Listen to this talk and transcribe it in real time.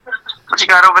you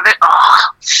got over there? Oh,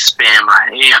 spam.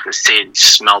 You have to say it. You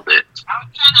smelled it. I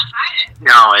was trying to hide it.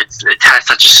 No, it has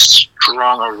such a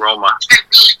strong aroma. It's really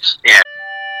good. Yeah.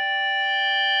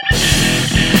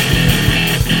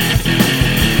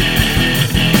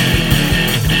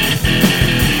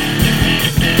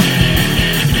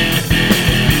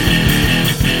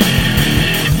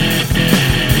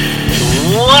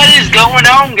 What is going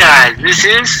on, guys? This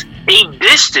is A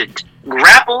Distant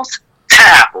Grapples to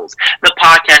Apples, the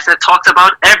podcast that talks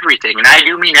about everything, and I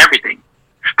do mean everything,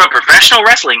 from professional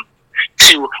wrestling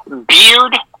to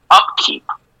beard upkeep.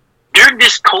 During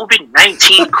this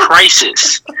COVID-19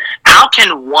 crisis, how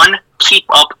can one keep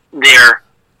up their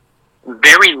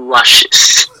very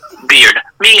luscious beard?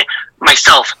 Me,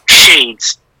 myself,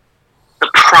 Shades, the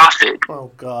Prophet,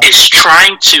 is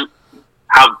trying to...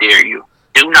 How dare you?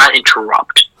 Do not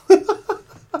interrupt.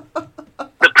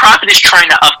 The Prophet is trying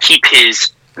to upkeep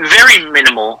his very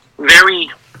minimal, very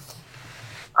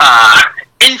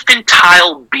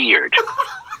infantile beard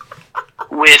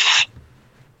with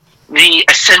the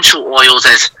essential oils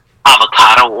as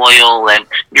avocado oil and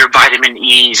your vitamin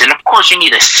E's. And of course you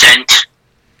need a scent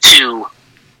to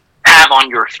have on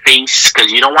your face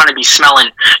because you don't want to be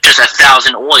smelling just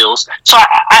 1,000 oils. So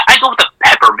I go with the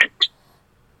peppermint.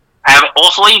 I have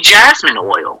also a jasmine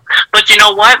oil. But you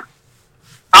know what?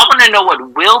 I want to know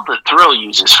what Will the Thrill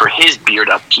uses for his beard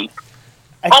upkeep.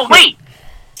 Wait!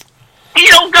 He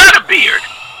don't got a beard!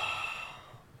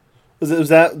 Was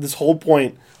that this whole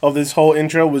point of this whole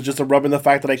intro was just a rub in the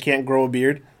fact that I can't grow a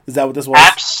beard? Is that what this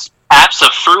was?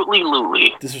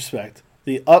 Absolutely. Disrespect.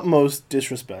 The utmost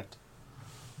disrespect.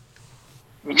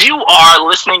 You are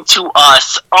listening to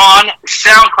us on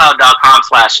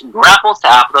SoundCloud.com/Grapples to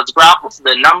Apples. That's Grapples,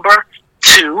 the number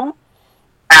 2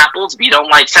 Apples. If you don't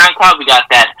like SoundCloud, we got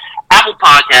that Apple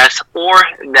Podcast or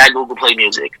that Google Play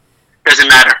Music. Doesn't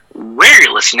matter where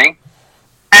you're listening,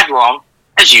 as long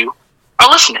as you are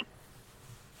listening.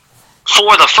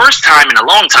 For the first time in a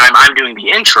long time, I'm doing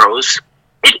the intros.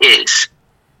 It is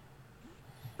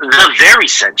the very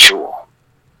sensual,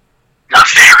 the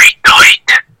very good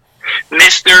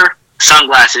Mr.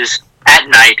 Sunglasses at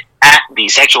Night at the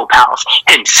Sexual Palace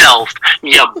himself,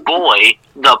 your boy,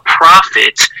 the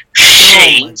Prophet,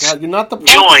 Shades. Oh my God, you're not the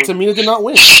Prophet. Tamina did not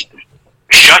win.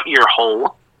 Shut your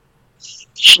hole.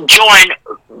 Join,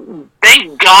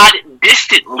 thank God,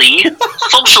 distantly,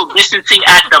 social distancing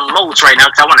at the most right now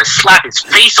because I want to slap his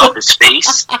face off his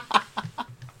face.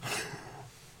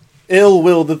 Ill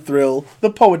Will the Thrill, the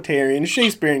Poetarian,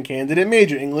 Shakespearean candidate,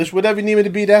 major English, whatever you need me to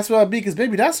be, that's what I'll be, because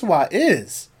baby, that's who I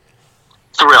is.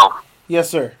 Thrill. Yes,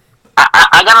 sir.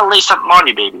 I gotta lay something on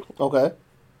you, baby. Okay.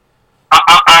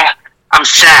 I'm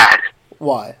sad.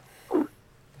 Why?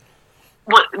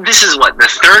 Well, this is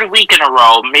the third week in a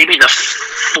row, maybe the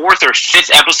 4th or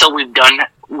 5th episode we've done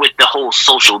with the whole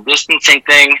social distancing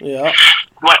thing. Yeah.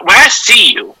 When I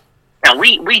see you, and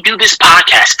we do this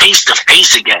podcast face to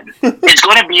face again, it's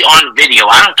going to be on video.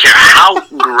 I don't care how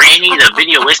grainy the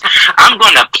video is. I'm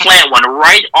going to plant one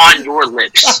right on your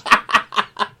lips.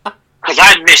 Because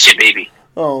I miss you, baby.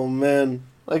 Oh, man.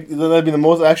 That'd be the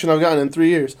most action I've gotten in 3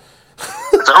 years.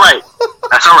 That's all right.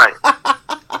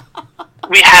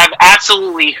 We have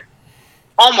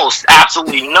almost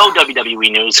absolutely no WWE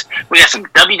news. We got some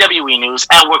WWE news,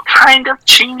 and we're kind of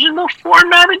changing the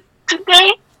format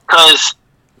today, because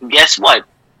guess what?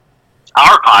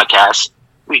 Our podcast,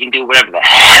 we can do whatever the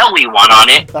hell we want on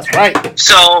it. That's right.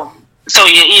 So you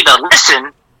either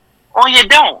listen or you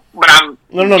don't. But I'm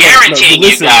guaranteeing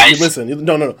you guys. You listen.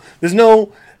 No. There's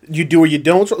no you do or you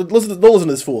don't. Don't listen to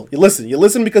this fool. You listen. You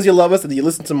listen because you love us, and you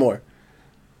listen some more.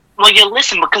 Well, you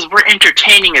listen because we're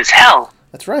entertaining as hell.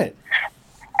 That's right.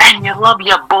 And you love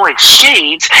your boy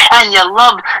Shades, and you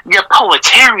love your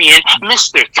poetarian,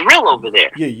 Mr. Thrill over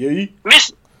there. Yeah.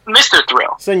 Mr.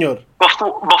 Thrill. Senor.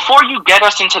 Before you get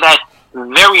us into that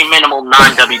very minimal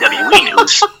non-WWE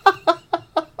news,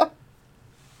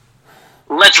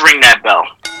 let's ring that bell.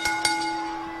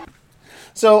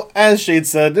 So, as Shade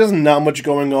said, there's not much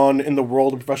going on in the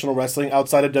world of professional wrestling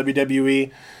outside of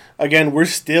WWE. Again, we're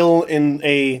still in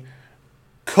a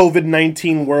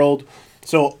COVID-19 world,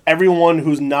 so everyone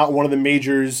who's not one of the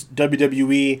majors,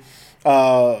 WWE,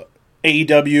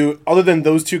 AEW, other than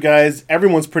those two guys,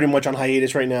 everyone's pretty much on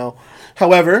hiatus right now.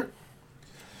 However,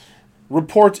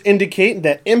 reports indicate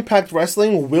that Impact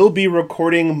Wrestling will be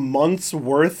recording months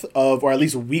worth of, or at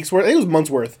least weeks worth, I think it was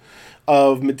months worth,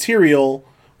 of material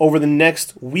over the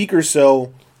next week or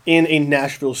so in a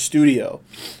Nashville studio.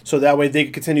 So that way they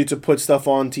can continue to put stuff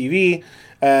on TV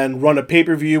and run a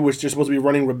pay-per-view, which they're supposed to be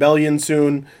running Rebellion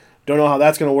soon. Don't know how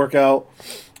that's going to work out.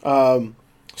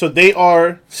 So they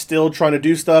are still trying to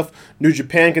do stuff. New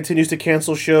Japan continues to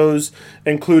cancel shows,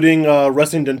 including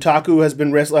Wrestling Dontaku has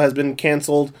been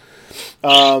canceled.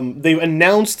 They've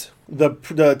announced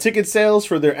the ticket sales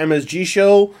for their MSG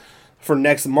show for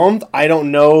next month. I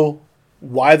don't know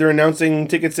why they're announcing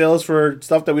ticket sales for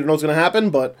stuff that we don't know is going to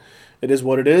happen, but it is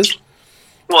what it is.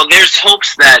 Well, there's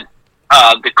hopes that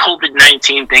the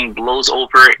COVID-19 thing blows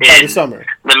over By in the summer.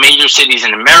 the major cities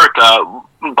in America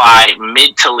by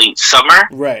mid to late summer.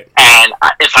 Right. And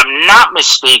if I'm not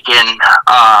mistaken,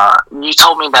 you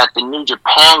told me that the New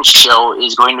Japan show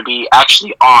is going to be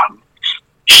actually on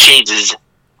Shades'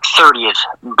 30th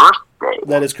birthday.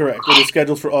 That is correct. It is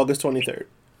scheduled for August 23rd.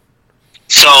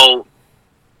 So,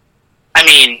 I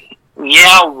mean,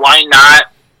 yeah, why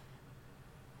not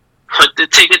put the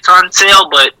tickets on sale?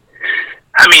 But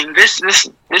I mean, this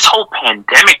whole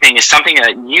pandemic thing is something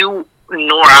that you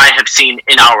nor I have seen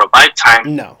in our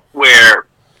lifetime. No. Where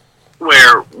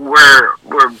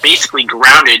we're basically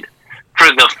grounded for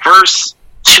the first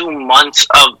 2 months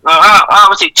of I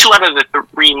would say 2 out of the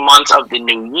 3 months of the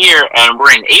new year, and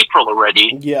we're in April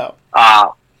already. Yeah.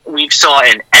 We saw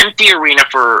an empty arena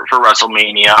for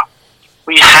WrestleMania.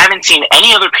 We haven't seen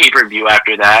any other pay-per-view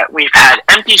after that. We've had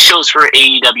empty shows for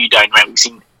AEW Dynamite. We've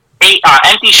seen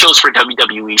empty shows for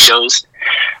WWE shows.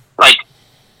 Like,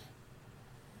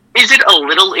 is it a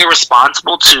little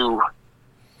irresponsible to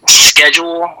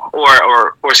schedule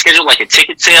or schedule like a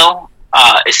ticket sale,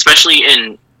 especially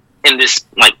in this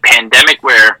like pandemic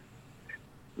where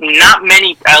not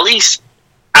many, at least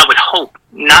I would hope,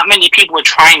 not many people are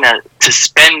trying to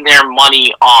spend their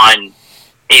money on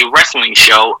a wrestling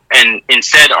show and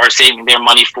instead are saving their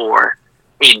money for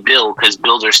a bill because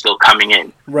bills are still coming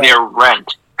in. Right. Their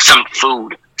rent, some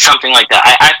food, something like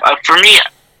that. For me,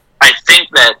 I think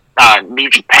that New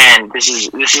Japan, this is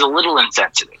a little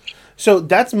insensitive. So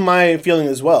that's my feeling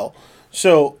as well.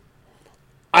 So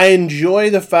I enjoy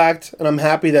the fact, and I'm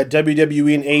happy that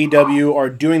WWE and AEW are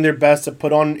doing their best to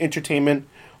put on entertainment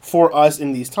for us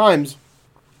in these times.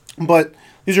 But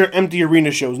these are empty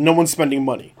arena shows. No one's spending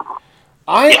money.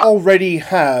 I already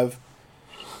have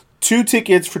 2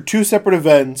 tickets for 2 separate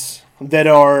events that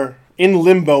are in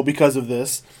limbo because of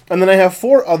this. And then I have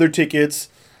 4 other tickets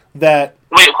that...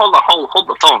 Wait, hold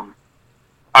the phone.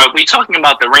 Are we talking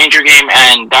about the Ranger game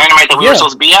and Dynamite that we were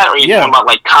supposed to be at, or are you talking about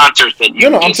like concerts that you...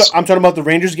 No, I'm talking about the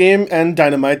Rangers game and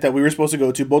Dynamite that we were supposed to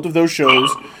go to. Both of those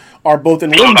shows are both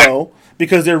in limbo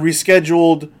because they're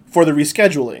rescheduled for the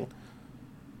rescheduling.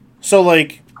 So,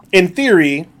 like, in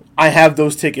theory, I have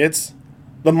those tickets.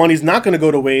 The money's not going to go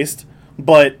to waste,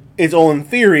 but it's all in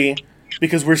theory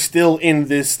because we're still in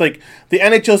this, like, the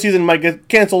NHL season might get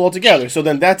canceled altogether, so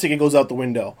then that ticket goes out the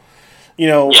window. You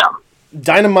know,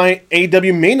 Dynamite,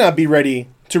 AEW may not be ready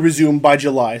to resume by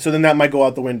July, so then that might go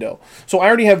out the window. So I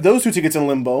already have those 2 tickets in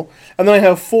limbo, and then I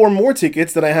have 4 more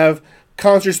tickets that I have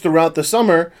concerts throughout the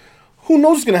summer. Who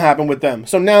knows what's going to happen with them?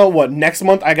 So now, next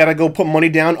month I got to go put money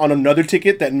down on another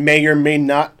ticket that may or may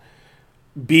not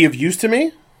be of use to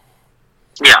me?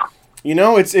 Yeah. You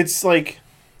know, it's like,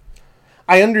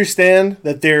 I understand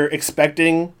that they're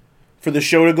expecting for the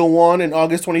show to go on in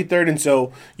August 23rd, and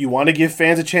so you want to give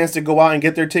fans a chance to go out and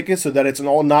get their tickets so that it's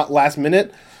all not last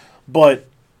minute. But,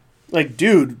 like,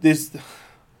 dude,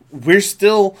 we're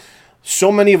still,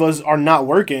 so many of us are not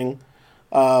working.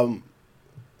 Yet,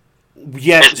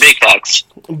 it's big facts.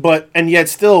 And yet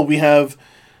still we have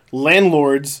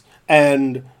landlords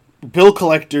and bill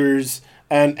collectors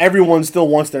and everyone still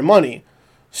wants their money.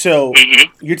 So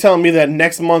you're telling me that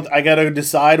next month I gotta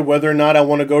decide whether or not I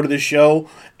want to go to the show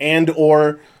and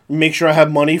or make sure I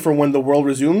have money for when the world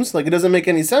resumes? Like, it doesn't make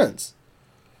any sense.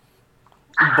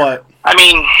 But I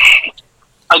mean,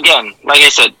 again, like I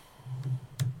said,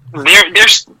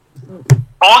 there's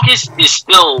August is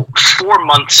still 4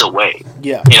 months away.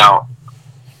 Yeah. You know,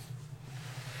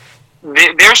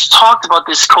 there's talked about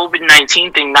this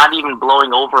COVID-19 thing not even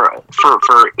blowing over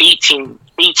for 18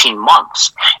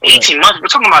 months. 18 months? We're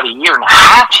talking about a year and a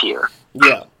half here.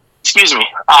 Yeah. Excuse me.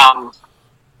 I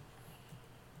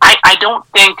don't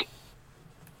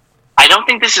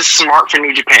think this is smart for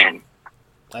New Japan.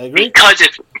 I agree. Because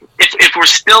if we're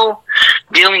still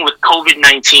dealing with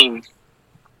COVID-19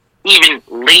 even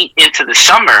late into the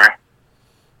summer,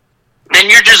 then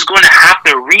you're just going to have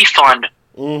to refund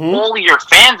all your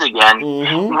fans again.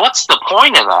 What's the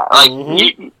point of that? Like,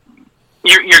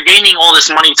 you're gaining all this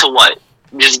money to what?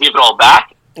 Just give it all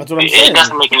back? That's what I'm saying. It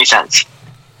doesn't make any sense.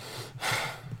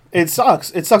 It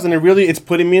sucks. It sucks, and it's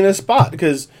putting me in a spot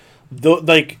because,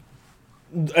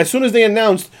 as soon as they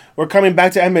announced we're coming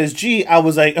back to MSG, I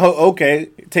was like, oh, okay,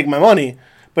 take my money.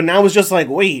 But now it's just like,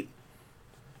 wait,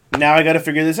 now I got to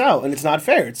figure this out, and it's not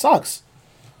fair. It sucks.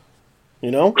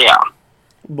 You know? Yeah.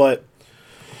 But,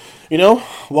 you know,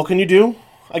 what can you do?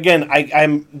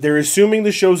 Again, they're assuming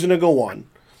the show's going to go on.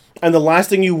 And the last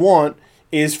thing you want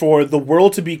is for the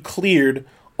world to be cleared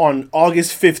on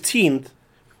August 15th,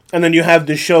 and then you have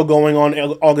the show going on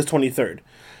August 23rd.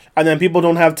 And then people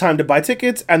don't have time to buy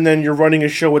tickets, and then you're running a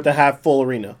show with a half-full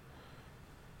arena.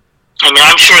 I mean,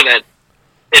 I'm sure that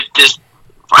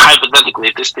hypothetically,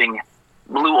 if this thing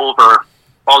blew over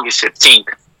August 15th,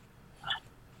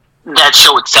 that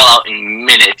show would sell out in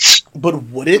minutes. But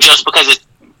would it? Just because it's...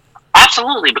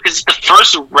 Absolutely, because it's the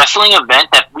first wrestling event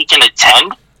that we can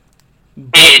attend.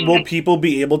 But will people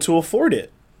be able to afford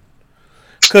it?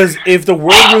 Because if the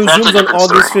world resumes on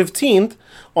August 15th,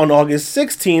 on August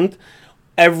 16th,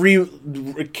 every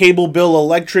cable bill,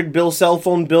 electric bill, cell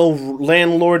phone bill,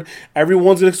 landlord,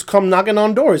 everyone's going to come knocking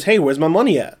on doors. Hey, where's my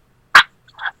money at?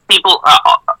 People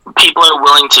are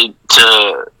willing to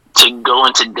go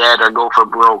into debt or go for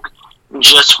broke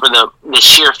just for the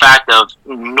sheer fact of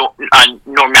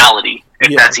normality,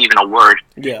 if that's even a word.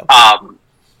 Yeah.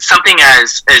 Something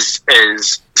as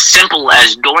simple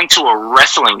as going to a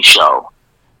wrestling show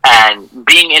and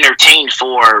being entertained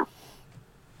for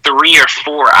 3 or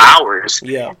 4 hours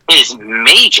is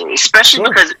major, especially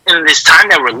because in this time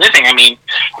that we're living, I mean,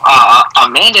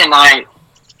 Amanda and I,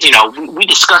 you know, we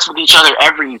discuss with each other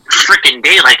every freaking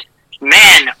day, like,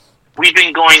 man, we've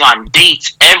been going on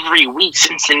dates every week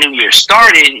since the new year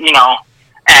started, you know,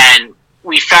 and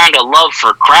we found a love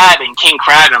for crab and king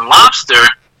crab and lobster,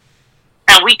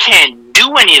 and we can't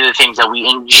do any of the things that we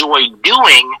enjoy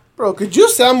doing. Bro, could you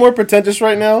sound more pretentious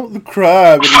right now? The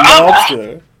crab and the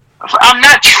lobster. I'm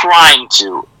not trying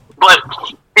to, but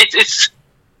it's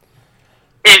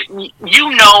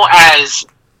you know, as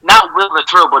not Will the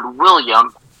Thrill, but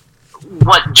William,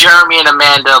 what Jeremy and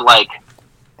Amanda like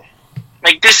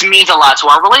this means a lot to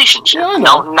our relationship. Yeah, I you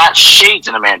know. know, not shades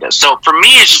in Amanda. So for me,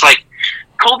 it's just like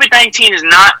COVID-19 is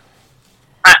not.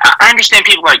 I understand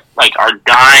people like are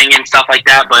dying and stuff like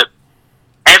that, but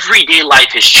everyday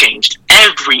life has changed.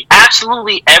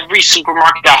 Absolutely every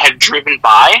supermarket I have driven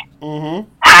by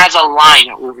has a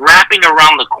line wrapping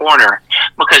around the corner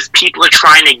because people are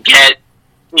trying to get,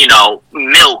 you know,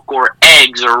 milk or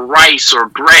eggs or rice or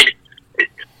bread,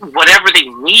 whatever they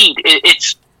need.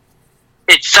 It's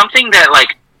something that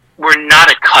like we're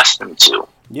not accustomed to.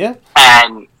 Yeah.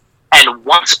 And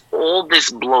once all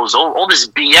this blows over, all this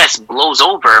BS blows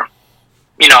over,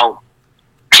 you know,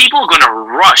 people are going to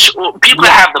rush. People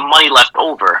that have the money left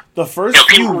over. The first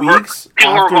few weeks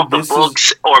people who work the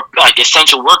books or like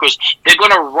essential workers, they're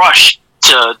going to rush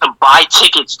to buy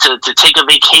tickets to take a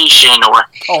vacation or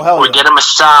get a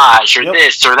massage or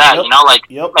this or that. You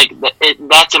know,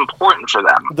 that's important for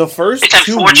them. The first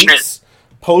 2 weeks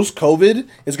post-COVID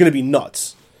is going to be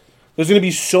nuts. There's going to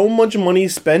be so much money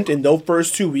spent in those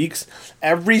first 2 weeks.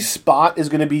 Every spot is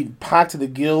going to be packed to the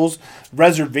gills.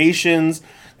 Reservations,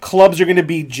 clubs are going to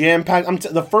be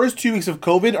jam-packed. The first 2 weeks of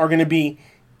COVID are going to be,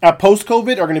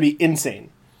 post-COVID, are going to be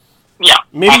insane. Yeah,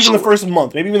 maybe even the first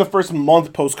month. Maybe even the first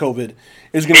month post-COVID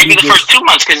is going to be maybe the first 2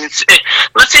 months, because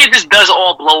let's say this does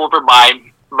all blow over by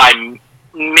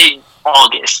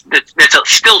mid-August. That's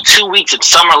still 2 weeks of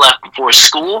summer left before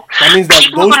school. That means that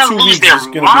people those are 2 lose weeks their is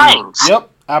going minds. to be. Yep,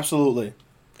 absolutely.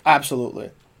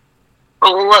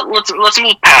 Well, let's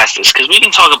move past this, because we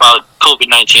can talk about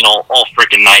COVID-19 all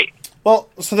freaking night. Well,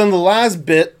 so then the last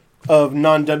bit of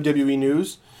non-WWE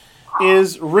news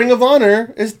is Ring of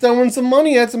Honor is throwing some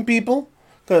money at some people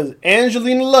because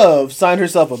Angelina Love signed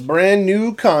herself a brand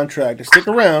new contract to stick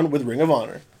around with Ring of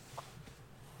Honor.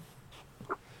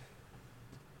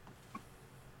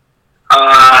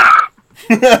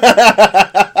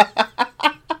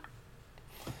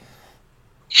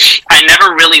 I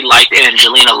never really liked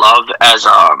Angelina Love as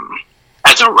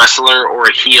a wrestler or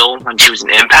a heel when she was in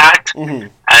Impact,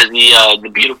 as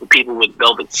the beautiful people with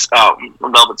Velvet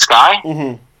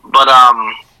Sky. But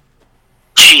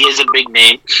she is a big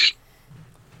name.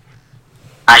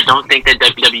 I don't think that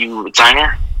WWE would sign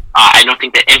her. I don't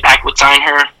think that Impact would sign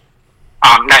her.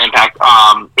 Not Impact.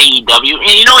 AEW.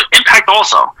 And you know what? Impact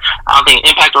also. I don't think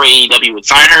Impact or AEW would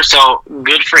sign her. So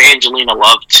good for Angelina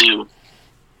Love to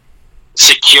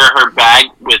secure her bag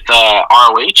with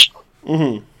ROH.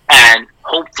 And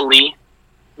hopefully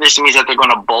this means that they're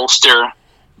going to bolster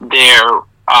their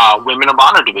Women of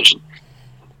Honor division.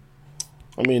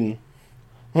 I mean,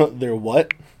 their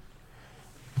what?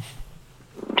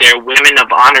 Their Women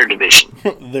of Honor division.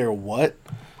 Their what?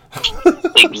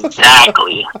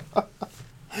 Exactly.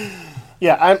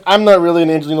 Yeah, I'm not really an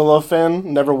Angelina Love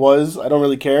fan. Never was. I don't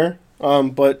really care.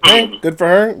 But hey, good for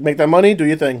her. Make that money. Do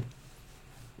your thing.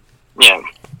 Yeah.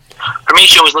 For me,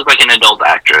 she always looked like an adult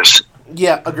actress.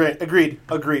 Yeah, agreed,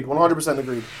 100%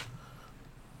 agreed.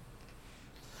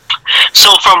 So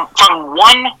from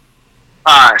one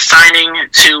signing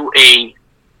to a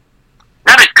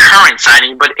not a current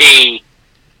signing, but a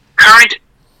current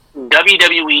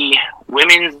WWE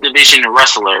Women's Division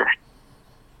wrestler,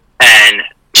 and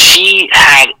she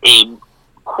had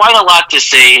quite a lot to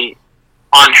say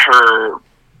on her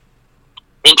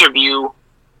interview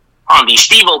on the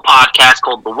Steve-O podcast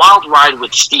called The Wild Ride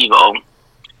with Steve-O.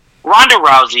 Ronda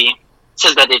Rousey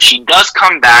says that if she does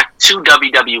come back to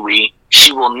WWE,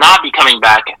 she will not be coming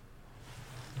back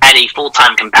at a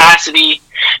full-time capacity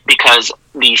because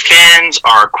the fans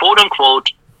are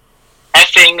quote-unquote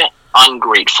effing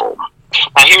ungrateful.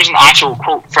 Now here's an actual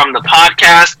quote from the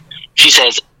podcast. She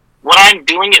says, "What I'm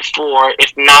doing it for,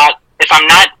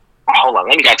 hold on,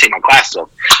 let me gotta take my glasses off.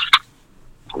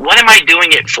 What am I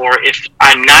doing it for if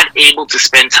I'm not able to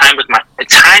spend time with my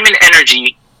time and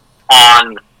energy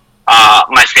on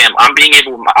my family?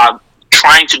 I'm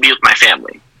trying to be with my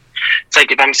family. It's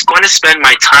like if I'm going to spend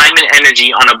my time and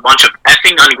energy on a bunch of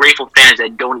effing ungrateful fans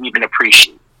that don't even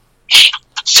appreciate."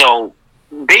 So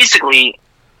basically,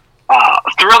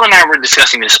 Thrill and I were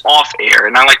discussing this off air,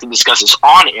 and I like to discuss this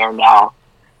on air now.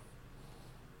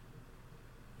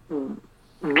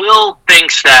 Will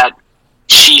thinks that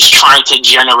she's trying to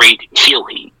generate heel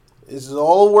heat. This is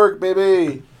all work,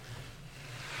 baby.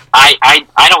 I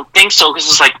don't think so, because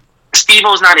it's like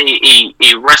Steve-O's not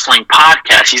a wrestling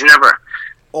podcast. He's never.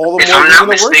 All the if more I'm you're not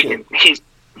gonna mistaken, work it. he's.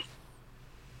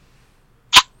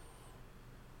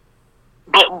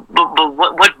 But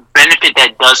what benefit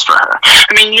that does for her?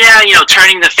 I mean, yeah,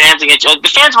 turning the fans against the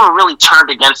fans were really turned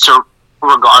against her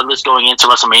regardless going into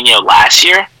WrestleMania last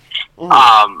year.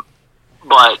 Mm-hmm.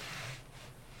 But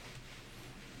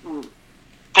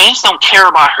fans don't care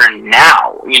about her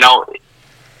now.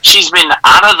 She's been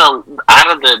out of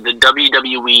the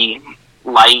WWE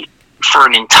light for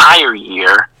an entire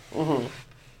year. Mm-hmm.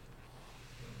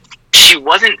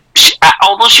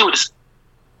 Although she was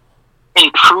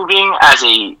improving as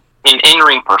an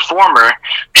in-ring performer,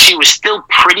 she was still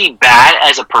pretty bad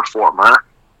as a performer.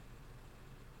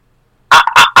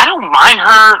 I don't mind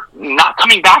her not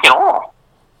coming back at all.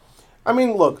 I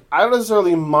mean, look, I don't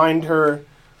necessarily mind her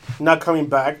not coming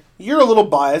back. You're a little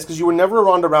biased because you were never a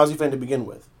Ronda Rousey fan to begin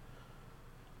with.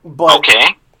 But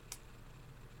okay,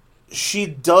 she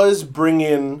does bring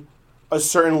in a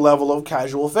certain level of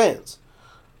casual fans.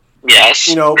 Yes,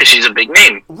 because she's a big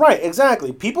name. Right,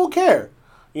 exactly. People care,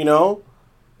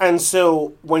 And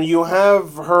so when you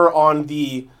have her on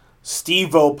the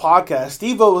Steve-O podcast,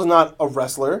 Steve-O is not a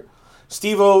wrestler.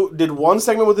 Steve-O did one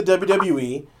segment with the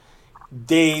WWE.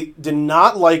 They did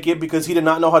not like it because he did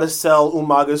not know how to sell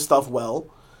Umaga's stuff well.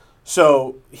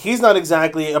 So he's not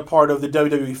exactly a part of the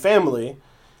WWE family.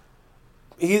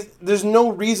 There's no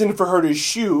reason for her to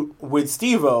shoot with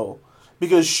Steve-O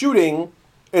because shooting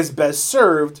is best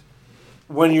served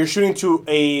when you're shooting to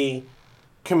a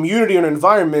community or an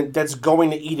environment that's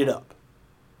going to eat it up.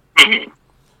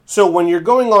 So when you're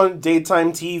going on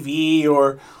daytime TV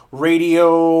or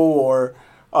radio or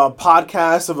a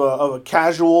podcast of a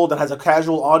casual that has a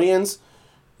casual audience,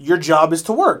 your job is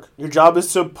to work. Your job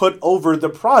is to put over the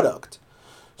product.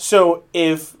 So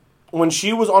if when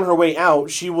she was on her way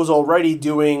out, she was already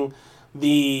doing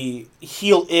the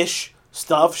heel-ish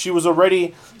stuff, she was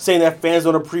already saying that fans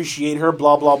don't appreciate her,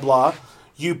 blah, blah, blah.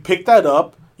 You pick that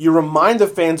up, you remind the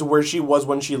fans where she was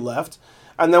when she left,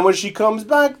 and then when she comes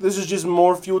back, this is just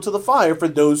more fuel to the fire for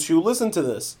those who listen to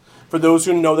this, for those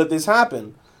who know that this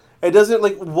happened. It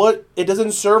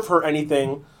doesn't serve her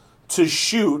anything to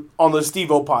shoot on the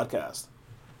Steve-O podcast.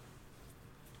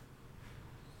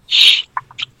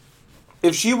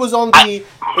 If she was on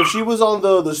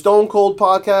the Stone Cold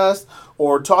podcast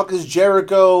or Talk Is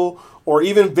Jericho or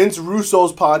even Vince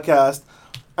Russo's podcast,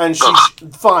 and she's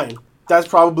fine, that's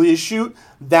probably a shoot.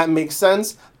 That makes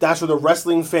sense. That's where the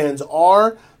wrestling fans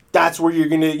are. That's where you're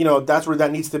gonna, that's where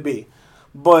that needs to be.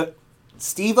 But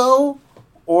Steve-O,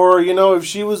 or if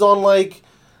she was on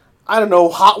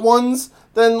Hot Ones,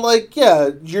 then yeah,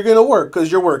 you're gonna work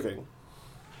because you're working.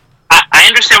 I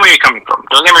understand where you're coming from.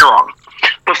 Don't get me wrong.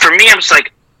 But for me, I'm just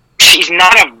she's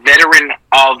not a veteran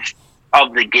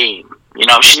of the game.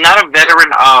 She's not a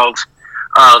veteran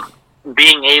of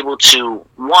being able to,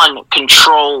 one,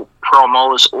 control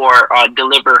promos or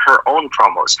deliver her own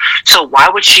promos. So why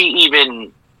would she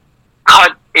even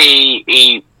cut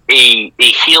a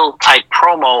heel type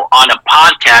promo on a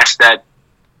podcast that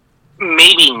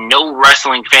maybe no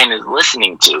wrestling fan is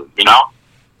listening to?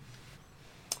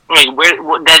 I mean,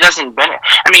 that doesn't benefit.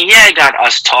 I mean, yeah, it got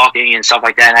us talking and stuff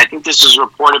like that. And I think this was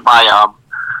reported by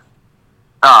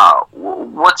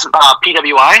what's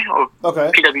PWI or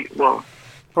Okay. PW? Well,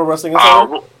 Pro Wrestling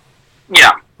Insider?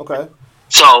 yeah. Okay.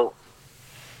 So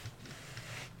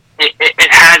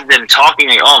it has them talking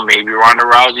like, oh, maybe Ronda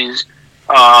Rousey's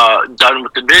done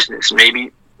with the business.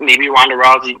 Maybe Ronda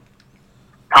Rousey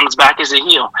comes back as a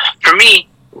heel. For me,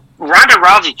 Ronda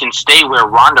Rousey can stay where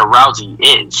Ronda Rousey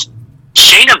is.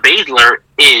 Shayna Baszler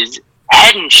is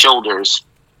head and shoulders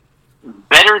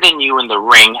better than you in the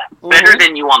ring, better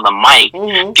than you on the mic.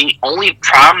 The only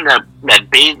problem that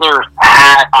Baszler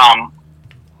had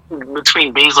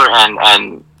between Baszler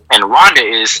and Ronda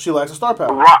is she lacks a star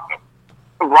power.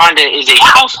 Ronda is a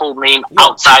household name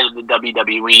outside of the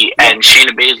WWE, and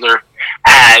Shayna Baszler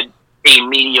had a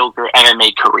mediocre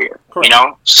MMA career. Correct. You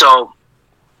know, so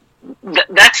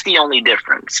that's the only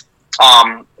difference.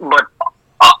 But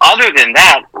other than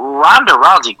that, Ronda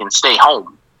Rousey can stay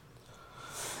home.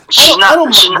 She's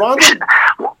Ronda.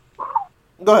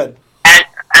 Go ahead. As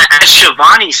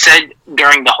Shivani said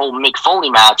during the whole Mick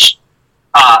Foley match,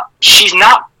 she's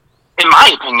not, in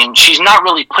my opinion, she's not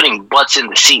really putting butts in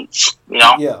the seats. You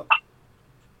know. Yeah.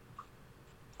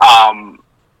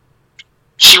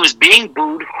 She was being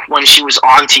booed when she was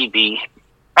on TV.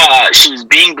 She was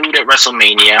being booed at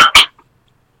WrestleMania.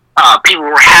 People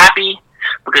were happy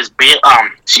because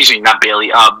not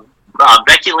Bayley.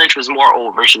 Becky Lynch was more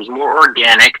over. She was more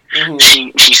organic.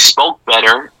 She spoke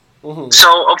better.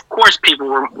 So of course people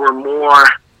were more.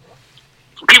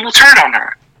 People turned on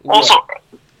her. Yeah. Also,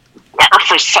 her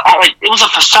facade, like, it was a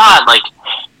facade. Like,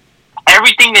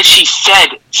 everything that she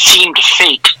said seemed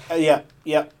fake.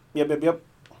 Yep.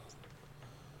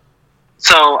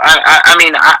 So I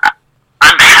mean,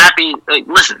 I'm happy. Like,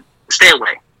 listen, stay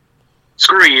away.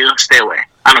 Screw you, stay away.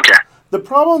 I don't care. The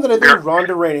problem that I think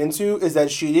Ronda ran into is that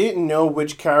she didn't know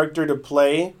which character to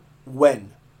play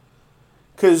when.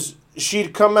 Because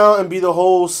she'd come out and be the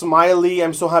whole smiley,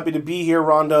 I'm so happy to be here,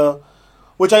 Ronda.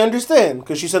 Which I understand,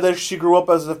 because she said that she grew up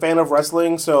as a fan of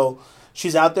wrestling, so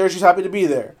she's out there, she's happy to be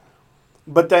there.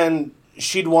 But then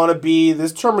she'd want to be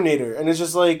this Terminator, and it's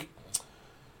just like,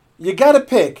 you gotta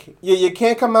pick. You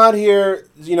can't come out here,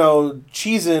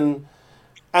 cheesing,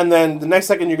 and then the next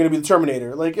second you're going to be the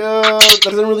Terminator. Like, that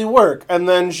doesn't really work. And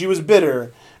then she was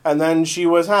bitter, and then she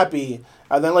was happy,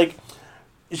 and then, like,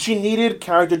 she needed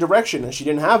character direction, and she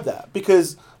didn't have that.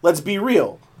 Because, let's be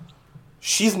real,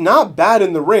 she's not bad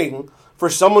in the ring for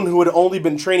someone who had only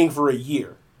been training for a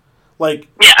year. Like,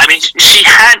 yeah, I mean, she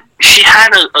had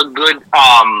a good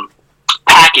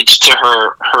package to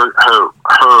her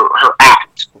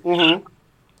act.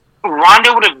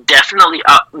 Ronda would have definitely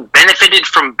benefited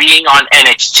from being on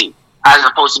NXT as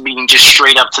opposed to being just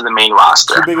straight up to the main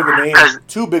roster.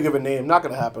 Too big of a name. Not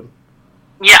going to happen.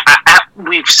 Yeah,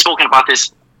 we've spoken about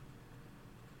this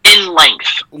in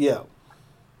length. Yeah.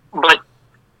 But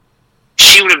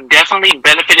she would have definitely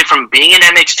benefited from being in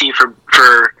NXT for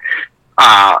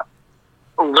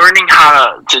learning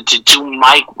how to do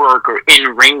mic work or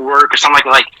in-ring work or something like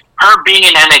that. Like, her being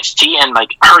in NXT and,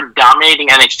 like, her dominating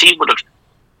NXT would have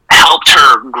helped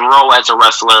her grow as a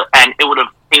wrestler, and it would have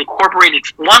incorporated,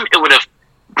 it would have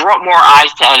brought more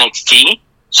eyes to NXT,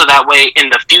 so that way in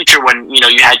the future when, you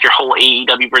had your whole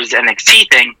AEW versus NXT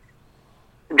thing,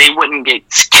 they wouldn't get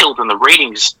killed in the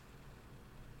ratings.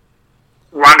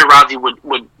 Ronda Rousey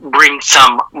would bring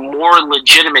some more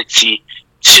legitimacy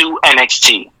to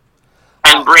NXT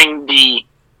and bring the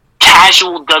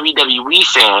casual WWE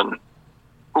fan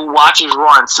who watches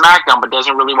Raw and SmackDown but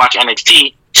doesn't really watch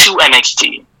NXT to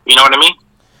NXT. You know what I mean?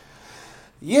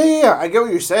 Yeah, I get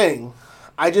what you're saying.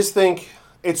 I just think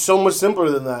it's so much simpler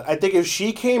than that. I think if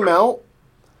she came out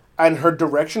and her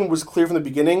direction was clear from the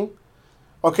beginning,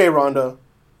 okay, Ronda,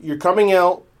 you're coming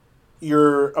out,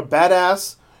 you're a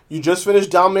badass, you just finished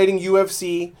dominating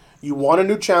UFC, you want a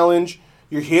new challenge,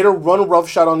 you're here to run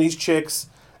roughshod on these chicks,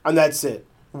 and that's it.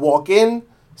 Walk in,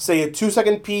 say a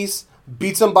 2-second piece,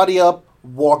 beat somebody up,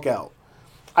 walk out.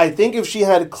 I think if she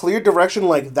had clear direction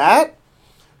like that,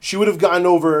 she would have gotten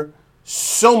over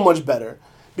so much better.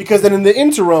 Because then in the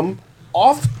interim,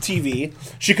 off TV,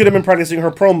 she could have been practicing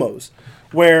her promos.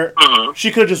 Where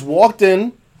she could have just walked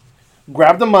in,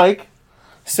 grabbed the mic,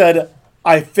 said,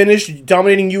 I finished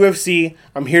dominating UFC,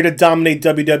 I'm here to dominate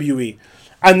WWE.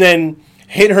 And then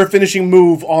hit her finishing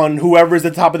move on whoever's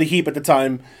at the top of the heap at the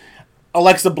time.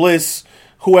 Alexa Bliss,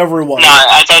 whoever it was. No,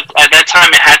 at that time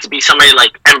it had to be somebody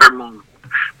like Ember Moon.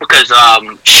 Because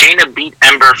Shayna beat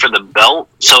Ember for the belt,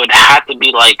 so it had to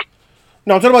be like...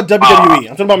 No, I'm talking about WWE. I'm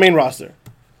talking about main roster.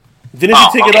 Didn't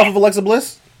she take it off of Alexa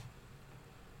Bliss?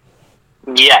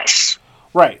 Yes.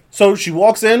 Right. So she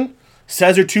walks in,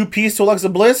 says her 2-piece to Alexa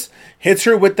Bliss, hits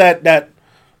her with that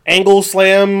angle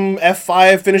slam,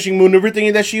 F5 finishing maneuver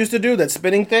thingy that she used to do, that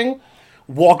spinning thing,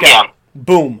 walk out.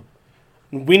 Boom.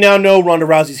 We now know Ronda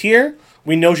Rousey's here.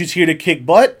 We know she's here to kick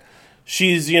butt.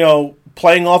 She's,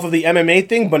 playing off of the MMA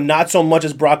thing, but not so much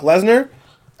as Brock Lesnar.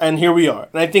 And here we are.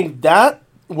 And I think that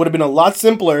would have been a lot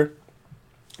simpler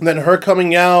than her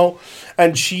coming out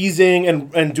and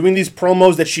cheesing and doing these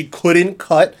promos that she couldn't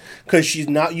cut because she's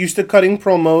not used to cutting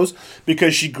promos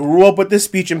because she grew up with this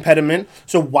speech impediment.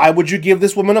 So why would you give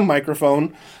this woman a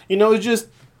microphone? It's just,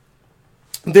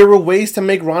 there were ways to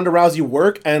make Ronda Rousey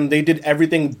work, and they did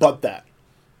everything but that.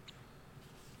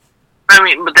 I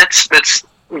mean, but that's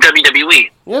WWE.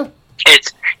 Yeah.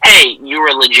 It's, hey, you're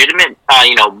a legitimate,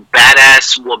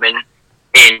 badass woman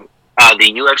in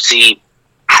the UFC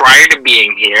prior to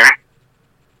being here.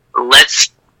 Let's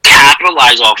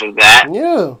capitalize off of that.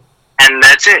 Yeah. And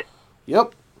that's it.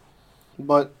 Yep.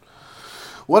 But,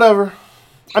 whatever.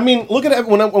 I mean, look at it.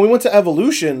 When we went to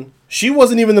Evolution, she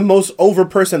wasn't even the most over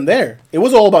person there. It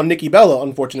was all about Nikki Bella,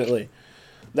 unfortunately.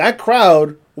 That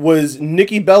crowd was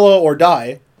Nikki Bella or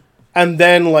die, and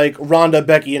then, Ronda,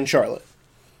 Becky, and Charlotte.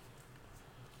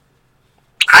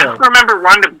 So, I don't remember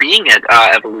Ronda being at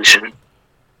Evolution.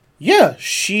 Yeah,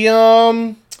 she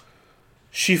fought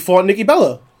Nikki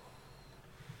Bella.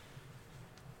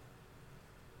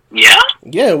 Yeah?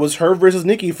 Yeah, it was her versus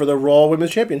Nikki for the Raw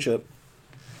Women's Championship.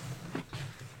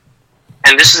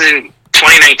 And this is in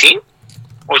 2019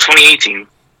 or 2018?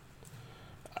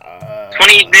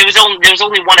 There was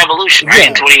only one Evolution, right? Yeah.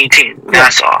 In 2018.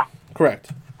 That's all.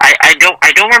 Correct. I don't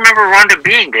remember Ronda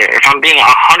being there. If I'm being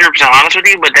 100% honest with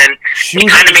you, but then it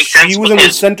kind of makes sense. She was in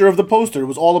the center of the poster. It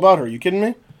was all about her. You kidding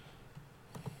me?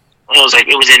 It was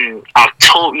in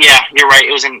October. Yeah, you're right.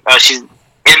 It was in. She's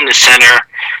in the center.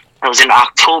 It was in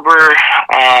October.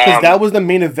 Because that was the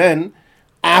main event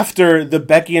after the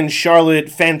Becky and Charlotte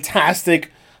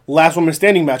fantastic last woman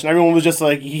standing match, and everyone was just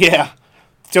like, "Yeah,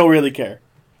 don't really care."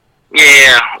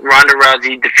 Yeah, Ronda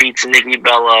Rousey defeats Nikki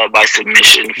Bella by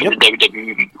submission for the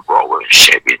WWE Raw Women's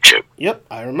Championship. Yep,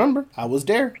 I remember. I was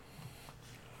there.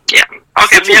 Yeah.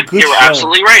 Okay. Yeah, you're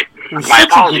absolutely right. My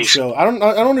apologies. A good show. I don't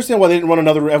understand why they didn't run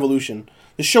another Evolution.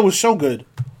 The show was so good.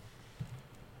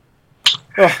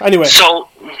 Anyway. So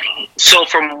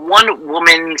from one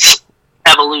woman's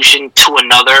evolution to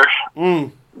another,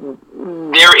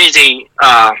 there is a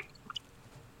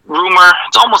rumor.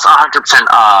 It's almost 100%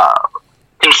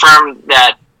 confirmed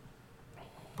that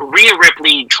Rhea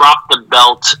Ripley dropped the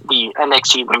belt, the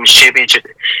NXT Women's Championship,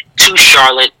 to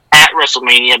Charlotte at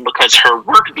WrestleMania because her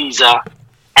work visa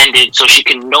ended, so she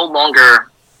can no longer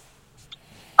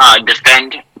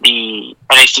defend the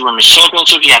NXT Women's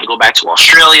Championship. She had to go back to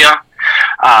Australia.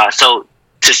 So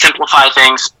to simplify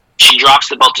things, she drops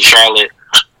the belt to Charlotte.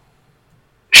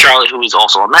 Charlotte, who is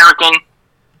also American,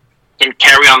 can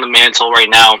carry on the mantle right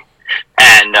now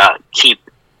and keep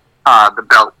the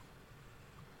belt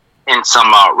in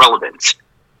some relevance.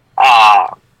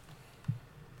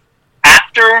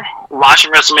 After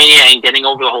watching WrestleMania and getting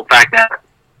over the whole fact that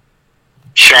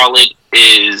Charlotte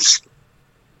is,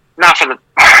 not for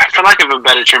lack of a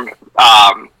better term,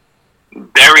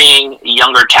 burying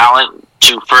younger talent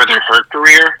to further her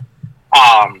career,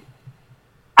 I'm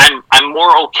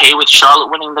more okay with Charlotte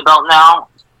winning the belt now,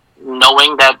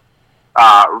 knowing that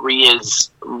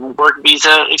Rhea's work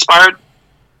visa expired.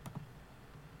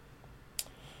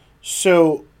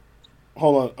 So,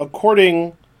 hold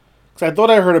on. Because I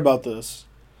thought I heard about this,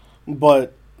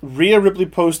 but Rhea Ripley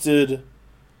posted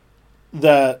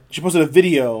a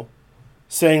video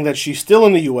saying that she's still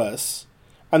in the U.S.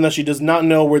 and that she does not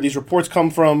know where these reports come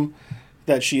from,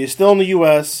 that she is still in the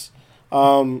U.S.,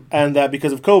 and that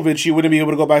because of COVID, she wouldn't be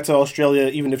able to go back to Australia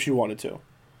even if she wanted to.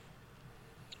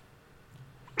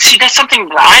 See, that's something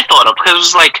that I thought of, because it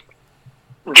was like,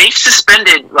 they've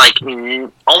suspended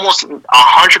almost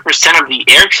 100% of the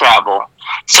air travel.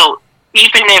 So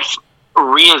even if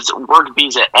Rhea's work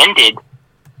visa ended,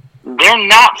 they're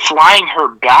not flying her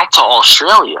back to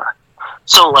Australia.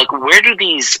 So where do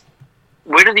these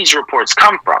reports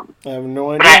come from? I have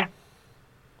no idea.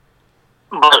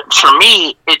 But for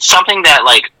me, it's something that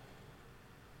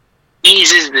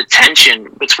eases the tension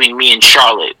between me and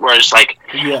Charlotte. Whereas all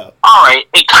right,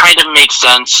 it kind of makes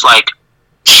sense.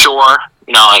 Sure.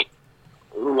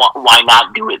 Why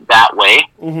not do it that way?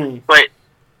 Mm-hmm. But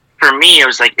for me, it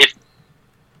was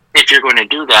if you're going to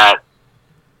do that,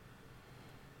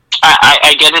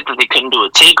 I get it that they couldn't do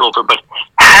a takeover, but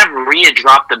have Rhea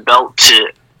drop the belt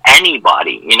to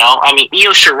anybody. I mean,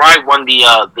 Io Shirai won the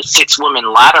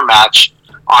 6-woman ladder match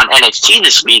on NXT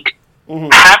this week.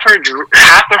 Mm-hmm.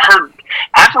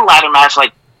 Have the ladder match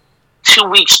 2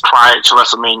 weeks prior to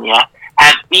WrestleMania.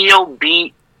 Have Io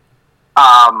beat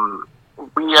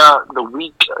Rhea the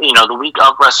week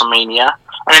of WrestleMania,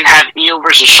 and then have Io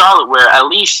versus Charlotte, where at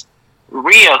least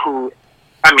Rhea, Io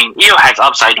has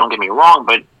upside. Don't get me wrong,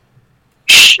 but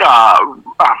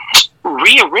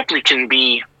Rhea Ripley can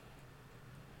be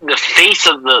the face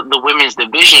of the women's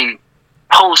division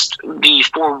post the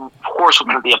Four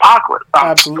Horsewomen of the Apocalypse.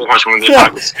 Absolutely. Four Horsewomen of the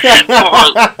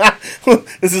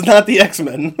Apocalypse. This is not the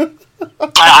X-Men. I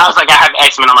was like, I have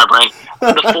X-Men on my brain.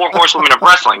 The Four Horsewomen of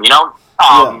Wrestling,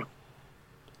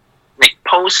 like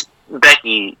post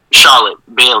Becky, Charlotte,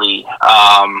 Bayley,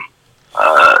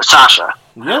 Sasha.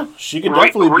 Yeah, she could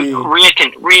definitely be.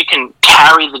 Rhea can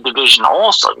carry the division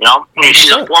also.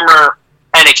 She's a former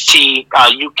NXT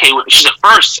UK. She's the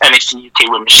first NXT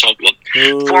UK Women's Champion.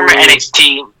 Ooh. Former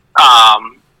NXT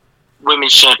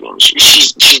Women's Champion.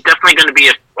 She's definitely going to be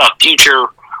a future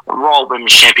Raw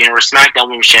Women's Champion or a SmackDown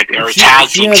Women's Champion or a Tag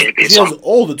Team Champion. She has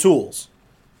all the tools.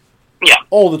 Yeah,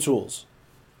 all the tools.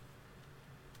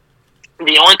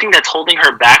 The only thing that's holding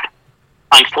her back,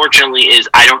 unfortunately, is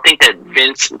I don't think that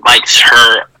Vince likes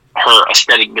her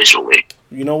aesthetic visually.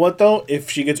 You know what, though? If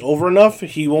she gets over enough,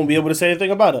 he won't be able to say anything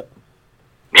about it.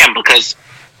 Yeah, because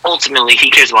ultimately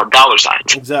he cares about dollar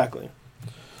signs. Exactly.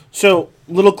 So,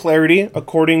 little clarity.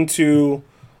 According to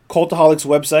Cultaholic's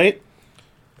website,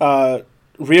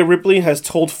 Rhea Ripley has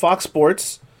told Fox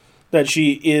Sports that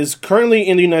she is currently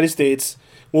in the United States,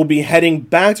 will be heading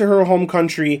back to her home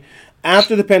country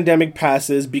after the pandemic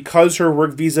passes because her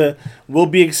work visa will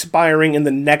be expiring in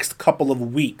the next couple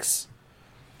of weeks.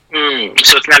 So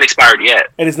it's not expired yet.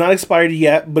 It is not expired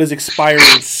yet, but is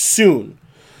expiring soon.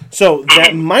 So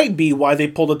that might be why they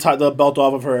pulled the belt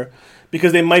off of her,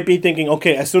 because they might be thinking,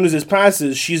 okay, as soon as this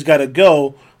passes, she's got to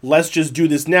go. Let's just do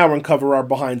this now and cover our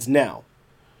behinds now.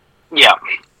 Yeah.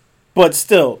 But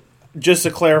still, just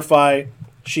to clarify,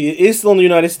 she is still in the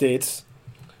United States.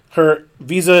 Her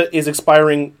visa is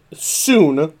expiring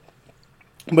soon,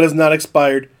 but is not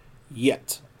expired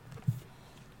yet.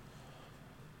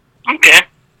 Okay.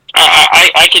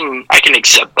 I can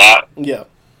accept that. Yeah.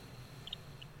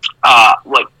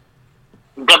 What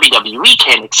WWE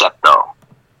can't accept, though,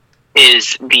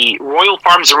 is the Royal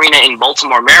Farms Arena in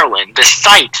Baltimore, Maryland, the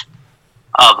site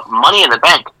of Money in the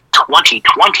Bank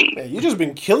 2020. Hey, you've just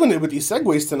been killing it with these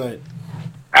segues tonight.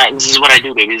 This is what I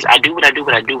do, baby. I do what I do,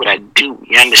 what I do, what I do.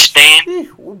 You understand?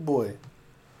 Oh, boy.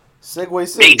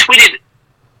 Segue They City.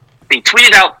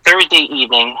 tweeted out Thursday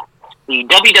evening the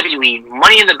WWE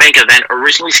Money in the Bank event,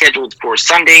 originally scheduled for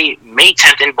Sunday, May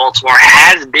 10th in Baltimore,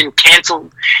 has been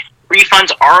canceled.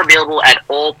 Refunds are available at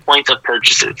all points of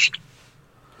purchases.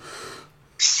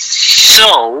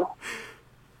 So,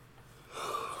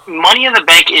 Money in the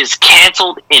Bank is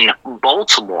canceled in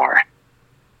Baltimore.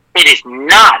 It is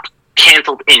not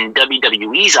canceled in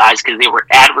WWE's eyes because they were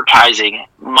advertising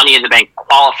Money in the Bank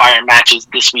qualifier matches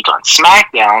this week on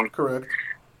SmackDown. Correct.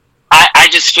 I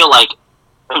just feel like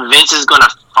Vince is going to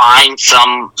find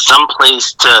some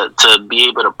place to be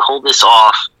able to pull this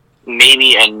off,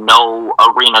 maybe a no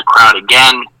arena crowd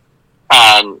again,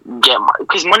 and get,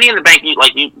 because Money in the Bank,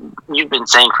 you've been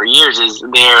saying for years, is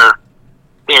their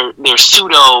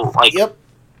pseudo, like, Yep.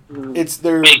 It's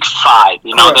their big five.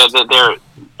 Correct.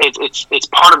 It's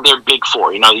part of their big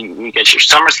four. You get your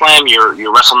SummerSlam, your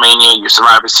WrestleMania, your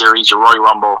Survivor Series, your Royal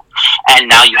Rumble, and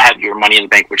now you have your Money in the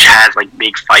Bank, which has like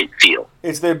big fight feel.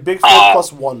 It's their big four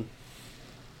plus one.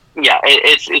 Yeah,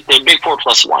 it's their big four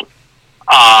plus one.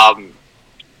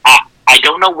 I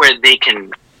don't know where they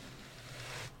can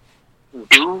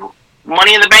do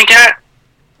Money in the Bank at,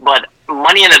 but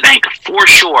Money in the Bank for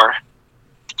sure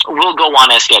will go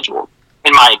on as scheduled,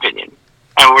 in my opinion.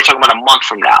 And we're talking about a month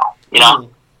from now,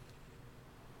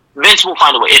 Vince will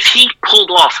find a way. If he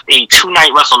pulled off a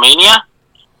 2-night WrestleMania,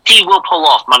 he will pull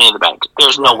off Money in the Bank.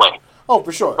 There's no way. Oh,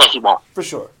 for sure. That he won't. For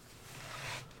sure.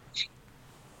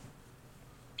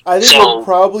 I think we'll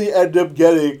probably end up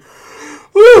getting...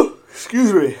 Woo!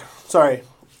 Excuse me. Sorry.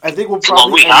 I think we'll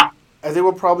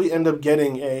probably end up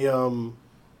getting an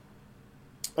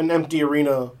empty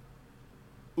arena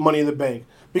Money in the Bank.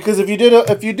 Because if you did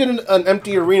an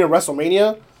empty arena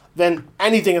WrestleMania, then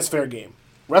anything is fair game.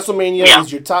 WrestleMania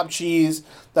is your top cheese.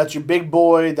 That's your big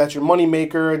boy. That's your money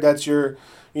maker. That's your,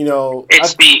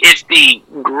 It's the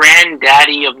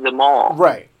granddaddy of them all.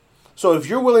 Right. So if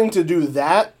you're willing to do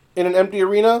that in an empty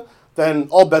arena, then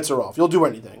all bets are off. You'll do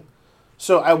anything.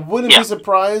 So I wouldn't be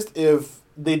surprised if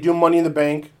they do Money in the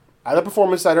Bank at a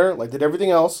Performance Center, like did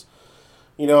everything else.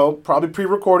 Probably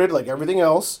pre-recorded, like everything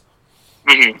else.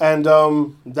 Mm-hmm. And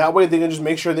that way they can just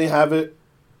make sure they have it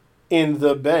in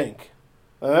the bank.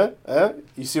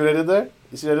 You see what I did there?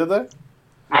 No,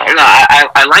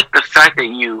 I like the fact that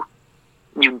you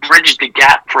you bridged the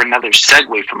gap for another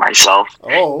segue for myself.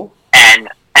 Oh. And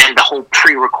the whole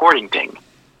pre-recording thing.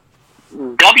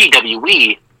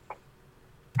 WWE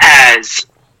has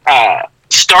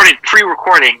started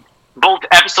pre-recording both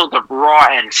episodes of Raw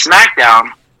and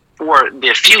SmackDown for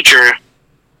the future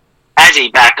as a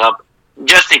backup,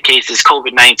 just in case this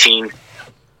COVID-19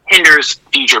 hinders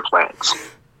future plans.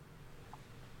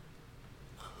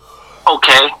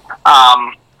 Okay.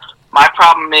 My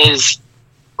problem is,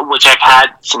 which I've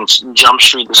had since Jump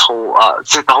Street, since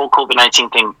the whole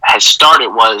COVID-19 thing has started,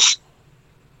 was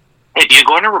if you're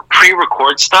going to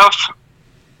pre-record stuff,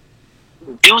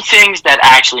 do things that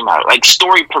actually matter, like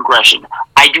story progression.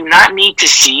 I do not need to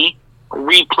see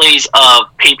replays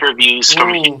of pay-per-views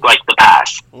from like the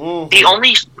past. The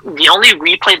only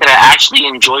replay that I actually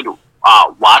enjoyed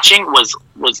watching was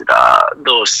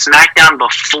the SmackDown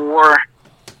before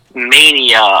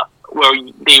Mania, where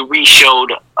they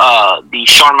re-showed the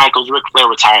Shawn Michaels Ric Flair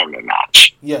retirement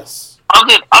match. Yes.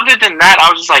 Other than that,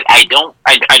 I was just like, I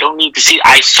don't need to see.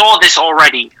 I saw this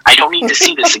already. I don't need to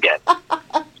see this again.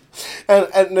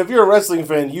 And if you're a wrestling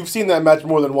fan, you've seen that match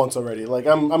more than once already. Like,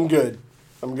 I'm good.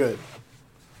 I'm good.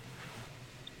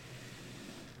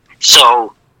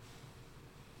 So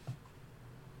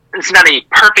it's not a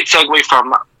perfect segue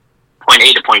from point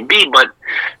A to point B, but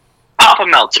Papa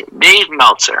Meltzer, Dave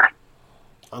Meltzer,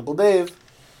 Uncle Dave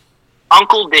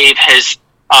has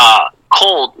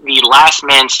called the last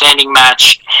man standing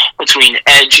match between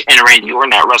Edge and Randy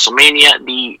Orton at WrestleMania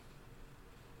the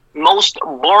most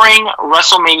boring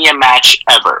WrestleMania match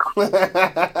ever.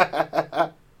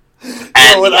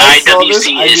 And when I saw this,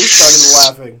 I just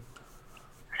started laughing.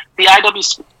 The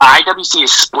IWC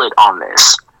is split on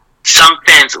this. Some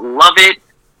fans love it.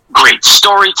 Great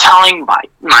storytelling.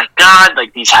 My God,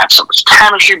 like these have so much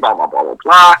chemistry. Blah blah blah blah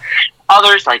blah.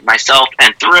 Others, like myself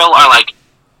and Thrill, are like,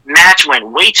 match went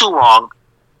way too long.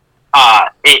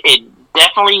 It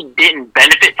definitely didn't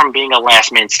benefit from being a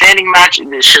last man standing match.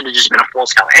 This should have just been a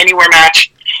Falls Count Anywhere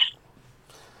match.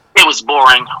 It was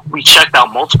boring. We checked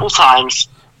out multiple times.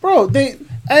 Bro,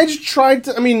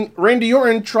 Randy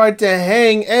Orton tried to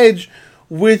hang Edge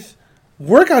with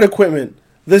workout equipment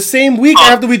the same week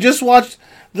after we just watched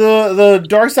the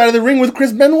Dark Side of the Ring with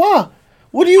Chris Benoit.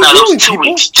 What are you doing,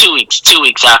 people? 2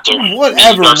 weeks after.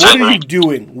 Whatever. What are you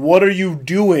doing? What are you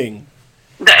doing?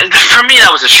 For me, that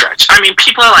was a stretch. I mean,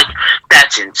 people are like,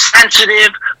 that's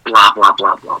insensitive, blah, blah,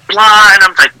 blah, blah, blah. And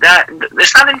I'm like,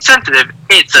 it's not insensitive.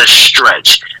 It's a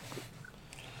stretch.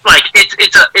 Like,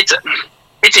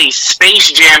 it's a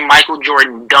Space Jam Michael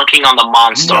Jordan dunking on the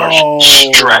Monstars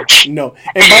stretch. No.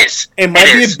 It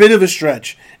might be a bit of a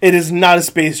stretch. It is not a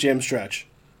Space Jam stretch.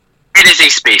 It is a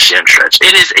Space Jam stretch.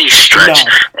 It is a stretch.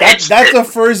 No, that's a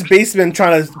first baseman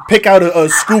trying to pick out a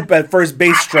scoop at first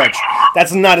base stretch.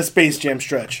 That's not a Space Jam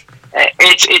stretch.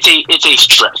 It's a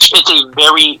stretch. It's a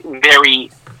very,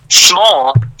 very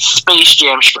small Space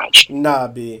Jam stretch. Nah,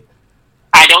 B.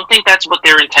 I don't think that's what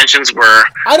their intentions were.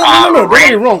 No, don't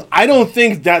get me wrong. I don't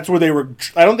think that's where they were.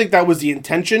 I don't think that was the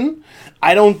intention.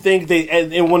 I don't think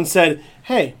anyone said,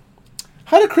 hey,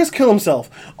 how did Chris kill himself?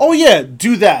 Oh, yeah,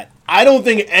 do that. I don't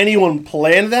think anyone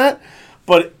planned that,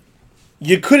 but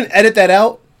you couldn't edit that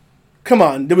out. Come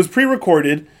on, it was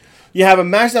pre-recorded. You have a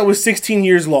match that was 16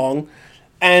 years long,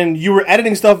 and you were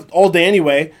editing stuff all day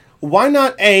anyway. Why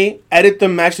not, A, edit the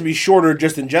match to be shorter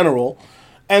just in general,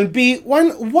 and B,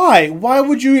 why? Why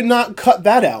would you not cut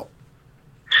that out?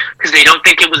 Because they don't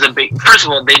think it was a big... First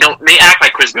of all, they act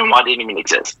like Chris Benoit didn't even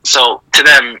exist. So, to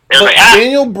them, it was like,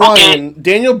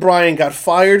 Daniel Bryan got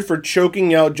fired for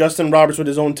choking out Justin Roberts with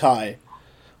his own tie.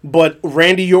 But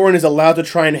Randy Orton is allowed to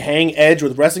try and hang Edge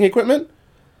with wrestling equipment?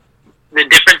 The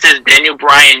difference is Daniel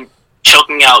Bryan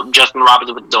choking out Justin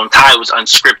Roberts with his own tie was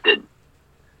unscripted.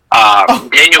 Edge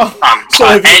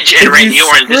and Randy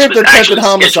Orton, this was actually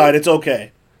homicide, scheduled. it's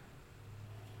okay.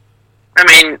 I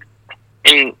mean...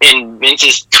 In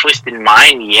Vince's twisted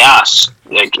mind, yes,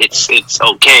 like it's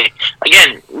okay.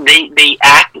 Again, they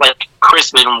act like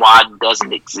Chris Benoit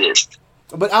doesn't exist.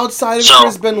 But outside of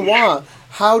Chris Benoit,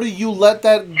 how do you let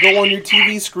that go on your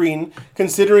TV screen?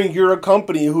 Considering you're a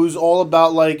company who's all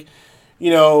about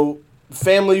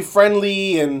family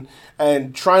friendly and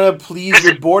trying to please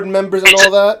your board members and all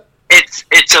that.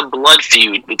 It's a blood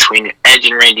feud between Edge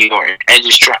and Randy Orton. Edge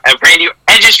is trying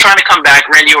to come back.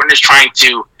 Randy Orton is trying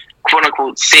to, quote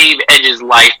unquote, save Edge's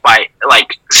life by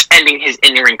ending his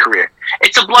in-ring career.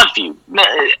 It's a blood feud.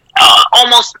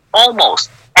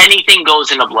 Almost anything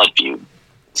goes in a blood feud.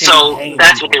 So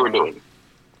that's what they were doing.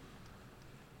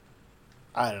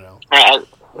 I don't know. I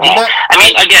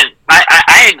mean, again,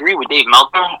 I agree with Dave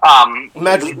Meltzer.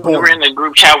 We were in the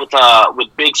group chat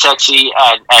with Big Sexy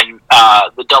and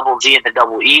the Double Z and the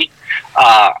Double E.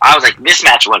 I was like, this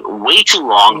match went way too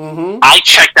long. Mm-hmm. I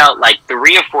checked out like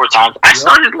 3 or 4 times. I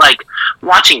started like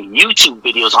watching YouTube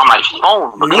videos on my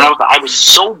phone because I was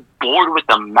so bored with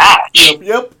the match.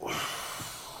 Yep.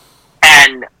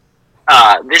 And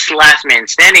this last man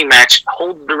standing match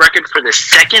holds the record for the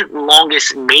second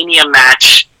longest Mania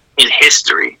match in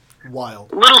history.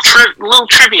 Wild. Little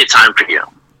trivia time for you.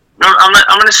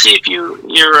 I'm gonna see if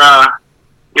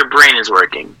your brain is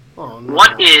working. Oh, no.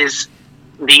 What is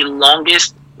the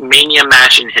longest Mania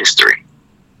match in history?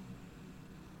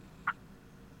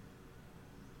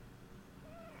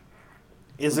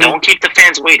 Don't keep the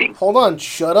fans waiting. Hold on,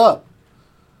 shut up.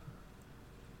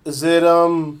 Is it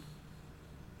an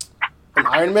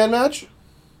Iron Man match?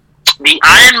 The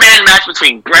Iron Man match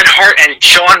between Bret Hart and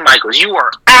Shawn Michaels. You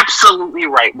are absolutely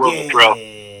right, bro.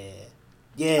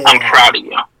 Yeah. I'm proud of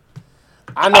you.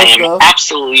 I am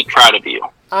absolutely proud of you.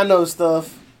 I know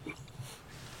stuff.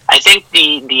 I think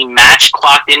the match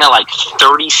clocked in at like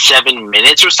 37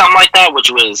 minutes or something like that, which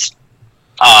was,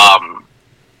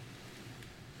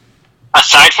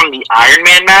 aside from the Iron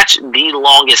Man match, the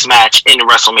longest match in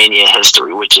WrestleMania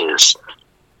history, which is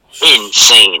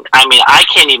insane. I mean,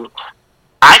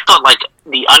 I thought like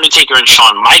The Undertaker and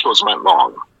Shawn Michaels went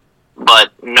long,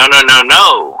 but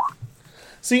no.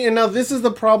 See, and now this is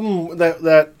the problem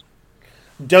that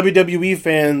WWE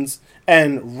fans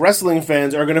and wrestling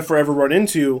fans are going to forever run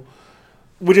into,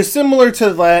 which is similar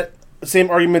to that same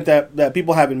argument that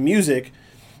people have in music,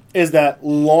 is that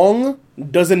long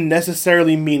doesn't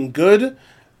necessarily mean good,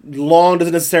 long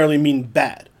doesn't necessarily mean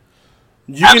bad.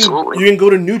 You can go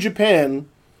to New Japan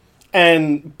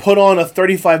and put on a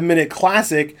 35-minute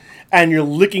classic and you're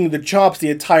licking the chops the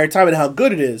entire time and how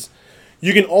good it is.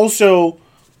 You can also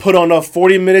put on a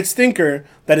 40-minute stinker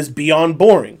that is beyond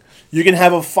boring. You can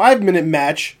have a 5-minute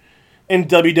match in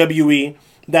WWE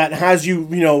that has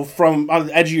you, from on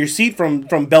the edge of your seat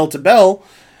from bell to bell,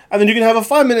 and then you can have a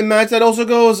 5-minute match that also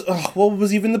goes, what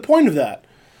was even the point of that?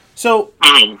 So,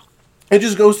 it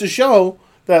just goes to show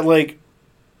that, like,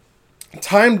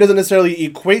 time doesn't necessarily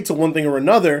equate to one thing or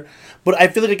another, but I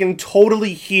feel like I can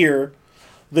totally hear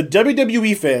the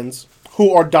WWE fans,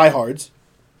 who are diehards,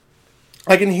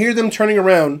 I can hear them turning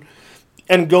around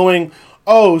and going,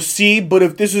 oh, see, but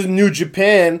if this was New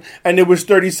Japan and it was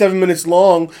 37 minutes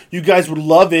long, you guys would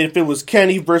love it if it was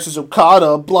Kenny versus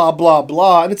Okada, blah, blah,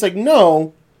 blah. And it's like,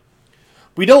 no,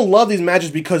 we don't love these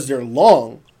matches because they're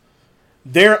long.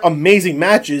 They're amazing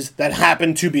matches that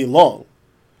happen to be long.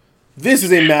 This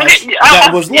is a match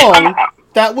that was long,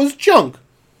 that was junk.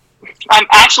 I'm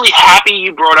actually happy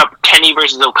you brought up Kenny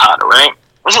versus Okada, right?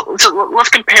 Let's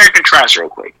compare and contrast real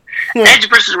quick. Edge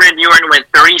versus Randy Orton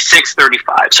went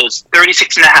 36-35, so it's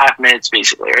 36 and a half minutes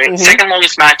basically, right? Mm-hmm. Second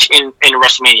longest match in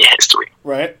WrestleMania history.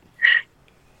 Right.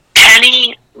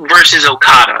 Kenny versus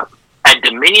Okada at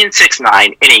Dominion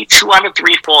 6-9 in a 2 out of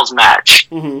 3 falls match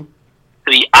for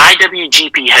the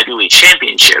IWGP Heavyweight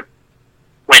Championship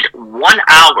went 1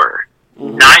 hour,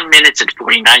 9 minutes and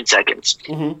 49 seconds.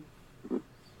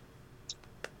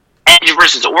 Edge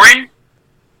versus Orton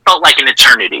felt like an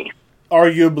eternity.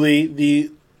 Arguably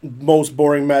the most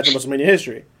boring match in WrestleMania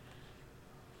history.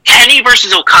 Kenny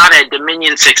versus Okada at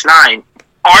Dominion 6-9,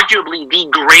 arguably the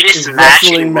greatest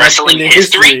match in wrestling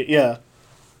history. Yeah.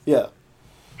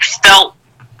 Felt...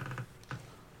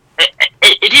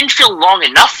 It didn't feel long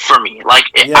enough for me. Like,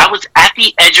 I was at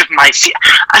the edge of my seat.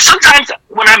 Sometimes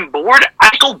when I'm bored, I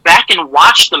go back and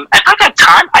watch them. If I got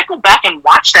time, I go back and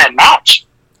watch that match.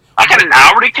 I got an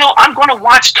hour to kill. I'm going to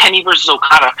watch Kenny versus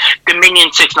Okada, Dominion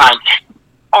 6-9.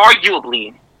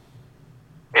 Arguably,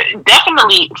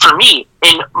 definitely for me,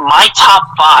 in my top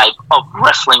 5 of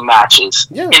wrestling matches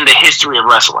in the history of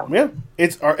wrestling. Yeah,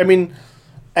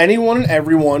 anyone and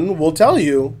everyone will tell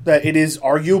you that it is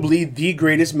arguably the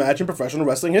greatest match in professional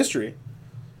wrestling history.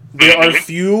 There are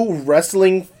few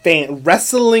wrestling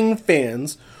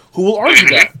fans who will argue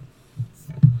that.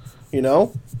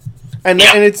 And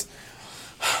it's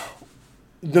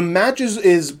the match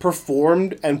is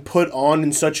performed and put on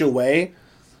in such a way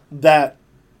that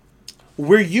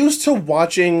we're used to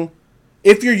watching.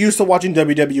 If you're used to watching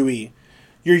WWE,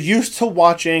 you're used to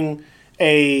watching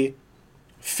a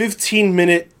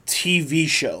 15-minute TV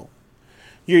show.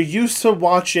 You're used to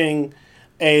watching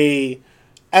a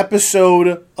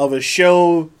episode of a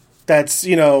show that's,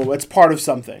 it's part of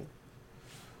something.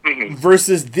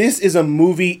 Versus this is a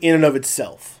movie in and of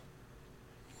itself.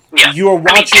 Yeah. You are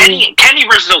watching... Kenny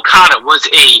versus Okada was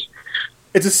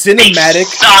it's a cinematic...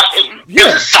 It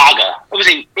was a saga.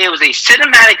 It was a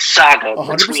cinematic saga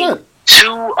 100%.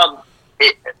 two of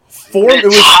it, It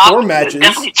was top, 4 matches.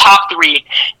 definitely top 3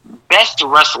 best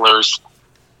wrestlers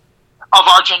of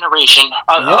our generation,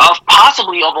 of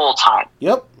possibly of all time.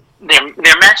 Yep.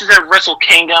 Their matches at Wrestle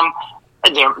Kingdom,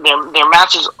 their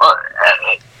matches.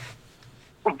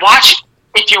 Watch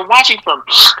if you're watching from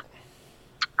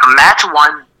match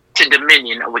 1 to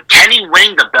Dominion with Kenny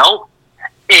winning the belt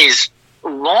is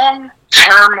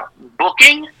long-term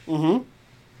booking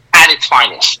at its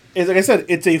finest. Like I said,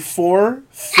 it's a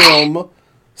 4-film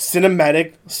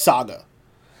cinematic saga.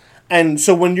 And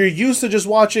so when you're used to just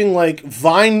watching like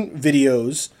Vine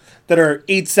videos that are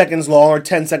 8 seconds long or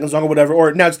 10 seconds long or whatever,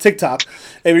 or now it's TikTok,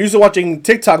 and you're used to watching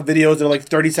TikTok videos that are like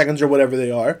 30 seconds or whatever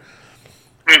they are,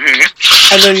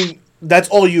 and then that's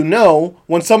all you know,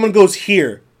 when someone goes,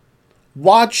 here,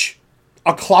 watch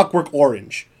A Clockwork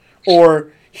Orange,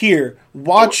 or here,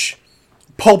 watch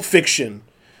Pulp Fiction,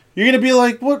 you're going to be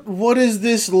like, what is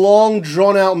this long,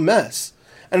 drawn-out mess?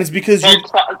 And it's because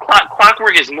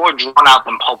Clockwork is more drawn out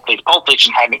than Pulp Fiction. Pulp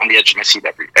Fiction had me on the edge of my seat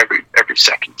every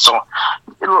second. So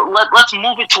let's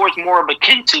move it towards more of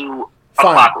akin to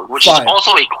Clockwork, which is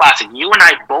also a classic. You and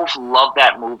I both love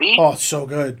that movie. Oh, it's so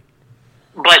good.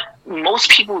 But most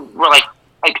people were like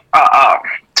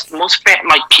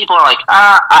people are like,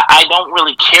 I don't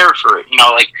really care for it. You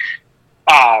know, like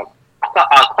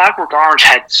Clockwork Orange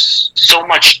had so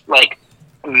much like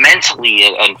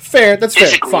mentally and fair. That's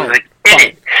physically, fair. Fine. Like, in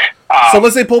it. So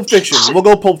let's say Pulp Fiction. We'll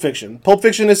go Pulp Fiction. Pulp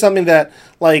Fiction is something that,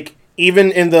 like,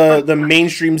 even in the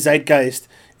mainstream zeitgeist,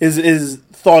 is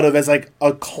thought of as like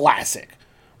a classic,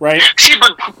 right? See,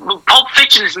 but Pulp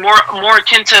Fiction is more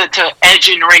akin to Edge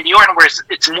and Randy Orton, where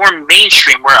it's more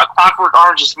mainstream. Where A Clockwork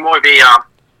Orange is more of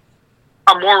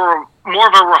a more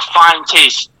of a refined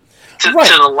taste to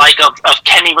the like of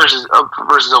Kenny versus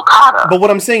Okada. But what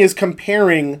I'm saying is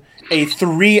comparing a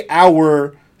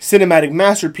 3-hour cinematic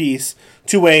masterpiece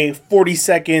to a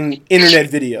 40-second internet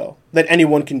video that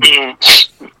anyone can do.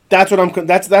 That's what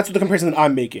that's what the comparison that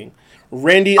I'm making.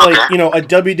 Randy, like, you know, a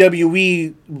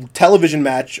WWE television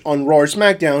match on Raw or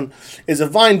SmackDown is a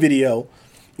Vine video,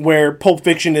 where Pulp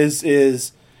Fiction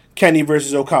is Kenny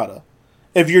versus Okada.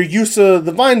 If you're used to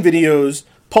the Vine videos,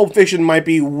 Pulp Fiction might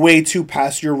be way too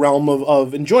past your realm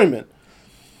of enjoyment.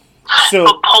 So,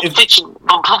 but Pulp Fiction,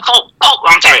 I'm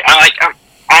sorry, I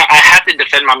have to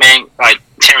defend my man, like,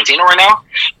 Tarantino right now.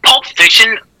 Pulp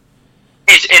Fiction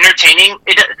is entertaining.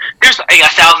 There's like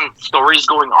 1,000 stories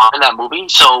going on in that movie,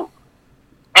 so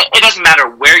it doesn't matter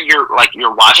where you're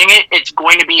watching it. It's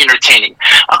going to be entertaining.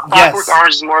 Clockwork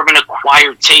Orange is more of an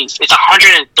acquired taste. It's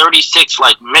 136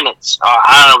 minutes.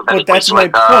 I don't know. But that's my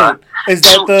point. Is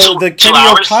that the Kenny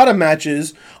Okada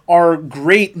matches are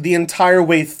great the entire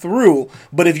way through,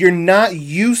 but if you're not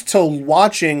used to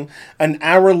watching an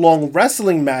hour-long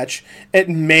wrestling match, it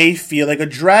may feel like a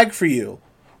drag for you,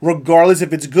 regardless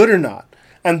if it's good or not.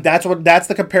 And that's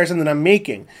the comparison that I'm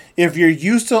making. If you're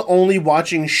used to only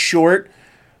watching short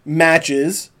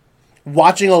matches,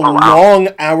 watching a long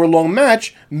hour-long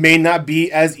match may not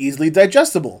be as easily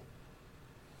digestible.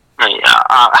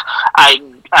 I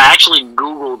actually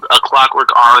Googled A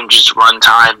Clockwork Orange's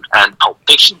runtime and Pulp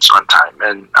Fiction's runtime,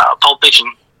 and Pulp Fiction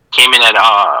came in at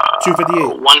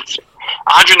 258.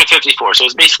 154. So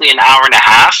it's basically an hour and a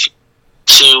half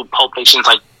to Pulp Fiction's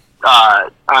not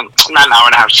an hour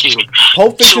and a half. Excuse me.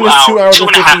 Pulp Fiction is 2 hours and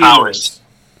 58 minutes.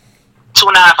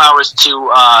 2.5 hours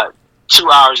to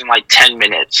 2 hours and 10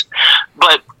 minutes.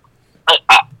 But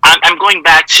I'm going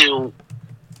back to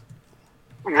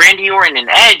Randy Orton and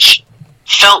Edge.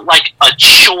 Felt like a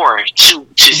chore to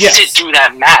sit through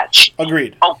that match.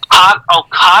 Agreed.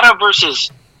 Okada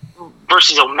versus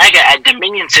Omega at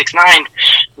Dominion 6-9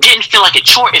 didn't feel like a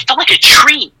chore. It felt like a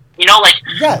treat. You know,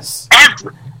 yes.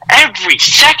 Every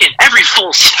second, every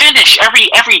full finish, every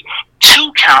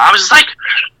 2 count. I was like,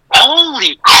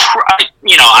 holy crap!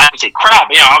 You know, I would say crap.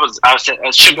 You know, I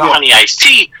was sugar honey iced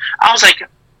tea. I was like,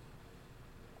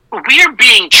 we're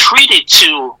being treated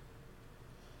to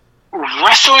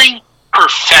wrestling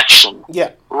perfection.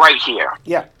 Yeah. Right here.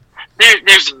 Yeah.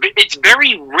 It's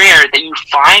very rare that you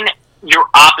find your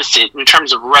opposite in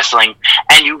terms of wrestling,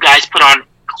 and you guys put on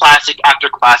classic after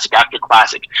classic after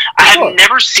classic. I have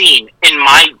never seen in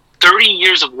my 30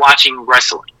 years of watching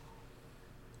wrestling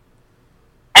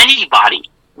anybody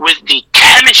with the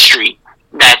chemistry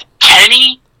that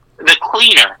Kenny the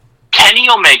Cleaner, Kenny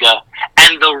Omega,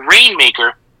 and the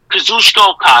Rainmaker, Kazuchika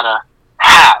Okada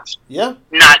have. Yeah.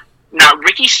 Not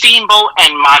Ricky Steamboat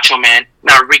and Macho Man,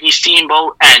 not Ricky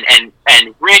Steamboat and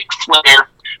Ric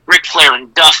Flair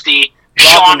and Dusty,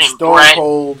 Shawn and Stone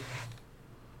Brett.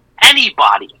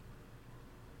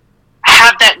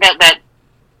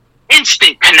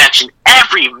 instant connection.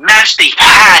 Every match they've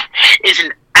had is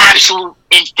an absolute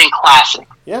instant classic.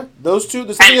 Yeah, those two.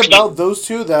 There's something about those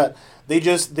two that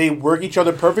they work each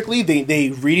other perfectly. They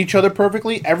read each other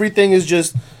perfectly. Everything is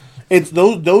just it's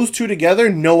those two together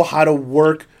know how to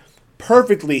work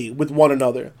perfectly with one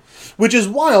another, which is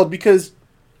wild because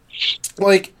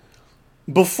like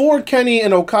before Kenny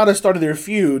and Okada started their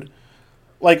feud,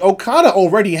 like Okada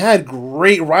already had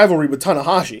great rivalry with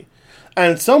Tanahashi.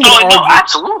 And some would argue,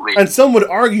 absolutely. And some would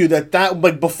argue that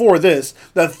like before this,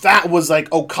 that was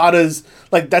like Okada's,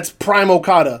 like that's prime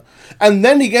Okada. And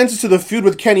then he gets into the feud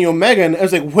with Kenny Omega, and I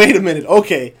was like, wait a minute,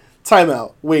 okay,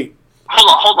 timeout, wait.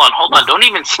 Hold on. Don't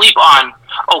even sleep on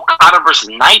Okada versus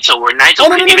Naito, where Naito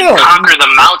couldn't even conquer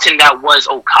the mountain that was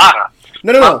Okada.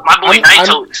 No. My boy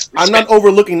Naito. I'm not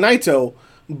overlooking Naito,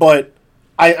 but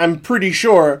I'm pretty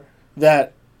sure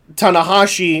that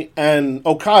Tanahashi and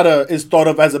Okada is thought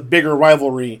of as a bigger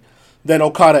rivalry than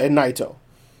Okada and Naito.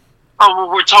 Oh, well,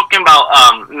 we're talking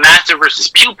about master versus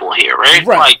pupil here, right?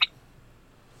 Right. Like,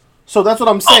 so that's what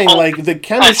I'm saying. Like the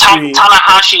chemistry.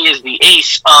 Tanahashi is the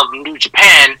ace of New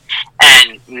Japan,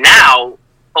 and now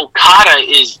Okada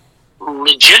is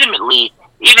legitimately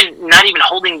not even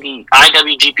holding the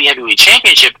IWGP Heavyweight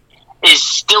Championship, is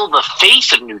still the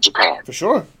face of New Japan. For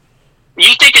sure.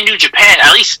 You think in New Japan,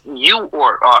 at least you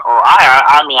or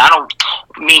I mean, I don't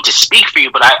mean to speak for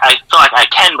you, but I feel like I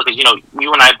can because, you know,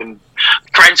 you and I have been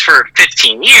friends for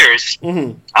 15 years.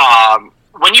 Mm-hmm.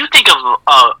 When you think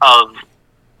of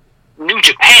New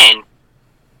Japan,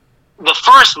 the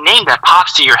first name that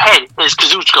pops to your head is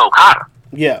Kazuchika Okada.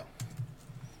 Yeah.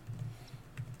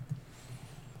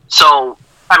 So,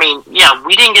 I mean, yeah,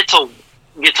 we didn't get to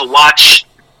watch,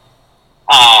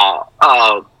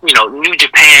 you know, New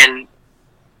Japan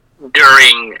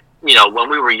during, you know, when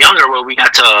we were younger, where we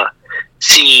got to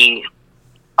see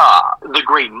the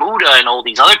Great Muta and all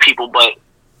these other people, but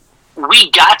we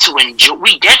get to enjoy,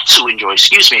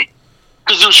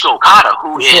 Kazuchika Okada,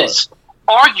 who is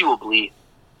arguably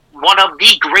one of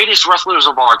the greatest wrestlers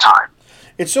of our time.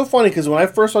 It's so funny because when I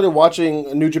first started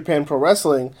watching New Japan Pro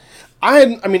Wrestling,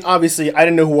 obviously I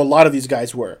didn't know who a lot of these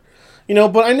guys were, you know,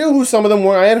 but I knew who some of them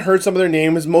were. I had heard some of their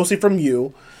names, mostly from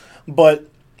you, but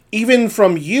even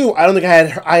from you, I don't think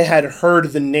I had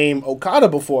heard the name Okada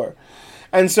before.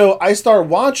 And so I start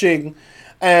watching,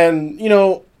 and, you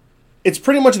know, it's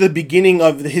pretty much the beginning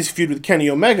of his feud with Kenny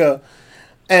Omega.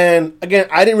 And, again,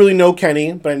 I didn't really know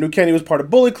Kenny, but I knew Kenny was part of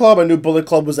Bullet Club. I knew Bullet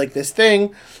Club was like this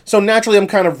thing. So, naturally, I'm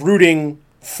kind of rooting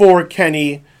for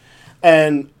Kenny.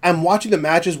 And I'm watching the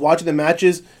matches.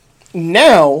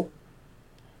 Now,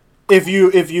 if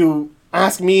you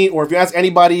ask me, or if you ask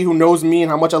anybody who knows me and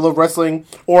how much I love wrestling,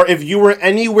 or if you were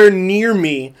anywhere near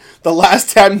me the last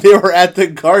time they were at the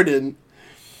Garden,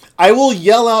 I will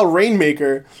yell out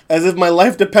Rainmaker as if my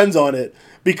life depends on it,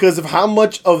 because of how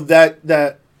much of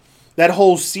that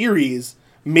whole series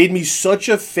made me such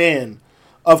a fan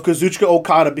of Kazuchika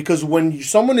Okada, because when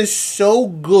someone is so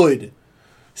good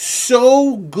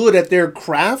at their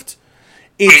craft,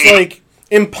 it's like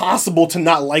impossible to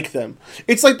not like them.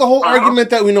 It's like the whole argument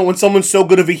that, you know, when someone's so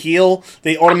good of a heel,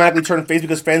 they automatically turn face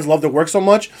because fans love their work so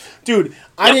much. Dude,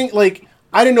 I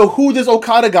didn't know who this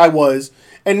Okada guy was,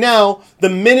 and now the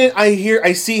minute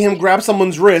I see him grab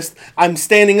someone's wrist, I'm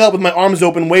standing up with my arms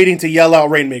open waiting to yell out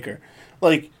Rainmaker.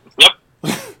 Like, yep.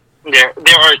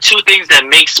 There are two things that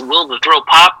makes Will the Throw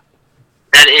pop.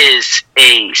 That is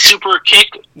a super kick,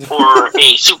 or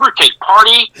a super kick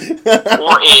party,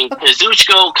 or a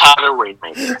Kazuchika Okada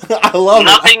Rainmaker. I love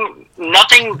it.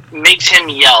 Nothing makes him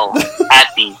yell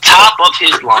at the top of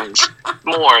his lungs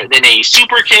more than a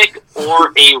super kick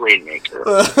or a Rainmaker.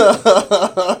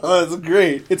 That's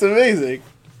great. It's amazing.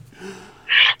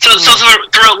 So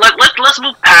let's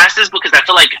move past this, because I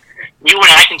feel like you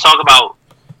and I can talk about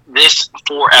this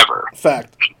forever.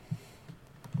 Fact.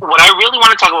 What I really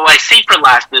want to talk about, what I saved for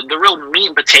last, the real meat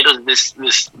and potatoes of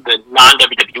the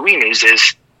non-WWE news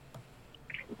is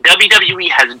WWE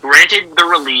has granted the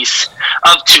release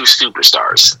of 2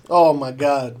 superstars. Oh my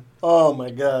god.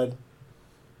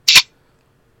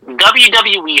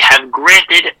 WWE have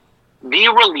granted the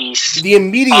release. The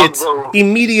immediate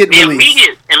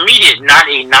release. Immediate, not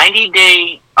a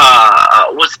 90-day,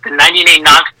 what's the 90-day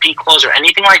non-compete clause or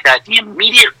anything like that. The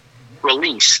immediate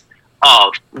release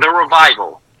of The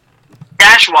Revival,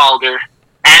 Dash Wilder,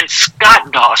 and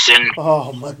Scott Dawson.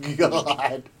 Oh my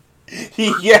god.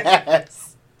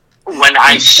 Yes. When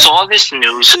I saw this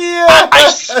news,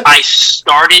 yes. I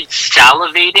started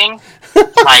salivating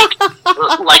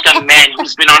like a man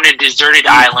who's been on a deserted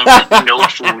island with no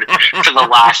food for the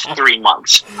last 3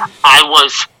 months. I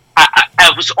was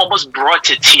almost brought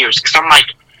to tears, because I'm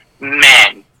like,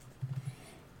 man,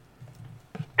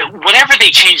 whatever they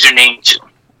change their name to,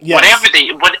 Yes.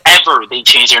 whatever they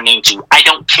change their name to, I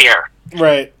don't care.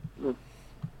 Right.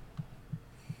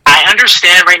 I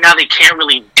understand right now they can't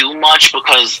really do much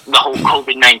because the whole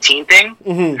COVID-19 thing.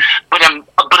 Mm-hmm. But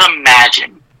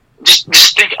imagine, just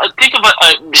think of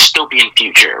a dystopian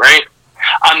future, right?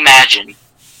 Imagine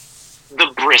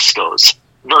the Briscoes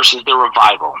versus the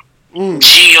Revival,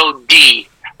 God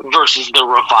versus the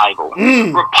Revival,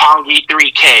 Roppongi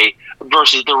 3K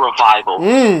versus the Revival,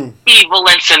 Evil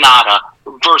and Sonata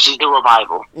versus the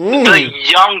Revival, the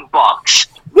Young Bucks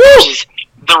versus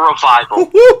the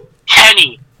Revival,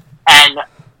 Kenny and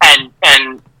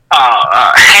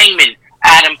Hangman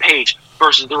Adam Page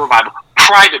versus the Revival,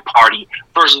 Private Party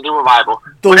versus the Revival,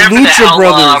 the Lucha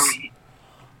Brothers.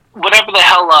 Whatever the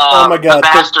hell oh my God, the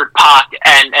bastard Pac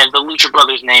and the Lucha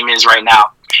Brothers name is right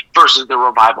now versus the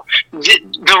Revival. The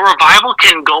Revival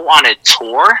can go on a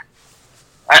tour,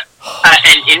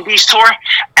 an Indies tour,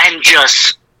 and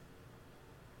just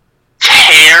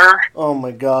tear oh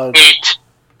my God it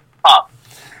up.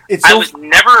 It's so I was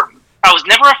never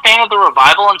a fan of the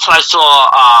Revival until I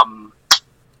saw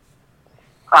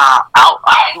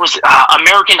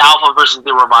American Alpha versus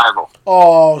the Revival.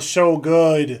 oh so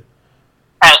good.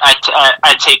 At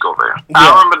TakeOver. Yeah. I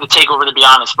don't remember the TakeOver, to be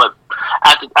honest, but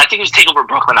I think it was TakeOver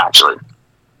Brooklyn, actually.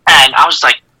 And I was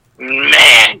like,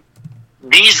 man,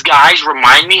 these guys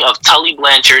remind me of Tully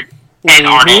Blanchard and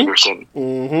Arn Anderson.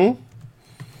 Mm-hmm. And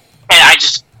I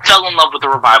just fell in love with the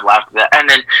Revival after that. And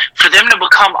then for them to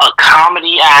become a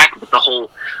comedy act with the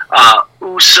whole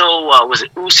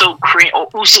Uso Cream, or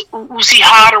Uzi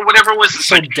Hot or whatever it was. It's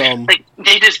So like, dumb. Like,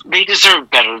 they deserve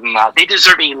better than that. They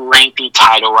deserve a lengthy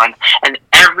title run. And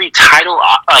every title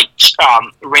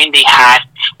reign they had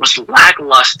was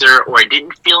lackluster, or it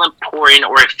didn't feel important,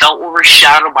 or it felt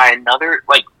overshadowed by another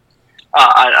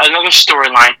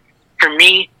storyline. For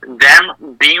me,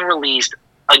 them being released,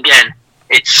 again,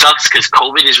 it sucks because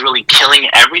COVID is really killing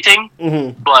everything,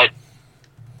 but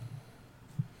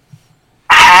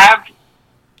have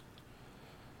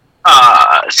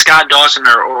Scott Dawson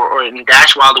or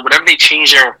Dash Wilder, whatever they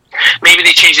change maybe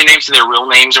they change their names to their real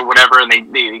names or whatever, and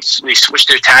they switch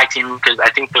their tag team because I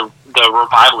think the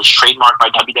Revival is trademarked by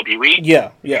WWE.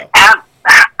 Yeah.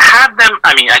 Have them.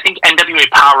 I mean, I think NWA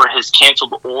Power has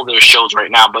canceled all their shows right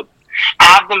now, but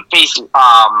have them face.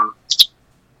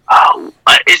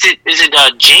 Is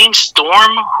it James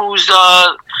Storm who's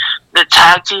the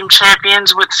tag team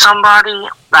champions with somebody?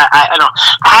 I don't know.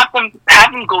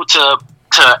 Have them go to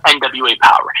NWA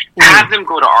Power. Have them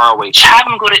go to ROH. Have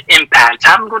them go to Impact.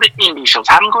 Have them go to indie shows.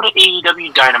 Have them go to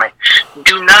AEW Dynamite.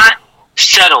 Do not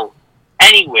settle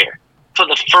anywhere for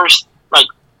the first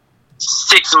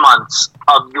 6 months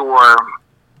of your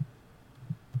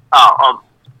of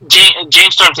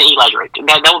James Storm and Eli Drake.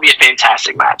 That would be a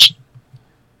fantastic match.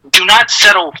 Do not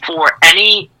settle for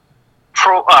any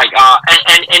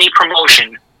any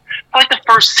promotion for the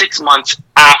first 6 months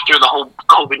after the whole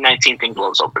COVID-19 thing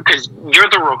blows over, because you're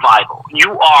the Revival.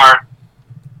 You are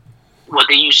what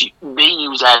they use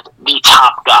as the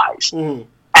top guys,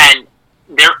 and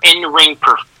their in-ring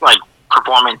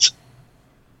performance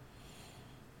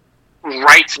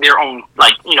writes their own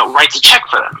writes a check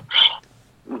for them.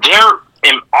 They're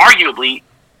arguably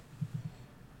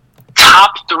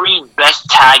top 3 best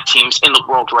tag teams in the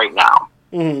world right now.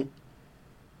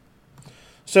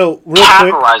 So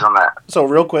capitalize on that. So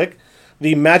real quick,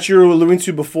 the match you were alluding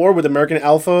to before with American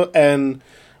Alpha and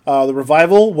the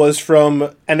Revival was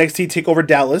from NXT TakeOver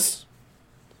Dallas.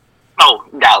 Oh,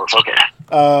 Dallas. Okay.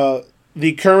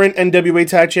 The current NWA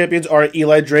Tag Champions are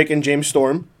Eli Drake and James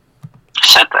Storm.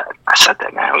 I said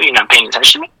that, man. Are you not paying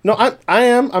attention to me? No, I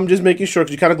am. I'm just making sure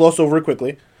because you kind of glossed over it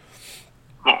quickly.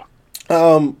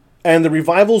 And the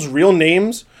Revival's real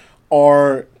names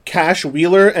are Cash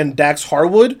Wheeler and Dax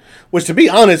Harwood, which, to be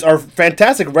honest, are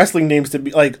fantastic wrestling names to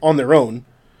be on their own.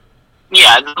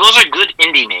 Yeah, those are good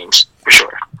indie names for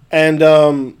sure.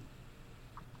 And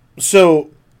so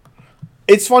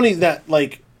it's funny that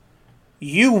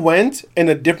you went in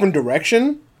a different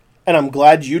direction, and I'm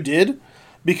glad you did,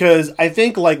 because I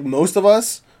think most of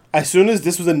us, as soon as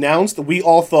this was announced, we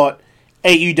all thought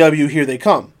AEW, here they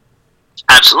come.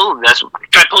 Absolutely. That's what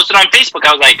I posted on Facebook.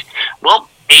 I was like, well,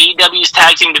 AEW's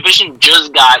tag team division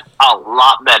just got a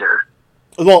lot better.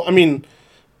 Well, I mean,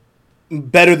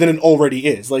 better than it already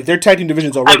is. Their tag team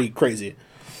division is already crazy.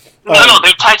 No,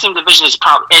 their tag team division is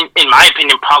probably, in my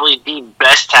opinion, probably the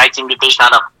best tag team division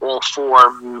out of all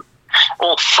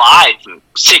 5,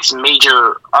 6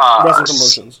 major wrestling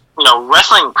promotions.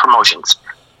 Wrestling promotions.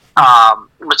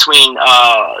 between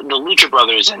the Lucha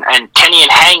Brothers and Kenny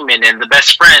and Hangman and the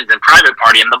Best Friends and Private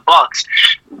Party and the Bucks.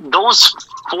 Those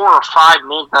 4 or 5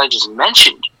 names that I just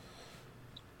mentioned.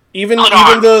 Even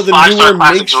the newer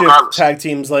makeshift tag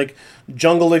teams like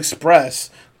Jungle Express,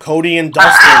 Cody and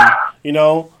Dustin, you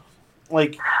know,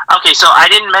 like. Okay, so I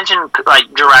didn't mention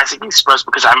like Jurassic Express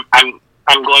because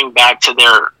I'm going back to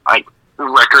their like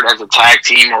record as a tag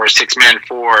team or a 6-man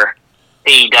for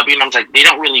AEW, and I was like, they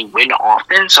don't really win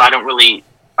often, so I don't really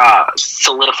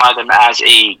solidify them as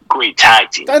a great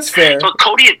tag team. That's fair. But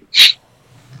Cody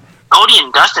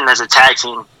and Dustin as a tag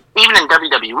team, even in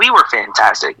WWE, were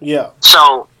fantastic. Yeah.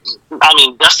 So, I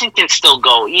mean, Dustin can still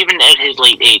go, even at his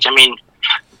late age. I mean,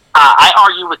 I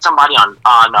argue with somebody on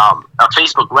a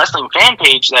Facebook wrestling fan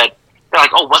page that they're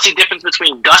like, oh, what's the difference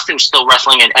between Dustin still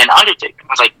wrestling and Undertaker?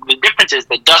 I was like, the difference is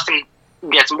that Dustin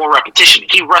gets more repetition.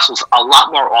 He wrestles a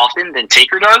lot more often than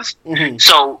Taker does. Mm-hmm.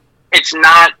 So it's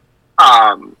not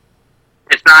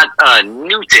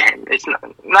new to him. It's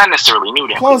not necessarily new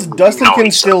to him. Plus, Dustin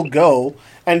can still go,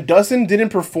 and Dustin didn't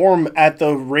perform at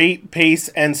the rate, pace,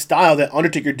 and style that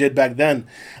Undertaker did back then.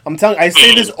 I'm telling you, I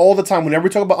say this all the time. Whenever we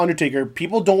talk about Undertaker,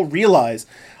 people don't realize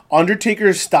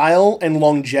Undertaker's style and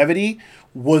longevity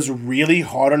was really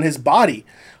hard on his body.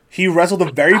 He wrestled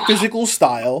a very physical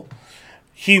style.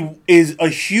 He is a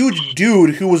huge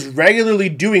dude who was regularly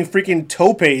doing freaking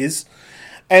topes,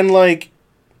 and like,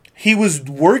 he was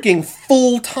working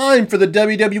full time for the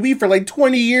WWE for like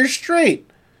 20 years straight.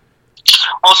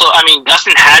 Also, I mean,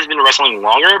 Dustin has been wrestling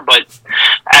longer, but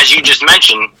as you just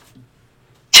mentioned,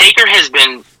 Taker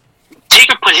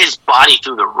put his body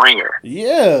through the ringer.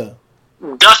 Yeah.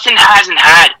 Dustin hasn't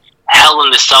had Hell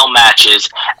in the Cell matches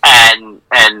and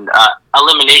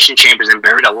Elimination Chambers and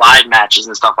Buried Alive matches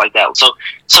and stuff like that.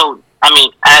 So I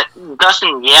mean,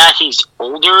 Dustin, yeah, he's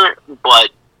older,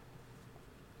 but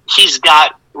he's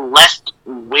got less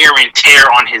wear and tear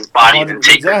on his body than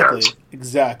Taker does.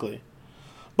 Exactly.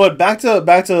 But back to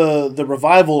the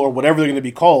Revival or whatever they're going to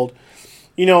be called.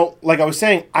 You know, like I was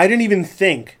saying, I didn't even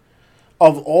think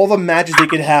of all the matches they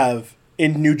could have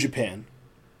in New Japan.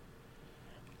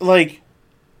 Like,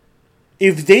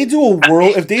 if they do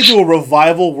a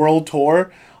Revival World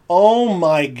Tour, oh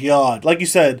my God! Like you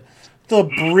said, the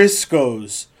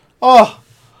Briscoes. Oh,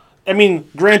 I mean,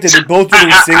 granted, they're both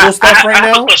doing single stuff right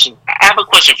now. I have a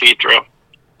question for you, Drew.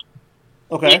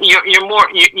 Okay. You're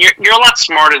a lot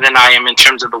smarter than I am in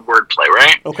terms of the wordplay,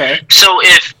 right? Okay. So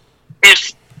if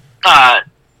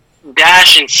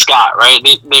Dash and Scott, right?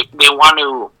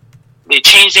 They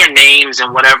change their names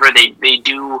and whatever they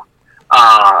do.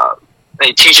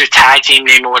 They change their tag team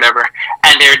name or whatever,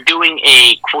 and they're doing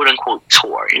a quote unquote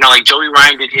tour. You know, like Joey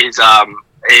Ryan did his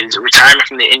retirement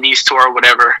from the Indies tour or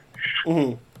whatever.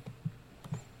 Mm-hmm.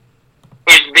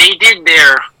 If they did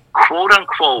their quote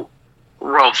unquote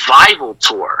Revival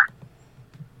tour,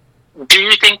 do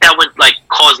you think that would like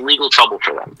cause legal trouble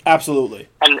for them? Absolutely.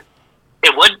 And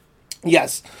it would?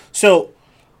 Yes. So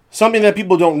something that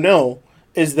people don't know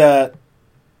is that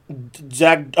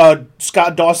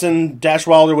Scott Dawson, Dash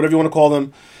Wilder, whatever you want to call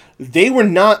them, they were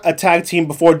not a tag team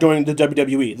before joining the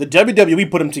WWE. The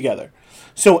WWE put them together.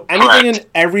 So anything and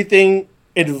everything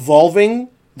involving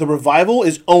the Revival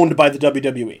is owned by the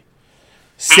WWE.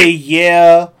 Say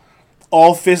Yeah,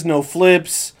 All Fist No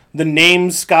Flips, the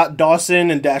names Scott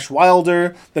Dawson and Dash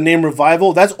Wilder, the name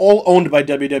Revival, that's all owned by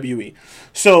WWE.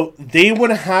 So they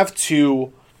would have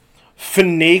to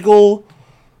finagle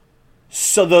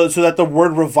so that the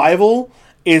word Revival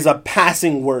is a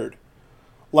passing word.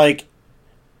 Like,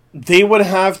 they would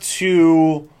have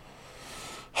to...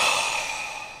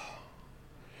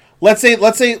 Let's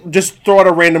say, just throw out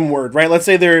a random word, right? Let's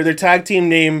say their tag team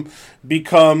name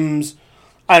becomes,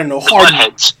 I don't know, the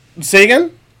Buttheads. Say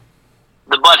again?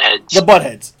 The Buttheads. The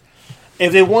Buttheads.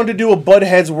 If they wanted to do a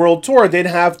Buttheads World Tour, they'd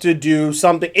have to do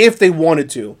something, if they wanted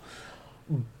to.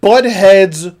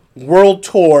 Buttheads World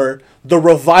Tour, the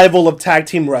Revival of Tag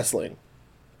Team Wrestling.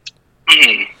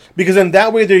 Mm. Because in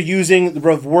that way they're using the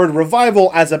word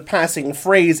Revival as a passing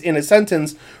phrase in a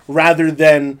sentence rather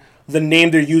than the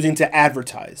name they're using to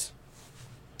advertise.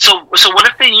 So what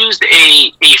if they used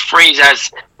a phrase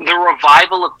as the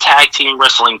Revival of Tag Team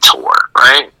Wrestling Tour,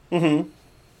 right? Mm-hmm.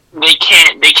 They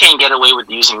can't get away with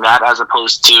using that as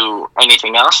opposed to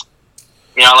anything else.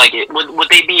 You know, like, would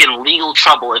they be in legal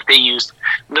trouble if they used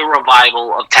the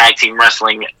Revival of Tag Team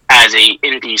Wrestling as a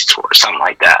Indies tour or something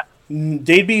like that?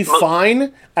 They'd be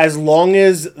fine as long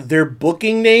as their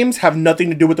booking names have nothing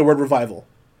to do with the word Revival.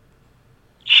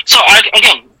 So,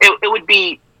 again, it would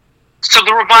be... So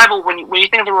the Revival, when you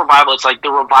think of the Revival, it's like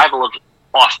the revival of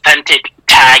authentic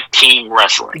tag team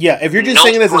wrestling. Yeah, if you're just No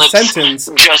saying it as a flips, sentence,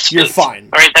 just you're fits. fine.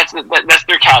 All right, that's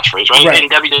their catchphrase, right? Right. In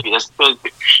WWE, that's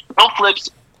no flips,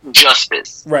 just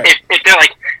fists. Right. If they're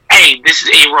like, hey, this is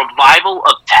a revival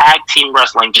of tag team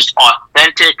wrestling, just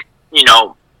authentic,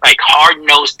 like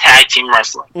hard-nosed tag team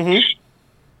wrestling. Mm-hmm.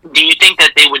 Do you think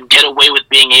that they would get away with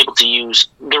being able to use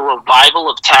the revival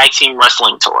of tag team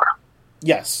wrestling tour?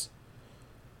 Yes.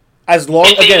 As long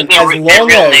If they again, use their as long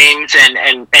real as names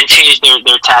and change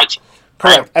their tag team.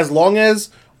 correct, Right? as long as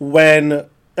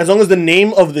the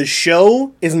name of the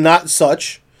show is not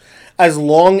such, as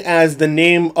long as the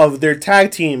name of their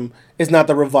tag team is not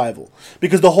the revival,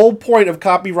 because the whole point of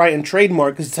copyright and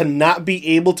trademark is to not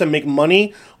be able to make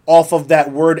money off of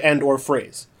that word and or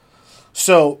phrase.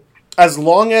 So as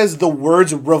long as the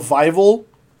words revival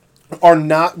are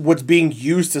not what's being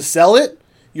used to sell it,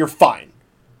 you're fine.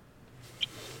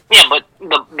 Yeah, but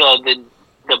the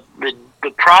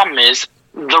problem is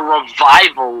the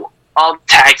revival of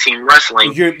tag team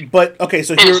wrestling. But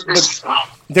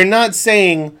they're not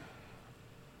saying.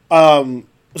 So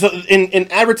in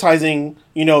advertising,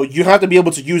 you have to be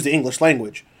able to use the English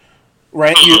language,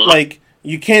 right?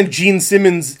 You can't Gene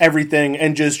Simmons everything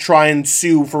and just try and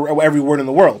sue for every word in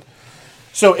the world.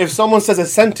 So if someone says a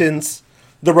sentence,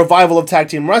 the revival of tag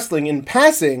team wrestling in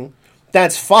passing,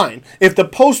 that's fine. If the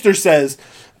poster says,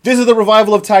 this is the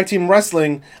revival of tag team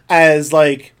wrestling as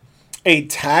like a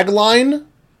tagline,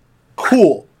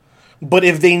 cool. But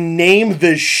if they name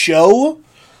the show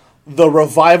the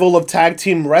revival of tag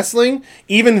team wrestling,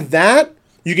 even that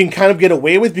you can kind of get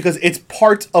away with because it's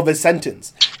part of a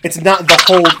sentence. It's not the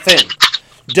whole thing.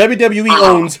 WWE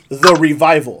owns the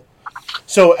revival.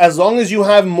 So as long as you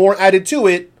have more added to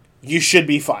it, you should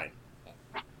be fine.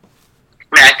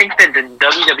 I think that the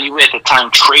WWE at the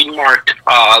time trademarked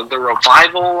the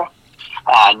revival,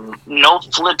 no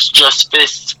flips, just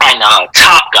fists, and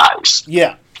top guys.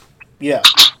 Yeah.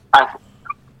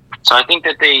 So I think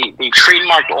that they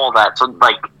trademarked all that. So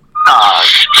like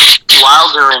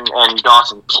Wilder and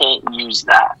Dawson can't use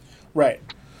that. Right.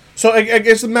 So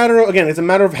it's a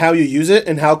matter of how you use it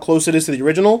and how close it is to the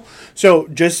original. So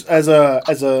just as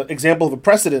a example of a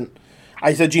precedent,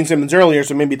 I said Gene Simmons earlier,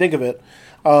 so it made me think of it.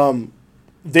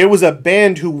 There was a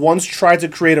band who once tried to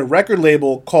create a record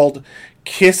label called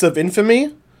Kiss of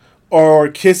Infamy or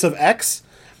Kiss of X.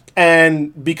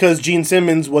 And because Gene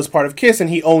Simmons was part of Kiss and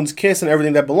he owns Kiss and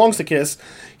everything that belongs to Kiss,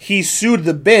 he sued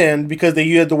the band because they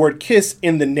used the word Kiss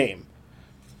in the name.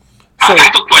 So, I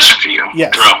have a question for you,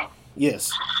 yes. Drew.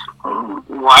 Yes.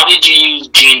 Why did you use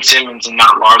Gene Simmons and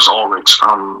not Lars Ulrich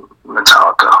from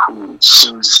Metallica, who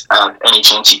sues at any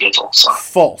chance he gets also?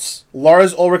 False.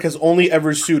 Lars Ulrich has only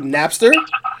ever sued Napster,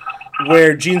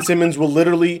 where Gene Simmons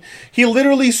he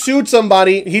literally sued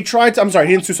somebody. He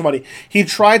didn't sue somebody. He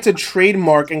tried to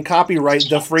trademark and copyright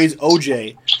the phrase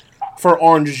OJ for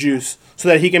orange juice so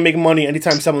that he can make money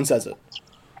anytime someone says it.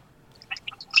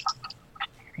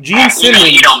 Gene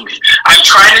Simmons. I'm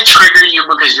trying to trigger you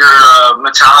because you're a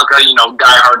Metallica,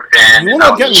 diehard fan. You will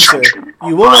not get me, sir.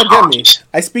 You will not get me.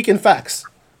 I speak in facts.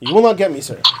 You will not get me,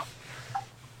 sir.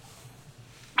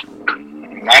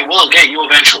 I will get you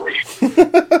eventually.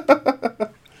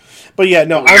 But yeah,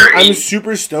 no, I'm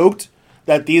super stoked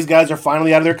that these guys are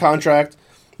finally out of their contract.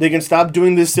 They can stop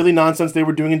doing this silly nonsense they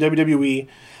were doing in WWE,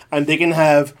 and they can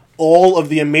have all of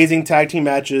the amazing tag team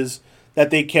matches that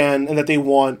they can and that they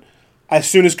want as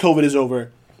soon as COVID is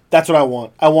over. That's what I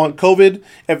want. I want COVID.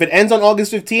 If it ends on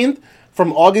August 15th,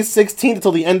 from August 16th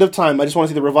until the end of time, I just want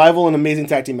to see the revival and amazing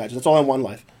tag team matches. That's all I want in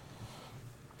life.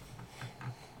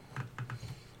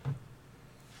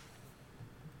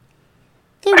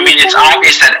 It's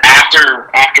obvious that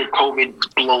after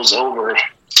COVID blows over,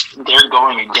 they're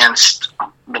going against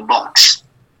the Bucks.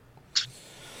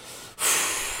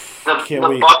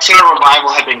 The Bucks and the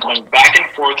Revival have been going back and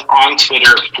forth on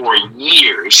Twitter for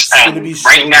years, and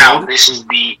right now this is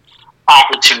the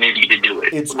opportunity to do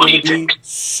it. It's what do going you to think? be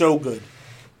so good.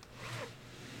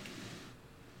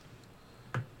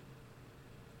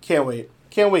 Can't wait.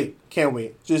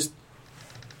 Just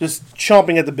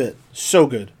chomping at the bit. So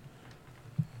good.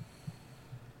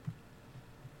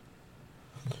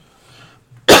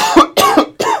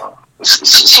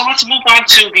 So let's move on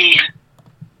to the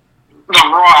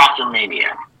Raw after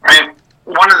Mania, right?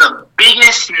 One of the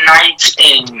biggest nights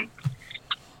in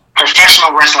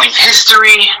professional wrestling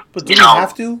history. But do we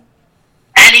have to?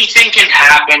 Anything can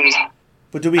happen.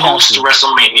 But do we have to? Post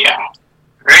WrestleMania,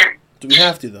 right? Do we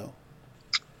have to though?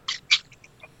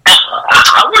 We're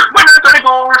not going to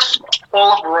go over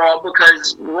all of Raw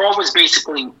because Raw was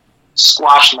basically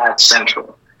squash match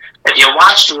central. If you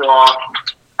watched Raw,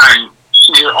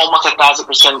 you're almost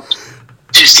 1,000%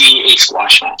 to see a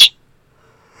squash match.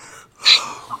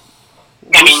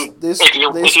 I mean, they if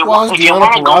you squashed want to Deanna go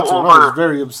Purrazzo, and I was over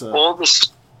very upset.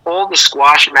 all the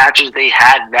squash matches they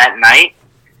had that night,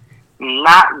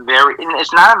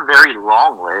 it's not a very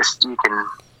long list. You can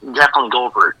definitely go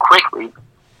over it quickly.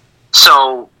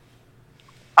 So,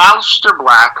 Aleister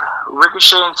Black,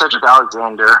 Ricochet and Cedric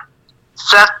Alexander,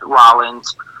 Seth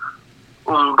Rollins,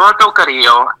 Humberto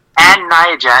Carrillo, and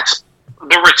Nia Jax,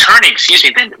 the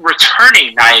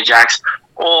returning Nia Jax,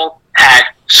 all had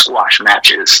squash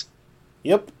matches.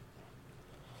 Yep.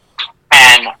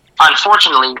 And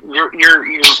unfortunately,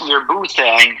 your boo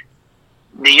thing,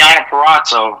 Deanna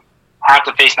Purrazzo, had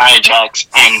to face Nia Jax,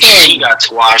 and she got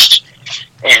squashed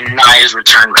in Nia's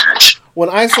return match. When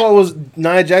I saw it was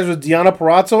Nia Jax with Deanna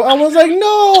Purrazzo, I was like,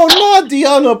 no, not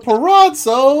Deanna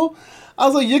Purrazzo. I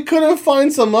was like, you couldn't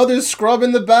find some other scrub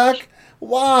in the back?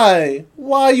 Why?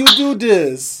 Why you do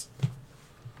this?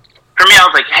 For me, I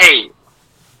was like, hey,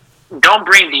 don't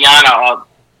bring Deanna up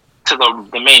to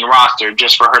the main roster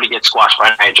just for her to get squashed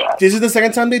by Nia Jax. This is the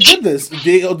second time they did this.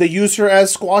 They used her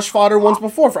as squash fodder once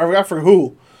before. I forgot for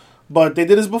who. But they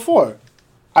did this before.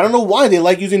 I don't know why they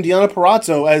like using Deanna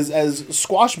Purrazzo as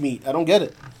squash meat. I don't get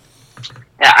it.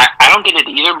 Yeah, I don't get it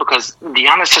either because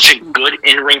Deanna's such a good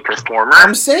in-ring performer.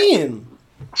 I'm saying.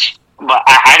 But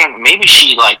I don't know. Maybe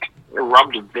she,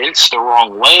 rubbed Vince the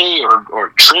wrong way or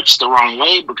Trips the wrong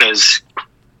way because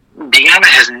Deanna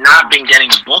has not been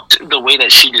getting booked the way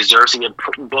that she deserves to get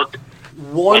booked.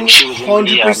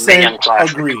 100%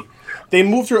 agree. They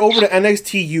moved her over to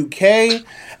NXT UK,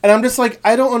 and I'm just like,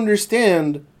 I don't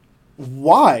understand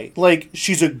why. Like,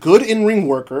 she's a good in-ring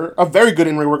worker, a very good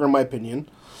in-ring worker in my opinion.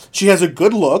 She has a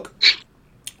good look.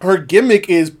 Her gimmick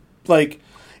is,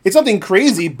 it's nothing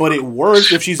crazy, but it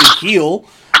works if she's a heel.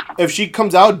 If she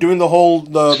comes out doing the whole,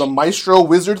 the Maestro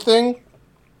Wizard thing,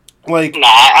 Nah,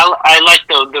 I like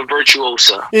the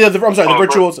Virtuosa. Yeah, the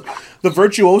Virtuosa. The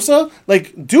Virtuosa,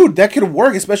 dude, that could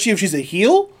work, especially if she's a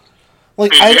heel.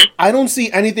 I don't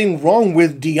see anything wrong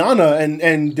with Deanna,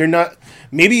 and they're not.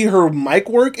 Maybe her mic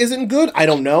work isn't good. I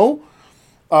don't know.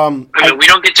 We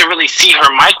don't get to really see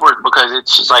her mic work because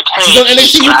it's just like, hey, she's on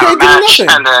NXT UK doing nothing,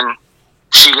 and then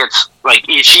she gets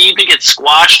she either gets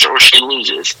squashed or she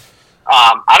loses.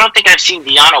 I don't think I've seen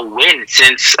Deanna win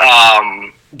since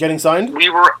getting signed.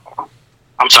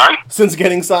 I'm sorry. Since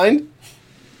getting signed.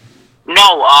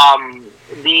 No,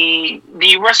 the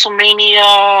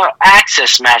WrestleMania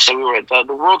Access match that we were at,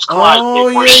 the World's Collide. Oh,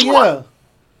 yeah.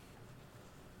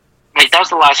 That was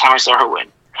the last time I saw her win.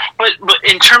 But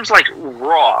in terms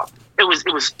Raw, it was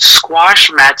squash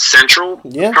match central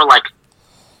for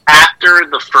after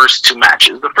the first two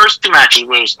matches. The first two matches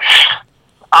was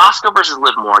Asuka versus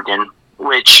Liv Morgan,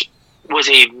 which was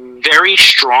a very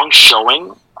strong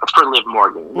showing for Liv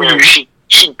Morgan, where she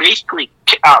basically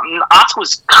Asuka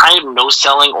was kind of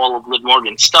no-selling all of Liv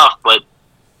Morgan's stuff, but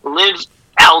Liv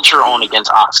held her own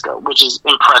against Asuka, which is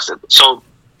impressive. So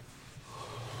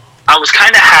I was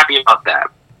kind of happy about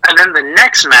that. And then the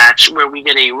next match, where we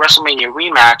get a WrestleMania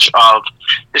rematch of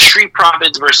the Street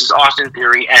Profits versus Austin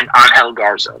Theory and Angel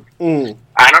Garza. I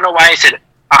don't know why I said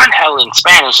Angel in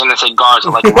Spanish and I said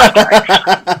Garza like a white guy.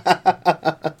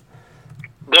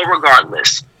 But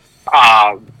regardless,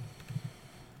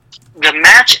 the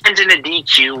match ends in a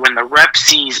DQ when the ref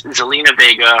sees Zelina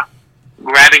Vega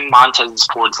grabbing Montez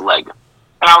Ford's leg.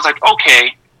 And I was like,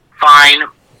 okay, fine.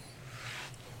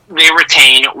 They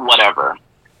retain, whatever.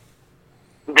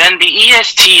 Then the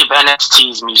EST of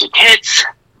NXT's music hits.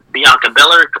 Bianca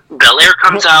Belair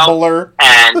comes out.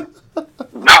 And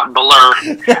not Belair.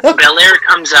 Belair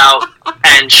comes out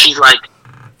and she's like,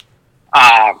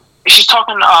 she's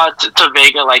talking to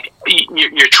Vega like,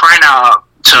 you're trying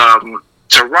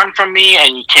to run from me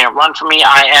and you can't run from me.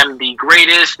 I am the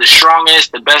greatest, the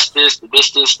strongest, the bestest, the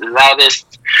bestest, the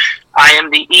thatest. I am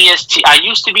the EST. I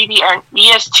used to be the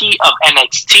EST of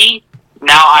NXT.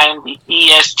 Now I am the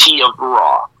EST of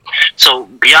Raw. So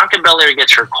Bianca Belair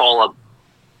gets her call up,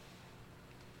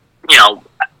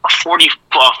 40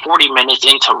 minutes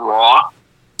into Raw.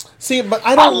 See, but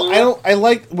I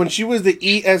like when she was the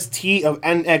EST of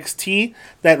NXT,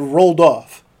 that rolled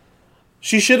off.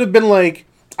 She should have been like,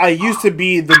 I used to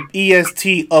be the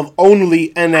EST of only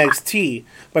NXT,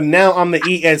 but now I'm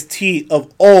the EST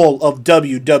of all of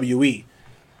WWE.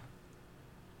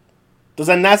 Does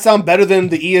that not sound better than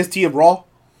the EST of Raw?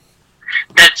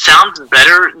 That sounds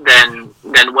better than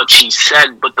what she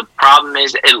said, but the problem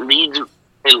is it leaves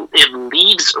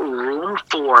room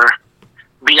for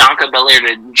Bianca Belair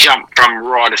to jump from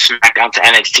Raw to SmackDown to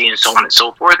NXT and so on and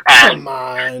so forth. And come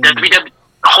on.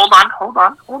 Hold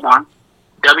on.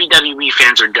 WWE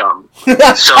fans are dumb.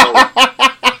 So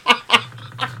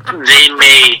they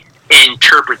may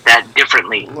interpret that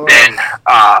differently than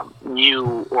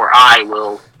you or I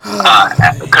will,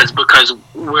 because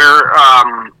we're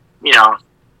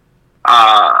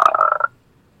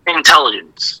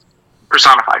intelligence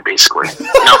personified, basically.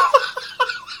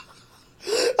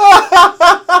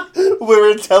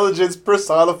 We're intelligence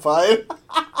personified.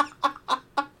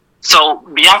 So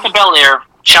Bianca Belair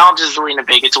challenges Zelina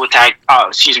Vega to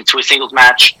to a singles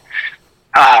match.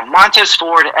 Montez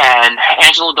Ford and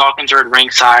Angelo Dawkins are at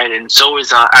ringside, and so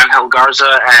is Angel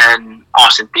Garza and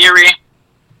Austin Theory.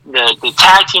 The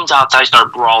tag teams outside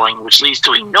start brawling, which leads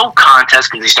to a no contest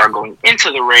because they start going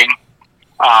into the ring.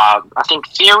 I think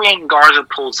Theory and Garza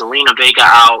pull Zelina Vega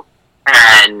out,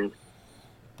 and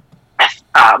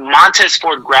Montez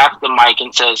Ford grabs the mic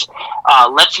and says,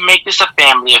 let's make this a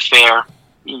family affair.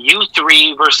 You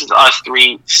three versus us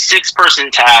three, 6-person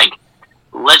tag.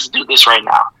 Let's do this right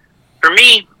now. For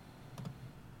me,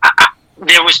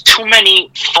 there was too many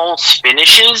false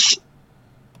finishes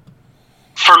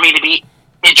for me to be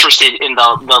interested in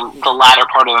the latter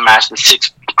part of the match, the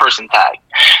 6-person tag.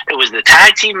 It was the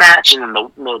tag team match, and then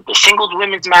the singles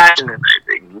women's match, and then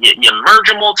you merge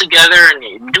them all together, and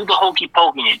you do the hokey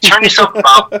pokey, and you turn yourself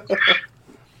about.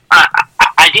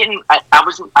 I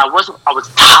was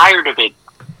tired of it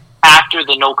after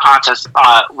the no contest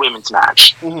women's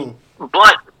match. Mm-hmm.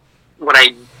 But what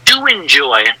I do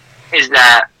enjoy is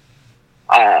that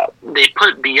they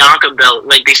put Bianca Belair,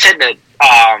 like they said that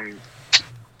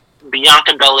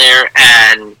Bianca Belair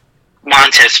and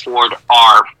Montez Ford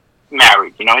are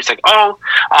married. It's like,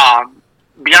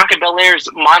 Bianca Belair's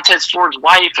Montez Ford's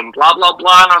wife and blah, blah,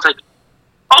 blah. And I was like,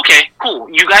 okay, cool.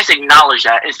 You guys acknowledge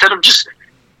that instead of just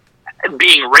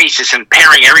being racist and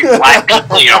pairing every black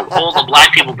people, all the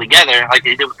black people together like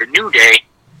they did with the New Day.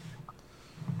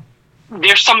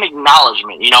 There's some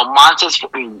acknowledgement. Montez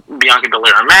and Bianca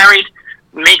Belair are married.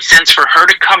 Makes sense for her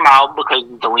to come out because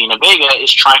Zelina Vega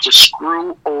is trying to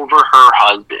screw over her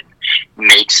husband.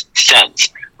 Makes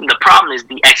sense. The problem is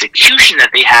the execution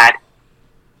that they had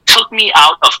took me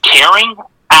out of caring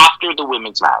after the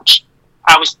women's match.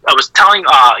 I was telling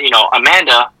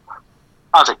Amanda,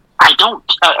 I was like, I don't.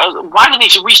 Why did they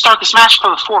restart this match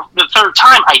for the third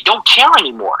time? I don't care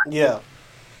anymore. Yeah.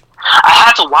 I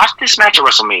had to watch this match at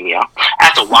WrestleMania. I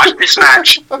had to watch this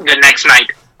match the next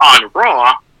night on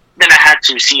Raw. Then I had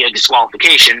to see a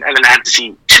disqualification, and then I had to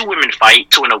see 2 women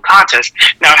fight to a no contest.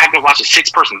 Now I have to watch a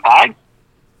 6-person tag?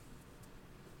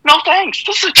 No thanks.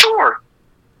 This is a chore.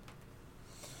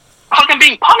 How am I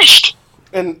being punished?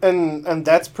 And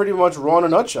that's pretty much Raw in a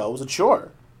nutshell. It was a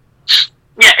chore.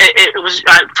 Yeah, it was,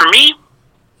 for me,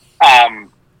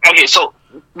 okay, so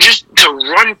just to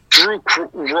run through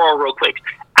Raw real quick.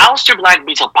 Aleister Black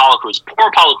beats Apollo Crews. Poor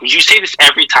Apollo Crews. You say this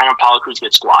every time Apollo Crews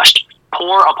gets squashed.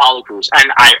 Poor Apollo Crews.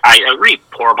 And I agree,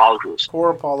 poor Apollo Crews. Poor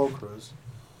Apollo Crews.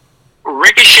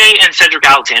 Ricochet and Cedric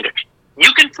Alexander.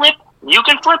 You can flip.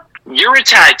 You're a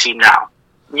tag team now.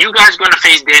 You guys are going to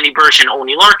face Danny Burch and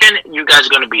Oney Lorcan. You guys are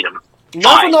going to beat them.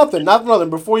 Not for nothing.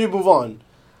 Before you move on,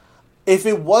 if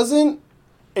it wasn't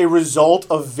a result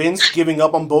of Vince giving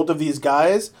up on both of these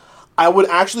guys, I would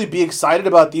actually be excited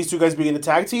about these 2 guys being in a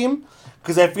tag team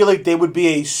because I feel like they would be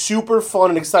a super fun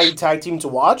and exciting tag team to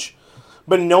watch.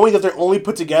 But knowing that they're only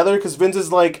put together because Vince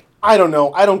is like, I don't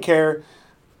know, I don't care,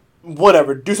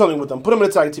 whatever, do something with them, put them in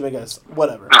a tag team, I guess,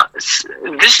 whatever. This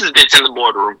is Vince in the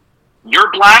boardroom. You're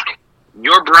black,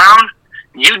 you're brown,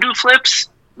 you do flips.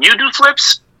 Join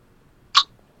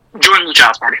Lucha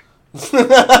House Party.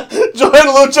 Join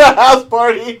Lucha House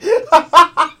Party.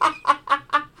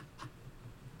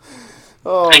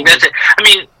 Oh, like that's it. I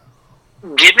mean,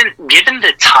 given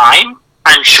the time,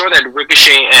 I'm sure that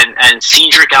Ricochet and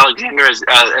Cedric Alexander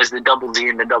as the double D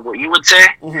and the double E would say,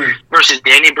 versus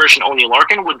Danny Burch and Oney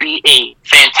Lorcan would be a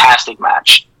fantastic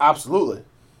match. Absolutely.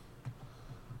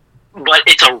 But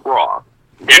it's a Raw.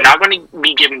 They're not going to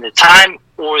be given the time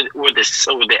or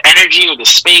the energy or the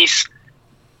space.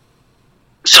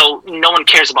 So no one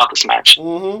cares about this match.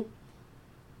 Mm-hmm.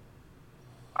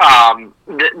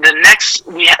 The next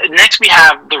we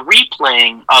have the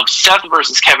replaying of Seth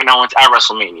versus Kevin Owens at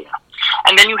WrestleMania,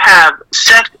 and then you have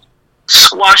Seth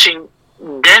squashing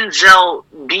Denzel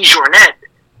DeJournette,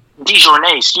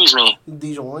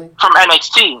 from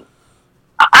NXT.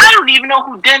 I don't even know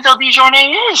who Denzel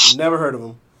DeJournette is. Never heard of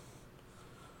him.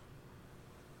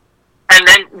 And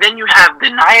then you have the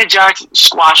Nia Jax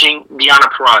squashing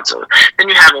Deonna Purrazzo. Then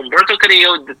you have Humberto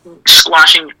Carrillo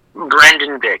squashing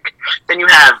Brandon Vick. Then you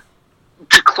have,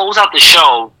 to close out the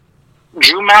show,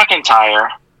 Drew McIntyre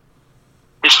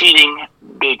defeating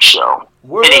Big Show.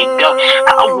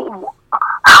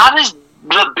 How does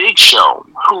the Big Show,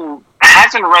 who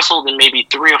hasn't wrestled in maybe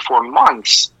 3 or 4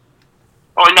 months,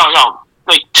 or no,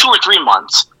 like 2 or 3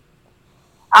 months.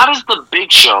 How does the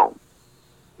Big Show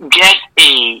get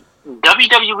a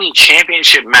WWE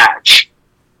Championship match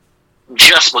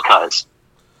just because?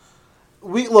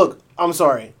 I'm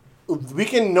sorry. We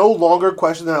can no longer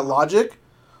question that logic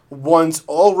once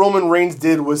all Roman Reigns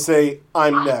did was say,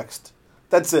 "I'm next."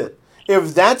 That's it.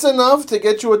 If that's enough to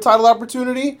get you a title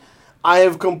opportunity, I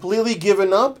have completely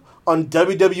given up on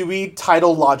WWE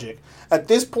title logic. At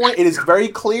this point, it is very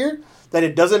clear that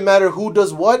it doesn't matter who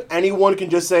does what. Anyone can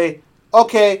just say,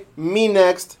 "Okay, me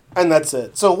next," and that's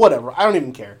it. So whatever. I don't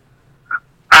even care.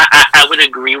 I would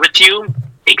agree with you,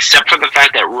 except for the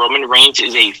fact that Roman Reigns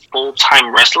is a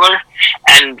full-time wrestler,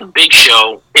 and the Big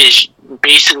Show is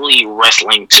basically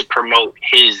wrestling to promote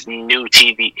his new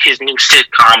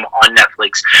sitcom on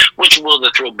Netflix, which Will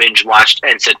the Thrill binge watched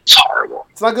and said it's horrible.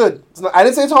 It's not good. I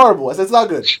didn't say it's horrible. I said it's not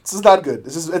good. This is not good.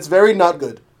 It's very not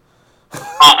good.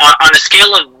 On a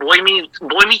scale of Boy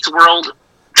Meets World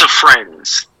to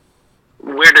Friends,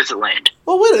 where does it land?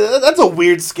 Well, wait, that's a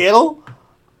weird scale.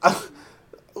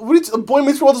 Boy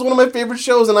Meets World is one of my favorite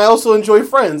shows, and I also enjoy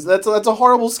Friends. That's a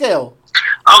horrible scale.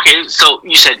 Okay, so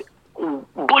you said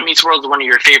Boy Meets World is one of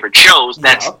your favorite shows.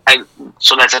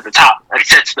 So that's at the top. That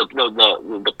sets the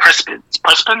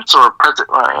precipice or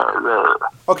the.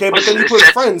 Okay, but then you put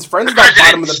Friends. Friends is not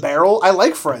bottom of the barrel. I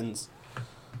like Friends.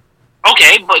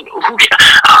 Okay, but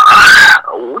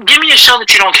give me a show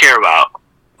that you don't care about,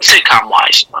 sitcom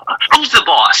wise. Who's the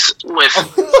Boss with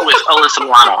Alyssa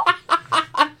Milano?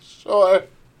 Sure.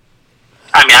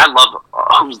 I mean, I love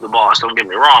Who's the Boss. Don't get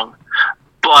me wrong,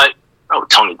 but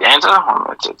Tony Danza.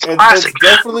 It's a classic.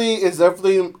 It's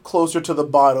definitely closer to the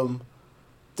bottom.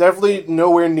 Definitely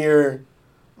nowhere near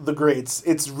the greats.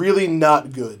 It's really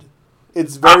not good.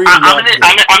 It's very not good.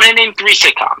 I'm going to name 3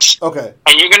 sitcoms. Okay.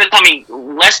 And you're going to tell me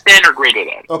less than or greater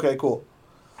than. Okay, cool.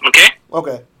 Okay?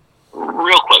 Okay.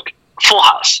 Real quick. Full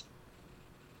House.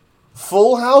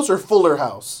 Full House or Fuller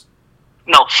House?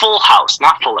 No, Full House,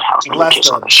 not Fuller House. Less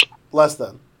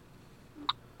than.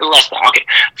 Less than. Okay.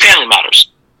 Family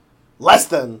Matters. Less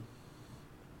than.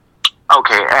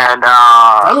 Okay, and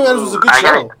Family Matters was a good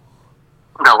show.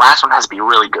 The last one has to be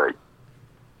really good.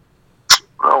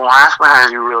 I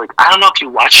don't know if you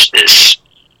watched this.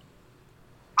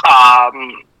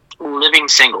 Living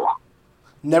Single.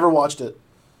 Never watched it.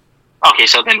 Okay,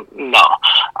 so then no.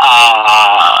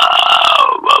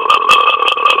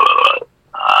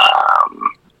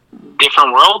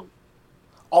 Different World.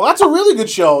 Oh, that's a really good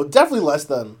show. Definitely less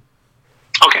than.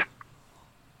 Okay.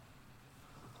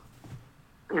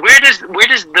 Where does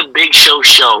the Big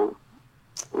Show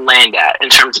land at in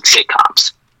terms of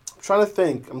sitcoms?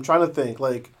 I'm trying to think.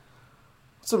 Like,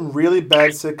 some really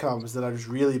bad sitcoms that are just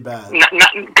really bad.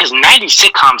 Because 90s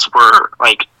sitcoms were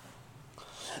like.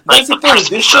 That's the thing.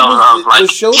 The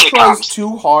show tries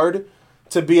too hard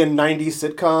to be a 90s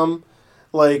sitcom.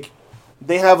 Like,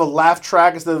 they have a laugh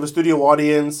track instead of a studio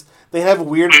audience. They have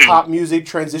weird pop music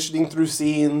transitioning through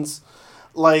scenes.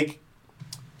 Like,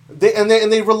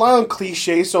 they rely on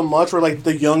cliches so much. Where like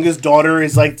the youngest daughter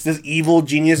is like this evil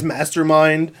genius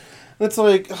mastermind. And it's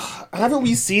like, haven't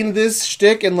we seen this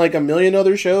shtick in like a million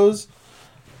other shows?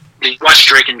 Did you watch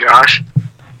Drake and Josh?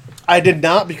 I did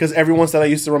not, because everyone said I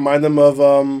used to remind them of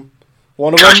one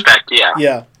of Josh them. Beck, yeah.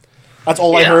 Yeah. That's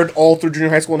all I heard all through junior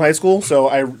high school and high school, so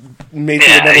I made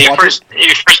sure to never watch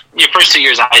it. Your first 2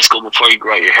 years of high school before you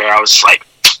grew out your hair, I was like,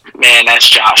 man, that's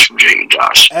Josh from Drake and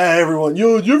Josh. Everyone,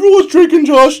 you ever watch Drake and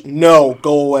Josh? No,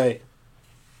 go away.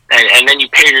 And then you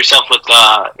paired yourself with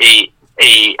a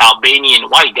Albanian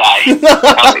white guy.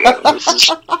 I was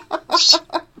like, this is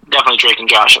definitely Drake and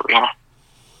Josh over here.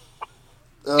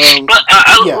 But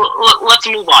let's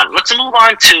move on. Let's move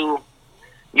on to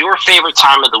your favorite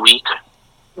time of the week,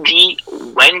 the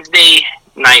Wednesday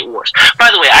Night Wars. By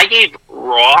the way, I gave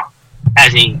Raw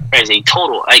as a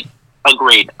total a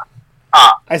grade.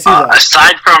 I see that.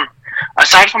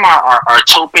 Aside from our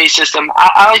tope system,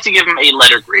 I like to give them a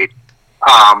letter grade.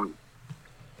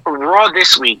 Raw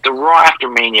this week, the Raw after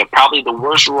Mania, probably the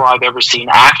worst Raw I've ever seen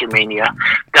after Mania,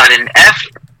 got an F+++++.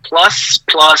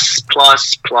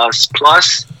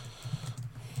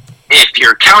 If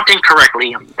you're counting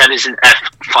correctly, that is an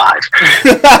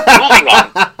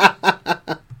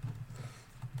F5.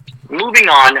 Moving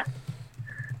on.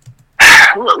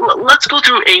 Let's go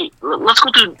through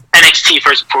NXT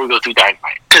first before we go through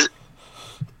Dynamite, because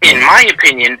in my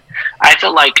opinion, I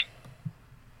feel like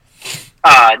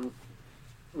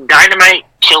Dynamite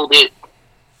killed it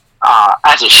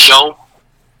as a show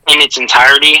in its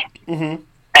entirety, and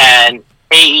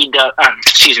NXT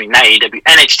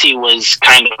was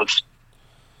kind of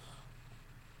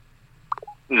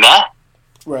meh.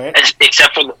 Right.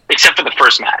 except for the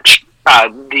first match.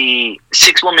 The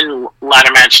 6-woman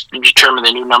ladder match determined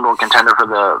the new number one contender for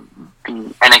the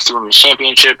NXT Women's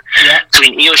Championship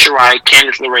between Io Shirai,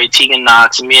 Candice LeRae, Tegan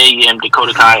Nox, Mia Yim,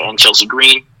 Dakota Kai, and Chelsea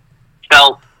Green.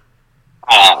 Felt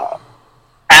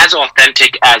as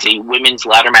authentic as a women's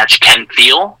ladder match can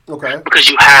feel. Okay. Because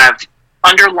you have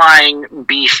underlying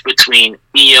beef between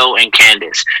Io and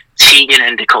Candice, Tegan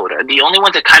and Dakota. The only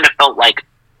ones that kind of felt like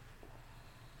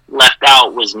left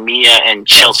out was Mia and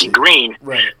Chelsea Green,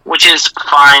 right? Which is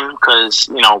fine because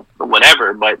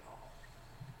whatever. But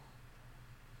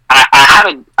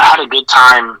I had a good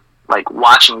time like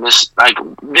watching this. Like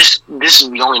this is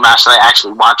the only match that I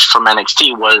actually watched from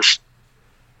NXT was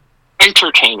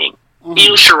entertaining. Mm-hmm.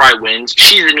 Io Shirai wins.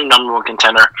 She's the new number one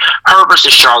contender. Her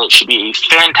versus Charlotte should be a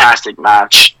fantastic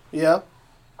match. Yeah.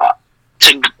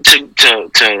 To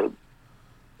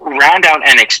round out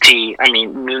NXT, I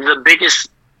mean, the biggest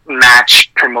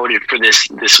match promoted for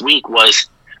this week was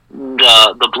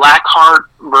the Blackheart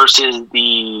versus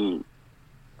the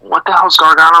what the hell's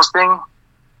Gargano's thing?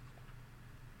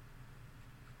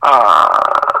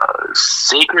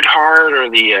 Sacred Heart or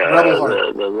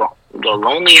the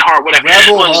Lonely Heart, whatever.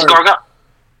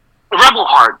 Rebel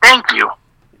Heart. Thank you.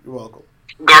 You're welcome.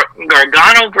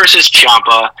 Gargano versus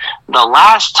Ciampa. The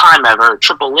last time ever,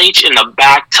 Triple H in the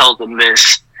back tells them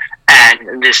this,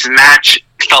 and this match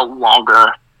felt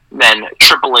longer than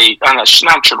Triple H.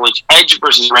 Not Triple H. Edge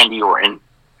versus Randy Orton,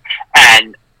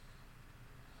 and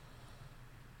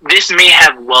this may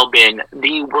have well been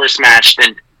the worst match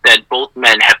that both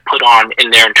men have put on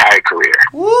in their entire career.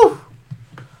 Woo!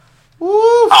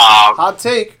 Woo! Hot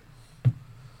take.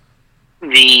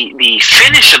 The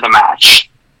finish of the match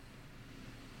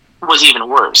was even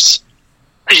worse.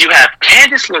 Because you have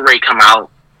Candice LeRae come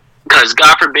out, because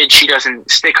God forbid she doesn't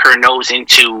stick her nose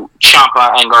into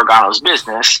Ciampa and Gargano's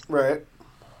business. Right.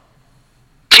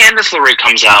 Candice LeRae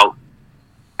comes out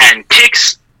and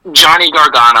kicks Johnny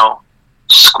Gargano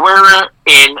square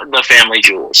in the family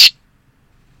jewels.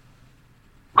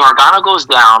 Gargano goes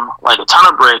down like a ton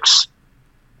of bricks.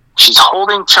 She's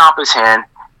holding Ciampa's hand,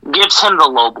 gives him the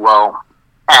low blow,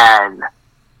 and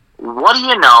what do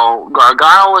you know?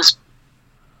 Gargano is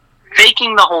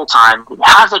faking the whole time. He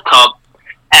has a cup,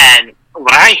 and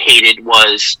what I hated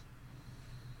was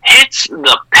hits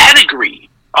the pedigree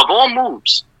of all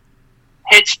moves.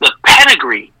 Hits the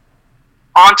pedigree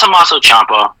on Tommaso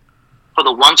Ciampa for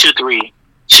the 1-2-3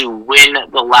 to win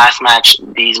the last match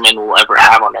these men will ever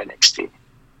have on NXT.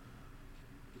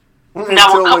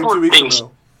 Now, a couple of things.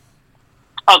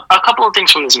 A couple of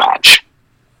things from this match.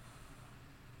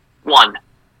 One,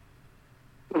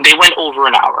 they went over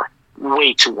an hour,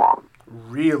 way too long.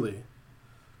 Really?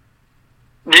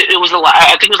 It was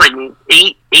I think it was like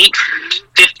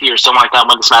 8:50 or something like that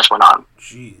when this match went on.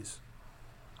 Jeez.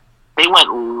 They went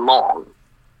long,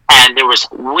 and there was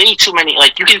way too many.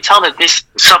 Like you can tell that this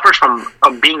suffered from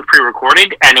being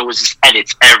pre-recorded, and it was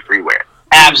edits everywhere,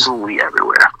 absolutely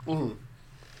everywhere. Mm.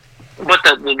 But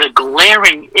the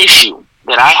glaring issue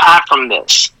that I have from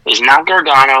this is not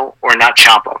Gargano or not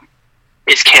Ciampa.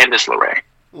 It's Candice LeRae.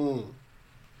 Mm.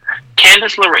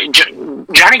 Candice LeRae,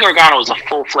 Johnny Gargano is a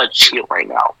full-fledged heel right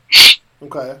now.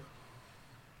 Okay.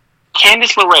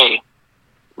 Candice LeRae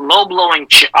low-blowing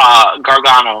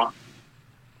Gargano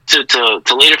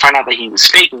to later find out that he was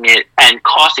faking it and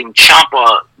costing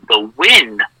Ciampa the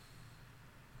win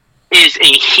is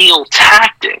a heel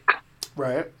tactic.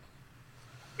 Right.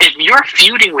 If you're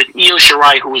feuding with Io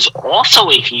Shirai, who is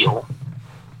also a heel,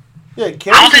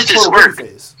 how does this work?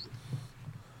 Babyface.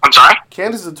 I'm sorry?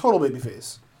 Candice is a total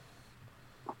babyface.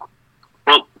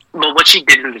 Well, what she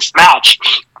did in this match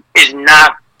is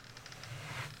not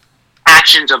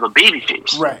actions of a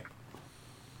babyface. Right.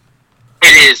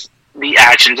 It is the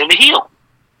actions of a heel.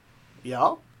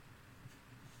 Yeah.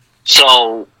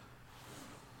 So,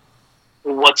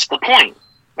 what's the point?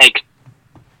 Like,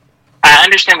 I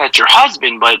understand that's your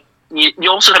husband, but you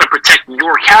also got to protect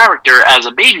your character as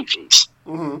a babyface.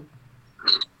 Mm-hmm.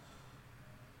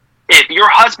 If your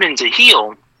husband's a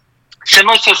heel,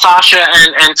 similar to Sasha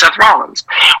and Seth Rollins,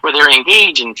 where they're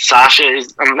engaged, and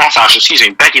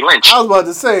Becky Lynch. I was about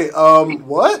to say,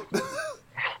 what?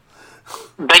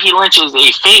 Becky Lynch is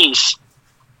a face,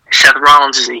 Seth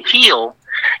Rollins is a heel.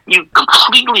 You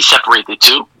completely separate the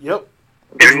two. Yep.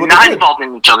 They're not involved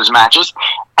in each other's matches,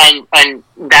 and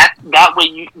that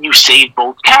way you save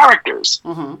both characters.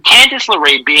 Mm-hmm. Candice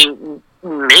LeRae being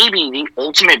maybe the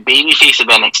ultimate babyface of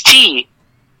NXT,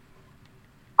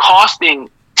 costing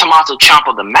Tommaso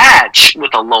Ciampa the match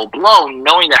with a low blow,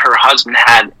 knowing that her husband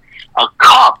had a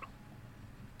cup,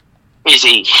 is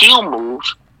a heel move.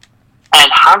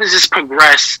 And how does this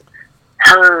progress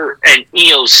her and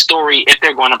Io's story if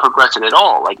they're going to progress it at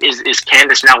all. Like, is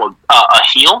Candice now a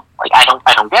heel? Like, I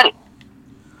don't get it.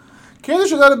 Candice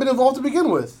should not have been involved to begin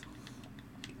with.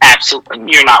 Absolutely,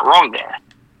 you're not wrong there.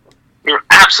 You're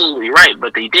absolutely right,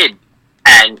 but they did,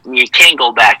 and you can't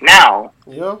go back now.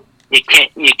 Yeah. You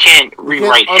can't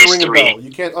rewrite history.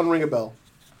 You can't unring a bell.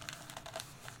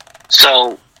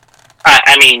 So,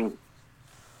 I mean,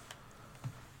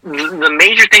 the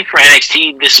major thing for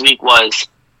NXT this week was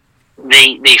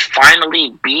they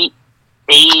finally beat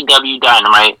AEW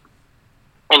Dynamite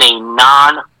in a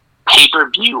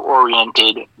non-pay-per-view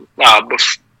oriented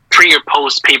pre or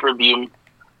post pay-per-view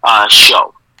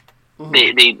show. Mm-hmm.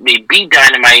 They beat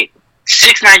Dynamite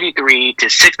 693 to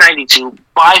 692,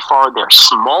 by far their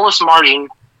smallest margin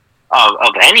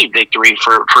of any victory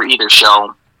for either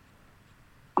show.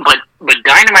 But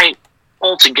Dynamite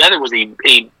altogether was a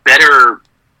better,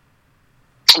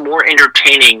 more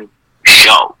entertaining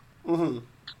show. Mm-hmm.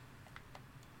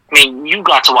 I mean, you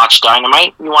got to watch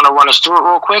Dynamite. You want to run us through it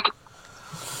real quick?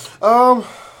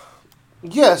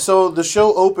 Yeah, so the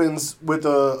show opens with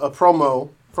a promo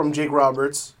from Jake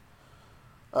Roberts.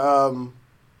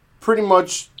 Pretty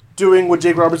much doing what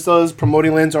Jake Roberts does,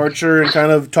 promoting Lance Archer and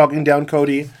kind of talking down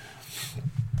Cody.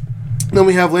 Then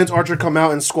we have Lance Archer come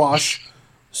out and squash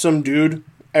some dude,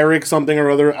 Eric something or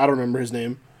other. I don't remember his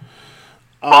name.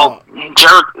 Well,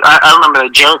 I remember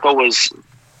that Jericho was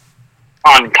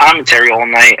on commentary all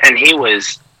night, and he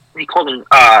called him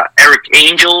Eric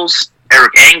Angels,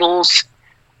 Eric Angles,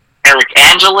 Eric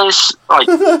Angelus. Like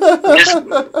this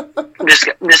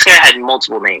guy had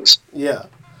multiple names. Yeah.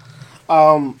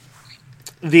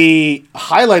 The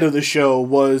highlight of the show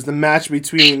was the match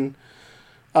between.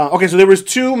 So there was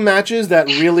two matches that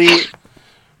really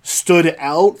stood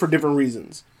out for different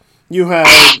reasons. You had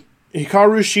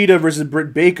Hikaru Shida versus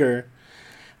Britt Baker,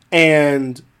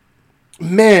 and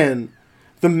man,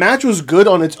 the match was good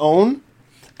on its own,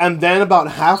 and then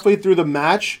about halfway through the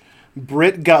match,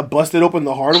 Britt got busted open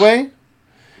the hard way.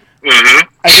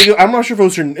 Mm-hmm. I'm not sure if it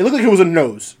was her. It looked like it was a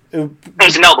nose. It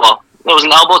was an elbow. It was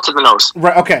an elbow to the nose.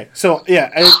 Right. Okay. So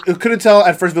yeah, I couldn't tell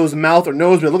at first if it was mouth or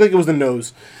nose, but it looked like it was the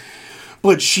nose.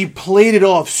 But she played it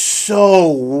off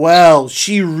so well.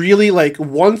 She really, like,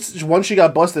 once she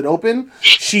got busted open,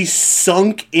 she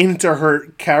sunk into her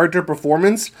character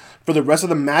performance for the rest of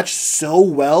the match so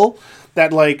well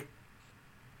that, like,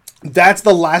 that's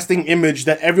the lasting image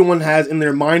that everyone has in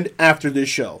their mind after this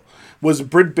show, was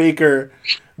Britt Baker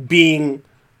being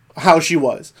how she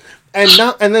was. And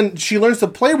then she learns to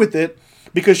play with it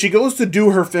because she goes to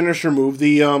do her finisher move,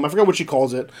 the, I forgot what she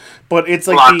calls it, but it's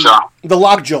like the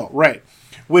lockjaw, right.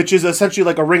 Which is essentially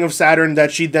like a Ring of Saturn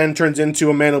that she then turns into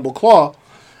a mandible claw.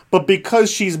 But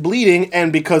because she's bleeding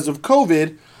and because of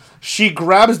COVID, she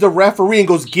grabs the referee and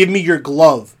goes, "Give me your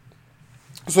glove,"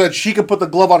 so that she can put the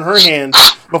glove on her hand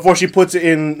before she puts it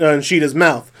in Shida's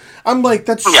mouth. I'm like,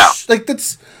 that's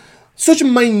such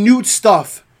minute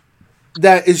stuff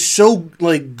that is so,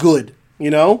 like, good, you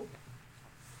know?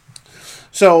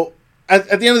 So, at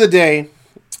the end of the day,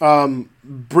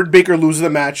 Britt Baker loses the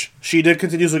match. Shida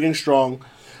continues looking strong.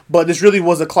 But this really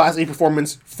was a Class A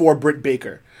performance for Britt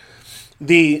Baker.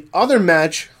 The other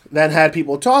match that had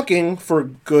people talking for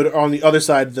good on the other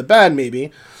side of the bad,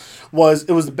 maybe, was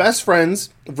the Best Friends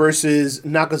versus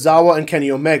Nakazawa and Kenny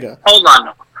Omega. Hold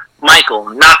on. Michael,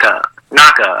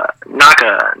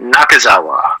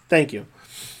 Nakazawa. Thank you.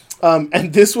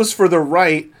 And this was for the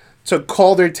right to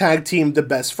call their tag team the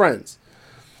Best Friends.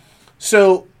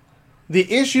 So,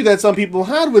 the issue that some people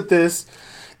had with this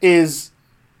is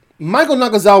Michael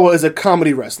Nakazawa is a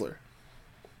comedy wrestler.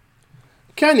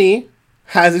 Kenny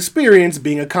has experience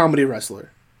being a comedy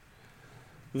wrestler.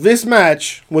 This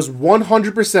match was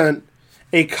 100%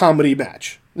 a comedy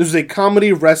match. This was a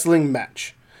comedy wrestling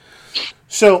match.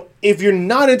 So, if you're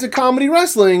not into comedy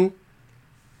wrestling,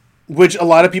 which a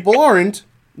lot of people aren't,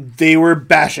 they were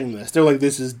bashing this. They're like,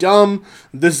 this is dumb.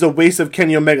 This is a waste of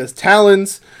Kenny Omega's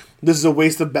talents. This is a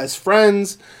waste of Best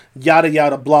Friends. Yada,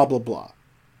 yada, blah, blah, blah.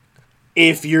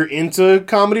 If you're into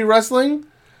comedy wrestling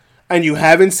and you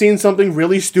haven't seen something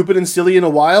really stupid and silly in a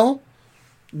while,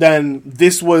 then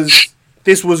this was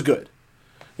good.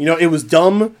 You know, it was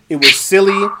dumb. It was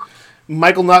silly.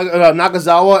 Michael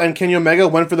Nakazawa and Kenny Omega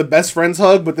went for the Best Friends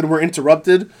hug, but then were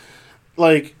interrupted.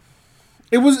 Like,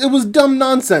 it was dumb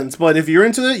nonsense. But if you're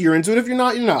into it, you're into it. If you're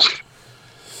not, you're not.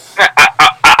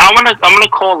 I'm gonna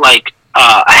call, like,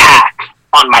 a hack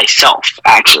on myself,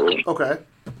 actually. Okay.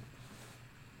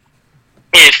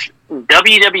 If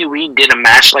WWE did a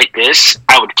match like this,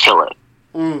 I would kill it.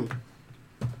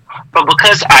 But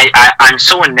because I'm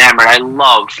so enamored, I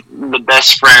love the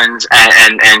best friends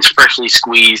and freshly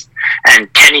squeezed,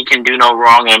 and Kenny can do no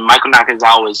wrong, and Michael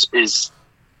Nakazawa is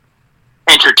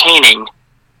entertaining.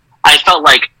 I felt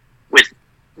like with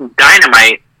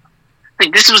Dynamite,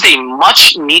 like this was a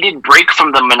much needed break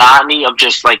from the monotony of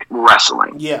just like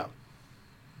wrestling. Yeah.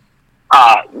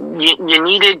 You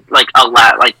needed like a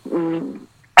lot. Like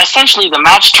essentially, the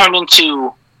match turned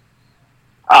into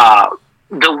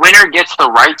the winner gets the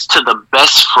rights to the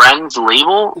best friends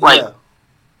label. Like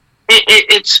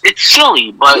it's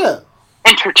silly, but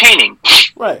entertaining.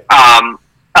 Right.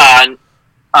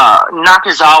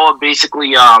 Nakazawa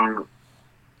basically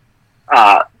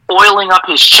oiling up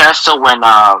his chest, so when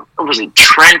was it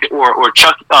Trent or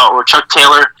Chuck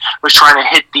Taylor was trying to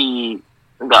hit a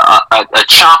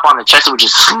chop on the chest, it would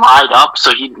just slide up,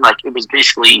 so he it was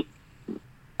basically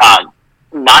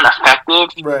non-effective.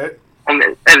 Right. And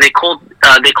they called it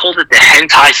the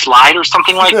hentai slide or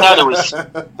something like that.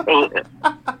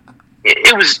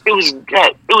 It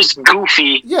was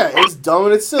goofy. Yeah, it's dumb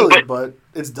and it's silly, but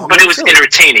it's dumb. But it was silly.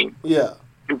 entertaining. Yeah.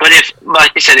 But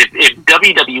like I said, if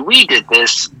WWE did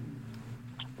this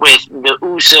with the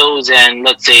Usos and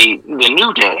let's say the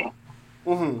New Day,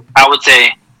 I would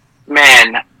say,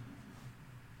 man,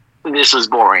 this was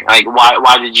boring. Like,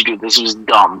 why did you do this? This was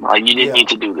dumb. Like, you didn't need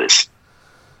to do this.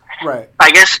 Right.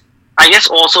 I guess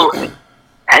also it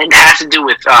has to do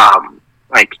with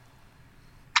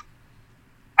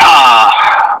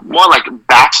more like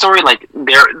backstory. Like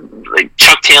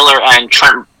Chuck Taylor and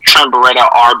Trent Beretta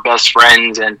are best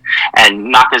friends, and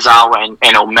Nakazawa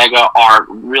and Omega are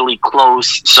really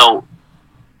close. So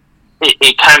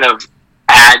it kind of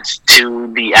adds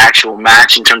to the actual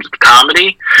match in terms of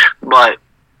comedy. But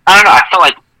I don't know. I felt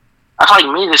like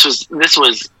this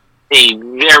was a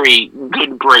very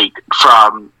good break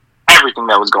from everything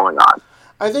that was going on.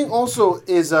 I think also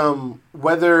is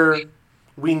whether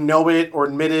we know it or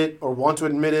admit it or want to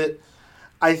admit it,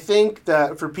 I think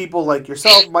that for people like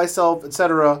yourself, myself,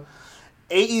 etc.,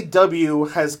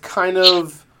 AEW has kind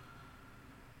of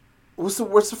what's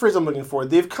the phrase I'm looking for?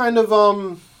 They've kind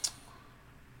of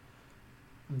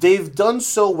they've done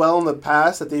so well in the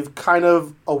past that they've kind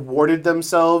of awarded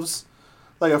themselves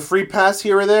like a free pass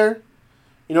here or there.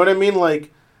 You know what I mean?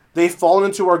 Like, they've fallen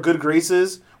into our good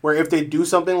graces where if they do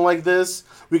something like this,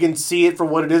 we can see it for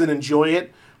what it is and enjoy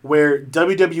it, where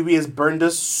WWE has burned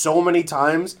us so many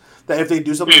times that if they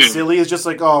do something silly, it's just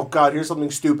like, oh, God, here's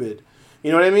something stupid.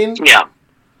 You know what I mean? Yeah.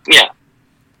 Yeah.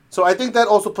 So I think that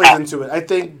also plays into it. I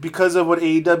think because of what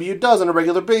AEW does on a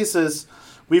regular basis,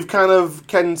 we've kind of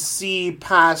can see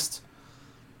past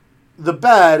the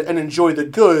bad and enjoy the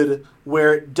good,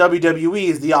 where WWE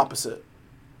is the opposite.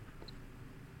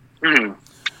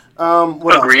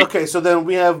 What else? Okay, so then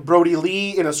we have Brody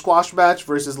Lee in a squash match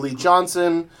versus Lee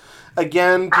Johnson.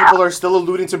 Again, people are still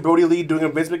alluding to Brody Lee doing a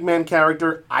Vince McMahon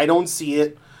character. I don't see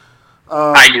it.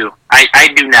 I do. I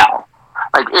do now.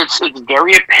 Like, it's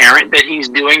very apparent that he's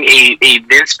doing a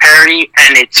Vince parody,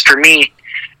 and for me,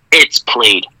 it's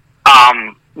played.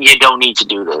 You don't need to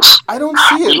do this. I don't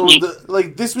see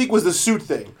it. This week was the suit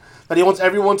thing. That he wants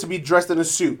everyone to be dressed in a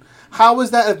suit. How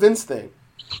is that a Vince thing?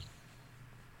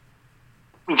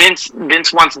 Vince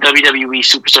wants WWE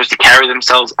superstars to carry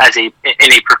themselves in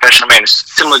a professional manner,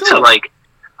 similar to the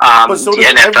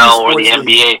NFL or the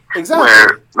NBA, exactly.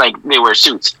 Where they wear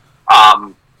suits.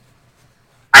 I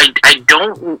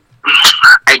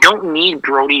don't need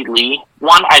Brody Lee.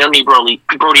 One, I don't need Brody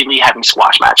Lee having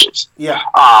squash matches. Yeah.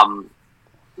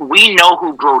 We know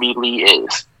who Brody Lee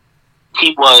is.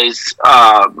 He was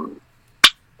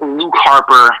Luke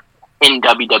Harper in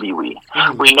WWE.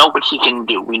 We know what he can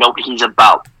do. We know what he's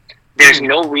about. There's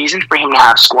no reason for him to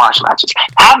have squash matches.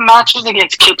 Have matches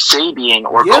against Kip Sabian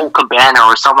or Colt Cabana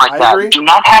or something like that. Agree. Do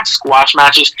not have squash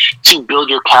matches to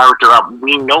build your character up.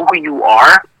 We know who you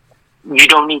are. You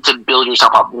don't need to build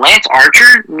yourself up. Lance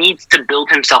Archer needs to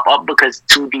build himself up because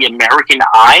to the American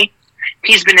eye,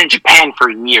 he's been in Japan for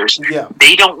years. Yeah.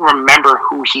 They don't remember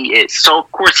who he is. So,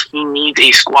 of course, he needs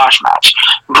a squash match.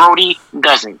 Brody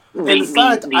doesn't. In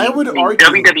fact, I would argue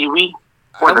WWE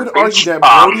that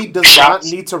Brody does not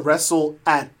need to wrestle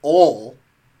at all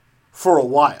for a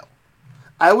while.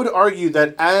 I would argue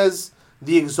that as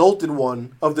the Exalted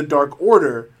One of the Dark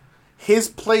Order, his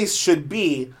place should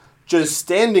be just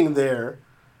standing there,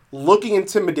 looking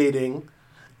intimidating,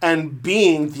 and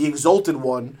being the Exalted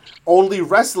One, only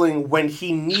wrestling when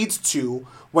he needs to,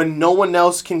 when no one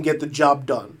else can get the job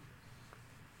done.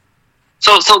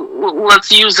 So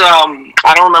let's use,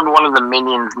 I don't remember one of the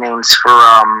minions' names for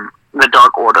the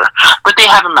Dark Order, but they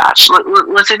have a match.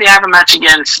 Let's say they have a match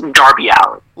against Darby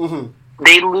Allin. Mm-hmm.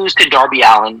 They lose to Darby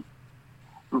Allin.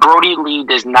 Brody Lee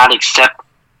does not accept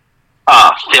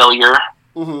failure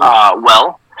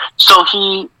well, so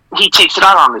he takes it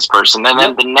out on this person, and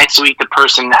then the next week the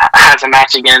person has a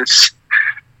match against,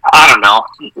 I don't know,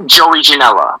 Joey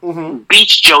Janela,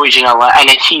 beats Joey Janela, and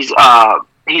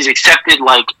he's accepted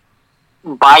like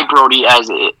by Brody as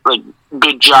like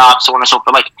good job, so on and so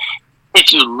forth. Like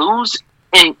if you lose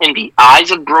in the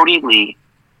eyes of Brody Lee,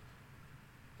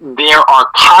 there are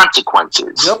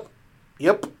consequences.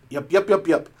 Yep.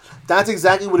 That's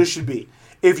exactly what it should be.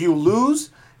 If you lose,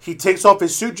 he takes off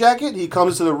his suit jacket, he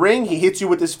comes to the ring, he hits you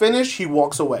with his finish, he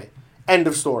walks away. End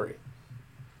of story.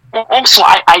 Also,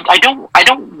 I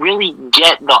don't really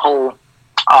get the whole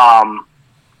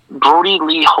Brody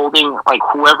Lee holding like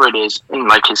whoever it is in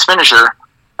like his finisher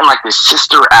and like the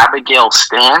Sister Abigail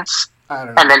stance,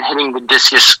 and then hitting the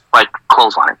discus like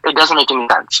clothesline. It doesn't make any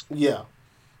sense. Yeah.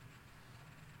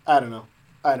 I don't know.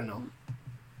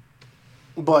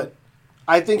 But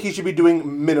I think he should be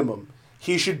doing minimum.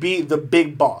 He should be the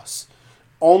big boss.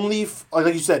 Only,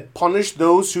 like you said, punish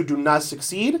those who do not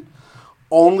succeed.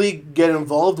 Only get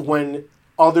involved when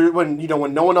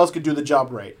no one else could do the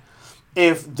job right.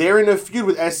 If they're in a feud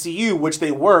with SCU, which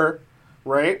they were,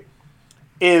 right?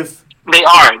 If they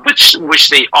are, which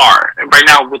they are right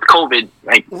now with COVID,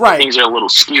 like things are a little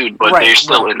skewed, but they're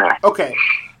still in there. Okay,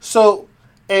 so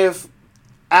if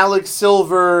Alex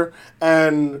Silver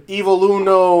and Evil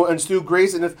Uno and Stu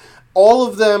Grayson, if all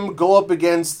of them go up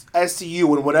against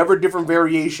SCU in whatever different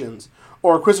variations,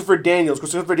 or Christopher Daniels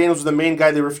was the main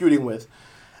guy they were feuding with,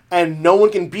 and no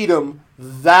one can beat him,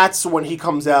 that's when he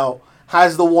comes out,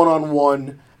 has the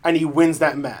one-on-one, and he wins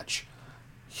that match.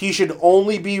 He should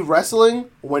only be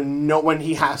wrestling when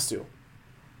he has to.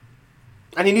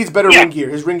 And he needs better ring gear.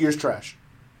 His ring gear is trash.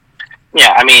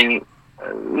 Yeah, I mean,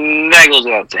 that goes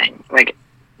without saying. Like,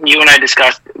 you and I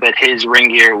discussed that his ring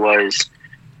gear was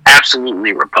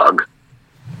absolutely repug.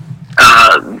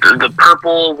 The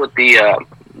purple with the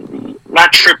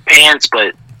not trip pants,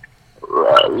 but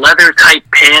leather type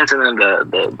pants, and then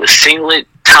the singlet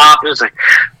top. It was like,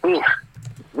 ooh,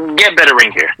 get better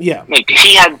ring gear. Yeah, like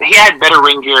he had better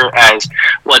ring gear as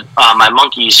what my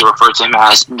monkey used to refer to him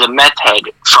as, the meth head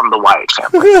from the Wyatt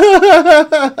family.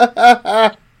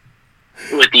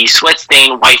 With the sweat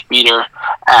stained wife beater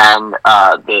and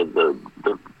the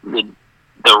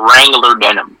Wrangler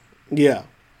denim. Yeah.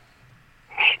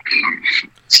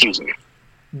 Excuse me.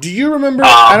 Do you remember?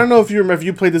 I don't know if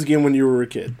you played this game when you were a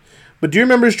kid, but do you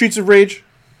remember Streets of Rage?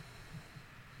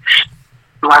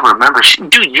 Do I remember?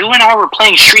 Dude, you and I were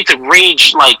playing Streets of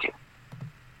Rage like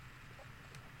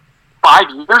 5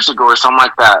 years ago or something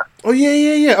like that. Oh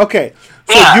yeah. Okay,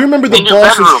 so you remember the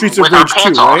boss in Streets of Rage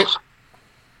 2, right?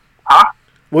 Huh?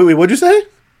 Wait, what'd you say?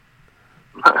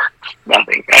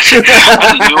 Nothing. I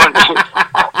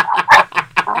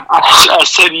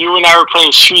said you and I were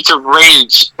playing Streets of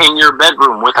Rage in your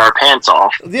bedroom with our pants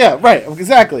off. Yeah, right,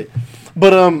 exactly.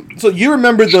 But so you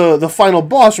remember the final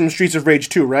boss from Streets of Rage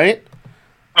 2, right?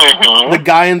 Mm-hmm. The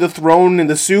guy in the throne in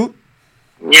the suit?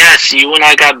 Yes, you and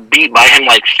I got beat by him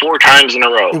like 4 times in a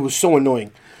row. It was so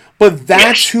annoying. But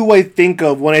that's who I think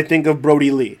of when I think of Brody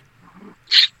Lee.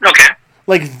 Okay.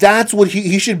 Like, that's what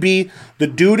he should be, the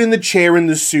dude in the chair in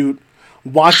the suit,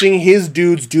 watching his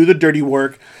dudes do the dirty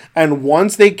work, and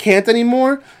once they can't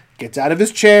anymore, gets out of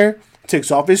his chair,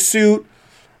 takes off his suit,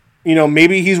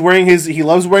 maybe he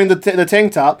loves wearing the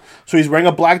tank top, so he's wearing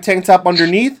a black tank top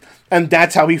underneath, and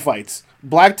that's how he fights.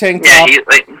 Black tank top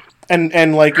and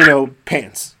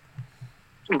pants.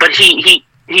 But he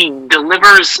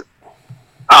delivers,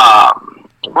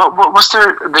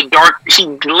 the dark? He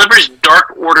delivers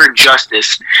Dark Order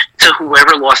justice to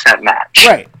whoever lost that match.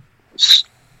 Right.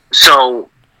 So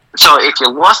if you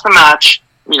lost the match,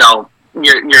 you're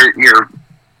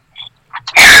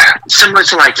similar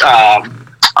to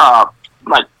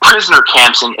like prisoner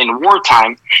camps in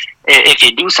wartime. If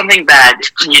you do something bad,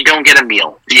 you don't get a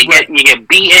meal. You get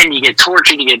beaten, you get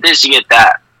tortured, you get this, you get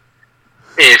that.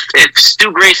 If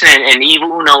Stu Grayson and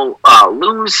Evil Uno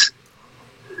lose,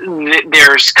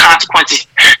 there's consequences.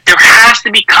 There has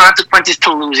to be consequences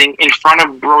to losing in front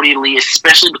of Brody Lee,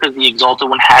 especially because the Exalted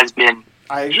One has been.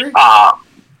 I agree.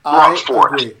 I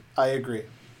agree.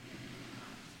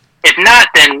 If not,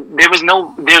 then there's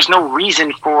no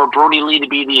reason for Brody Lee to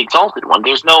be the Exalted One.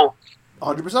 There's no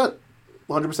 100%.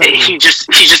 He's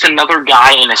just another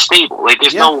guy in a stable. Like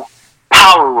there's no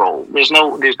power role. There's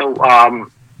no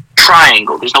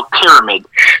triangle. There's no pyramid.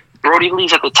 Brody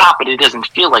Lee's at the top, but it doesn't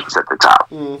feel like he's at the top.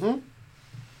 Mm-hmm.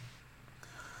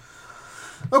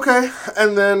 Okay,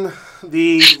 and then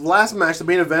the last match, the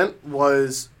main event,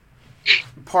 was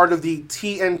part of the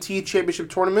TNT Championship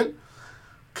Tournament.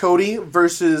 Cody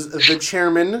versus the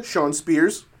chairman, Shawn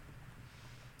Spears,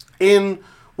 in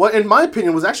what, in my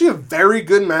opinion, was actually a very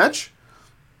good match.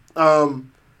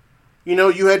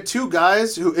 You had two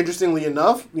guys who, interestingly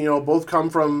enough, both come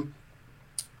from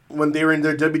when they were in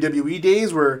their WWE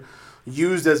days, were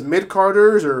used as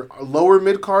mid-carders or lower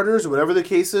mid-carders or whatever the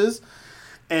case is,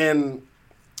 and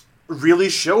really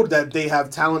showed that they have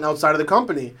talent outside of the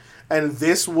company. And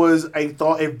this was, I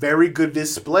thought, a very good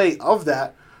display of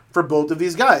that for both of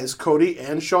these guys. Cody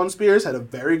and Shawn Spears had a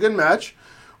very good match,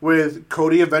 with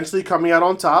Cody eventually coming out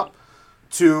on top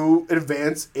to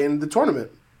advance in the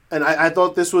tournament. And I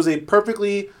thought this was a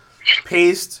perfectly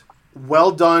paced,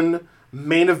 well done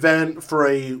main event for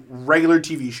a regular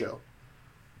TV show.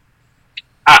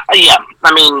 Yeah,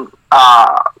 I mean,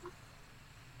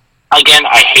 again,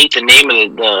 I hate the name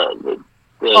of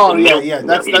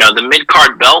the mid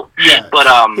card belt. Yeah, but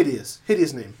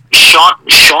hideous name.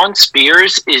 Shawn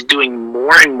Spears is doing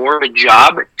more and more of a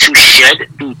job to shed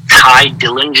the Ty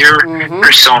Dillinger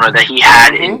persona that he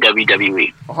had in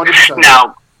WWE. 100%.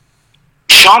 Now,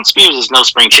 Shawn Spears is no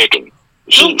spring chicken.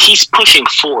 He's pushing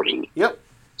 40. Yep.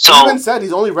 So he even said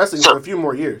he's only wrestling for a few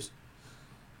more years.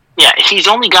 Yeah, he's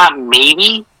only got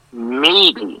maybe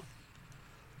 5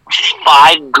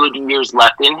 good years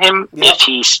left in him if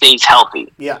he stays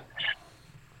healthy. Yeah.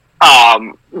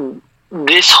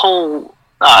 This whole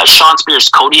Shawn Spears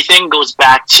Cody thing goes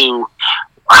back to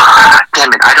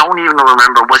damn it, I don't even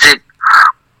remember. Was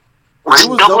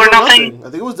it Double or Nothing? I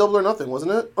think it was Double or Nothing,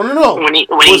 wasn't it? Oh no. It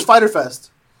was Fyter Fest.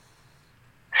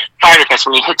 Fyter Fest,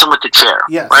 when he hits him with the chair.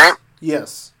 Yes. Right?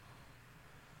 Yes.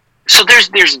 So there's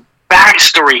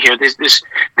backstory here.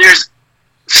 There's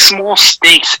small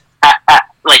stakes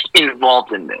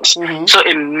involved in this, so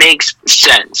it makes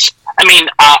sense. I mean,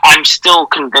 I'm still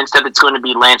convinced that it's going to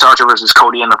be Lance Archer versus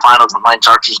Cody in the finals, and Lance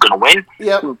Archer's going to win.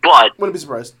 Yeah, but wouldn't be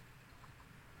surprised.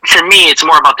 For me, it's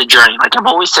more about the journey. Like I've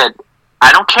always said,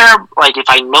 I don't care if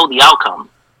I know the outcome.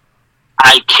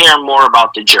 I care more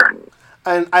about the journey.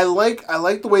 And I like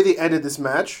the way they ended this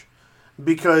match,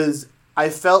 because I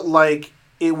felt like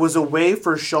it was a way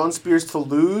for Shawn Spears to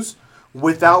lose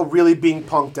without really being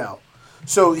punked out.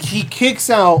 So he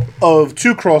kicks out of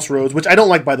 2 Crossroads, which I don't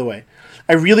like, by the way.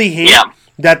 I really hate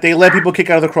that they let people kick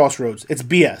out of the Crossroads. It's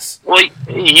BS. Well,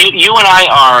 you and I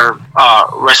are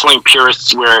wrestling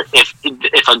purists, where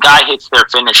if a guy hits their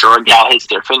finisher or a gal hits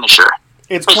their finisher,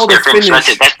 it's called a finish.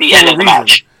 That's the end of the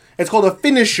match. It's called a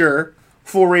finisher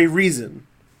for a reason.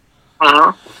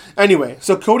 Anyway,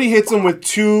 so Cody hits him with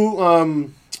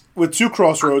two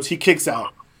Crossroads. He kicks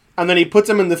out, and then he puts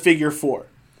him in the figure 4.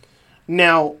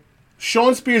 Now,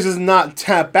 Shawn Spears does not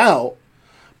tap out,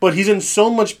 but he's in so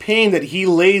much pain that he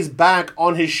lays back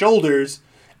on his shoulders,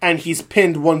 and he's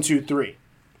pinned 1, 2, 3.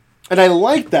 And I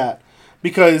like that,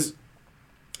 because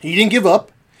he didn't give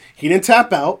up, he didn't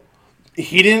tap out,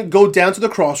 he didn't go down to the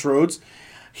Crossroads.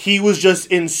 He was just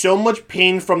in so much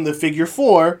pain from the figure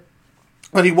 4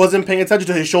 that he wasn't paying attention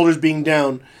to his shoulders being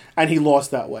down, and he lost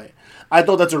that way. I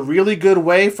thought that's a really good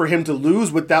way for him to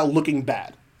lose without looking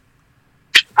bad.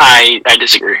 I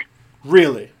disagree.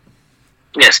 Really?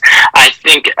 Yes. I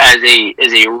think as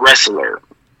a wrestler,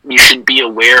 you should be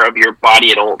aware of your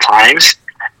body at all times,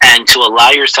 and to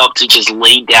allow yourself to just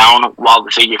lay down while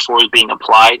the figure 4 is being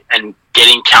applied and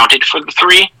getting counted for the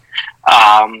 3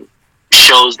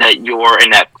 shows that you're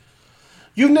inept.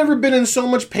 You've never been in so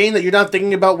much pain that you're not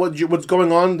thinking about what's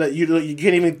going on, that you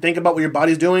can't even think about what your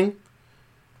body's doing?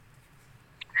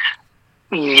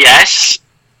 Yes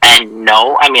and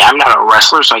no. I mean, I'm not a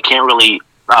wrestler, so I can't really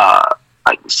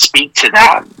speak to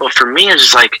that. But for me,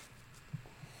 it's just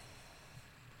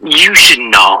you should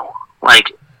know.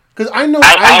 Because I know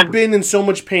I've been in so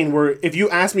much pain where if you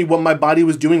ask me what my body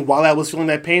was doing while I was feeling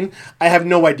that pain, I have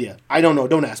no idea. I don't know.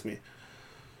 Don't ask me.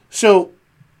 So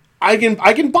I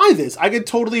can buy this. I could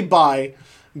totally buy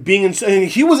being in. And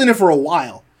he was in it for a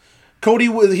while. Cody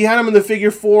he had him in the figure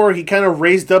 4. He kind of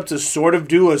raised up to sort of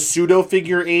do a pseudo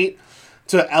figure 8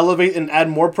 to elevate and add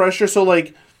more pressure. So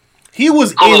he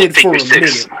was in it for a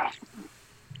minute.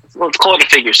 Let's call it a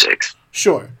figure 6.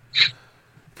 Sure.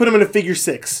 Put him in a figure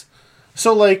 6.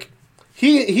 So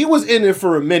he was in it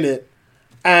for a minute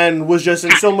and was just in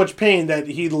so much pain that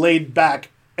he laid back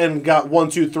and got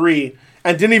 1, 2, 3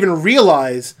 and didn't even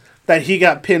realize that he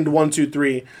got pinned 1, 2,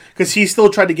 3 because he still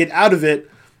tried to get out of it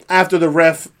after the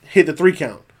ref hit the 3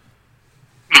 count.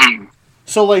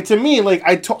 So to me,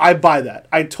 I buy that.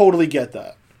 I totally get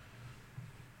that.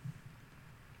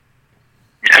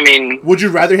 I mean, would you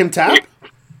rather him tap?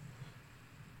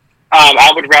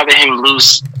 I would rather him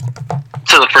lose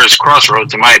to the first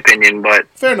Crossroads, in my opinion. But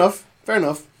fair enough.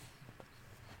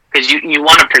 Because you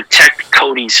want to protect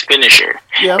Cody Cody's finisher.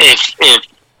 Yeah. If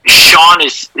Sean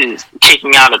is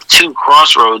kicking out of 2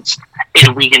 crossroads,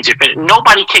 it weakens your finish.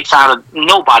 Nobody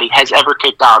has ever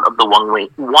kicked out of the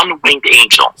one-winged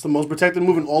angel. It's the most protected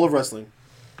move in all of wrestling.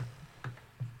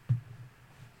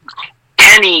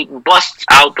 Kenny busts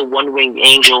out the one-winged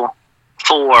angel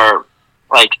for,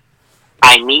 like,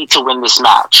 I need to win this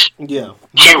match. Yeah.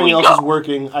 Here Nothing we else go. is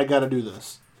working. I gotta do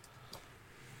this.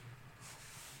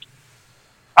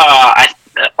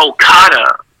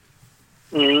 Okada,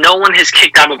 no one has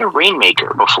kicked out of the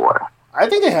Rainmaker before. I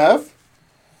think they have.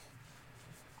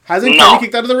 Hasn't No. Kenny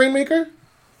kicked out of the Rainmaker?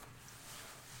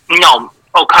 No,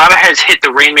 Okada has hit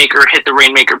the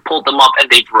Rainmaker, pulled them up, and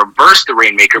they've reversed the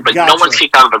Rainmaker, but no Gotcha. one's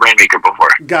kicked out of the Rainmaker before.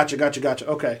 Gotcha.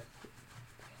 Okay.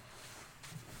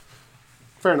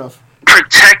 Fair enough.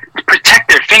 Protect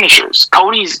their finishers.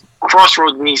 Cody's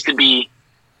Crossroads needs to be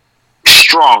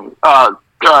strong.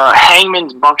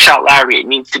 Hangman's Buckshot Lariat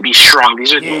needs to be strong.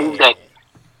 These are the moves that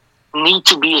need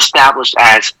to be established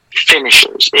as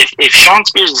finishers. If Shawn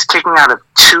Spears is kicking out of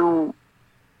 2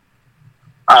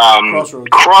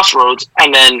 crossroads,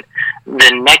 and then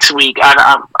the next week,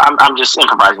 I'm just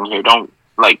improvising here. Don't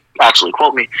actually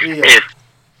quote me. Yeah. If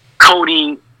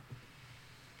Cody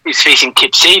is facing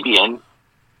Kip Sabian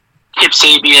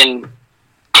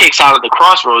kicks out of the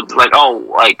crossroads.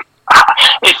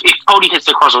 If Cody hits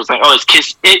the crossroads,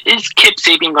 is Kip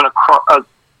Sabian going to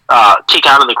kick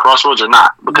out of the crossroads or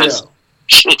not? Because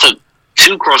it took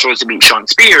 2 crossroads to beat Shawn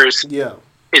Spears. Yeah.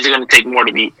 Is it going to take more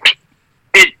to beat?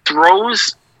 It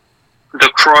throws the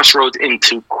crossroads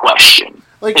into question.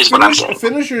 Is what I'm saying.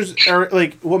 Finishers are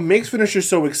what makes finishers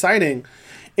so exciting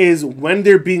is when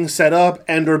they're being set up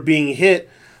and or being hit.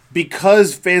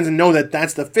 Because fans know that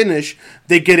that's the finish,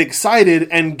 they get excited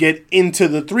and get into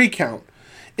the 3 count.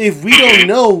 If we don't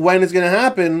know when it's going to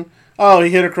happen, he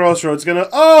hit a crossroads,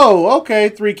 okay,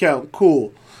 3 count,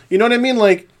 cool. You know what I mean?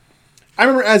 I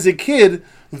remember as a kid,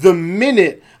 the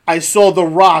minute I saw The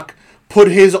Rock put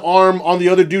his arm on the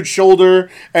other dude's shoulder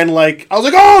and I was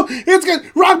like, oh, it's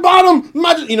good, rock bottom,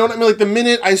 you know what I mean? The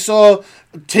minute I saw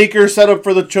Taker set up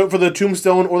for the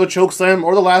tombstone or the choke slam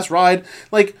or the last ride,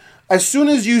 as soon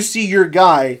as you see your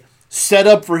guy set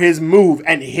up for his move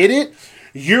and hit it,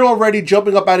 you're already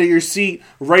jumping up out of your seat,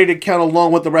 ready to count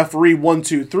along with the referee 1,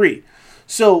 2, 3.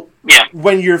 So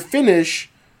when your finish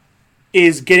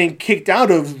is getting kicked out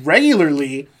of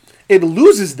regularly, it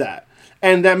loses that.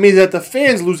 And that means that the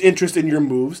fans lose interest in your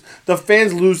moves, the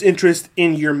fans lose interest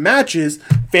in your matches,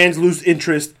 fans lose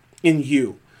interest in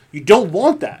you. You don't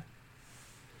want that.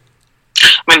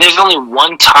 I mean, there's only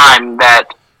one time that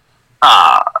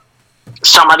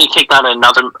somebody kicked out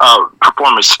another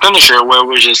performer's finisher where it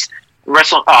was just it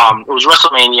was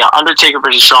WrestleMania, Undertaker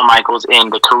versus Shawn Michaels in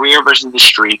the career versus the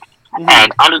streak,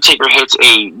 and Undertaker hits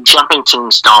a jumping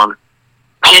tombstone,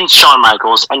 pins Shawn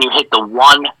Michaels, and you hit the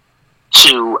 1,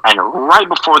 2, and right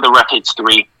before the ref hits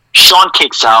 3, Shawn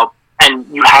kicks out, and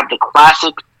you have the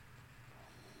classic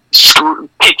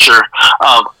picture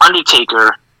of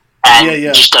Undertaker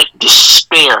and just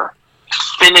despair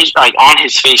finish on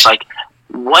his face,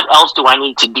 what else do I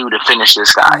need to do to finish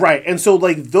this guy? Right, and so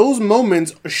those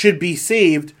moments should be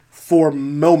saved for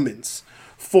moments,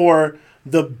 for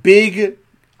the big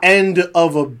end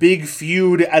of a big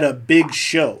feud at a big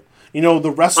show. The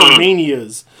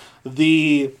WrestleManias,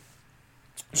 the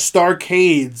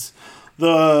Starcades,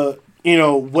 the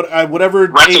whatever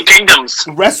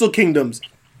Wrestle Kingdoms.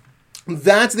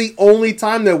 That's the only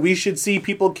time that we should see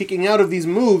people kicking out of these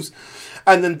moves.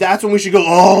 And then that's when we should go,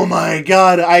 oh my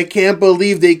God, I can't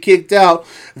believe they kicked out.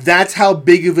 That's how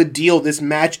big of a deal this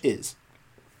match is.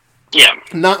 Yeah.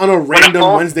 Not on a random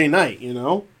Wednesday night,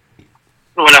 When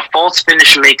a false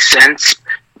finish makes sense,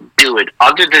 do it.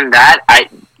 Other than that, I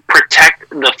protect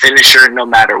the finisher no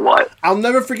matter what. I'll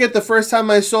never forget the first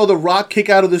time I saw The Rock kick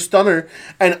out of the stunner,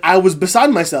 and I was beside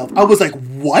myself. I was like,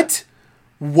 what?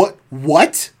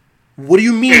 What? What do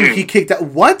you mean he kicked out?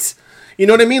 What? You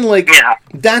know what I mean?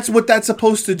 That's what that's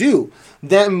supposed to do.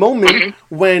 That moment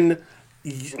when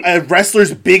a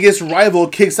wrestler's biggest rival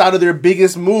kicks out of their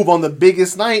biggest move on the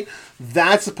biggest night,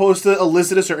 that's supposed to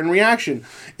elicit a certain reaction.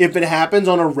 If it happens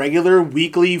on a regular,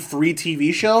 weekly, free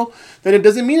TV show, then it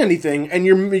doesn't mean anything, and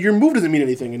your move doesn't mean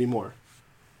anything anymore.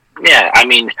 Yeah, I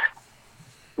mean,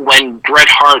 when Bret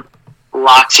Hart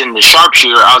locks in the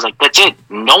sharpshooter, I was like, that's it.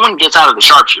 No one gets out of the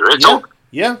sharpshooter. It's over.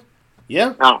 Yeah.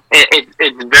 No,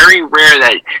 it's very rare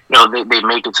that they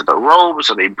make it to the ropes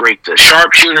or they break the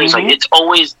sharpshooters. It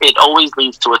always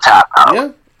leads to a tap out.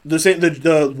 Yeah,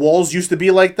 the walls used to be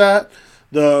like that.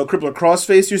 The crippler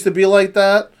crossface used to be like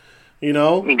that.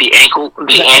 The ankle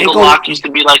lock used to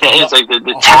be like that. It's like the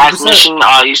Taz mission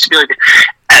used to be like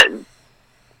that.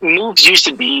 moves used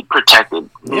to be protected,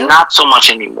 Yeah. not so much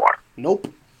anymore. Nope.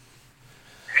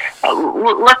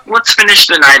 Let's finish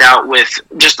the night out with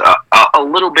just a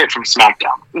little bit from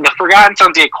SmackDown. The Forgotten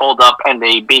Sons get called up, and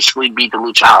they basically beat the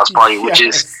Lucha House Party, which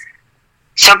is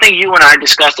something you and I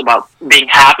discussed about being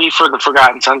happy for the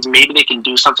Forgotten Sons. Maybe they can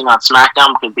do something on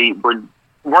SmackDown because they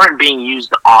weren't being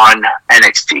used on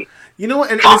NXT. You know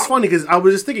what? And it's funny because I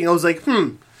was just thinking, I was like,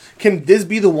 can this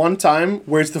be the one time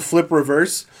where it's the flip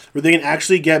reverse, where they can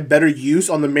actually get better use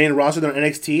on the main roster than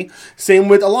NXT? Same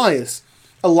with Elias.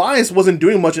 Elias wasn't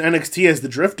doing much in NXT as the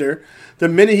Drifter. The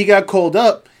minute he got called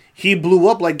up, he blew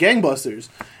up like gangbusters.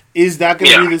 Is that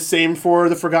going to be the same for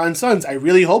the Forgotten Sons? I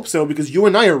really hope so, because you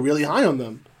and I are really high on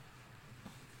them.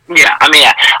 Yeah, I mean,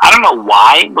 I don't know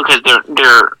why, because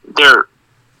they're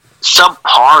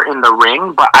subpar in the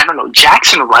ring, but I don't know.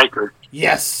 Jackson Riker.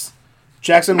 Yes.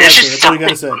 Jackson Riker, that's all you got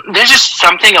to say. There's just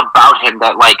something about him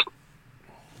that, like,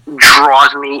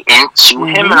 draws me into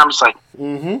him, and I'm just like,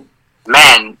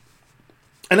 man.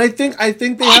 And I think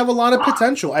they have a lot of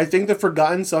potential. I think the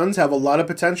Forgotten Sons have a lot of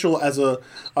potential as a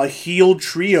heel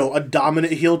trio, a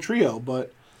dominant heel trio,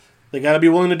 but they got to be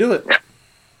willing to do it. Yeah.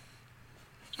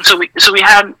 So we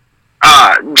had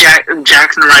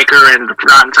Jackson Riker and the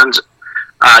Forgotten Sons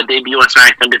debut on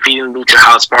SmackDown, defeating the Lucha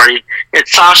House Party.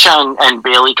 It's Sasha and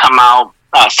Bayley come out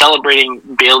celebrating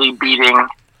Bayley beating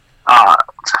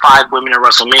 5 women at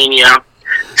WrestleMania.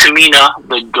 Tamina,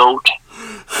 the GOAT,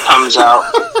 comes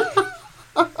out.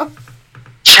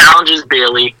 Challenges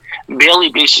Bayley. Bayley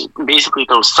basically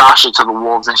throws Sasha to the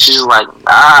wolves, and she's like,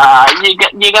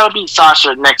 you gotta beat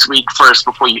Sasha next week first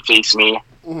before you face me.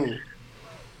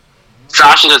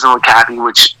 Sasha doesn't look happy,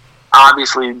 which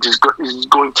obviously just is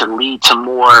going to lead to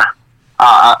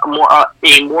a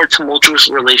more tumultuous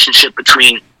relationship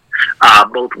between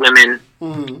both women.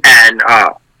 And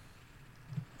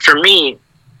for me,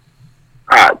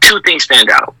 2 things stand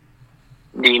out.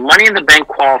 The Money in the Bank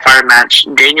qualifier match,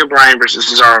 Daniel Bryan versus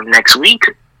Cesaro next week,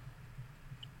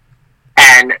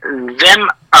 and them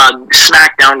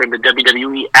SmackDown and the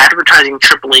WWE advertising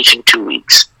Triple H in 2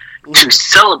 weeks to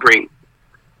celebrate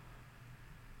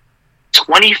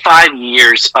 25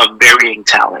 years of burying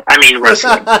talent. I mean,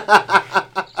 wrestling.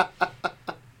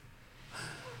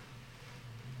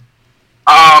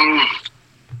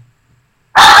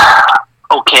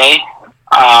 Okay.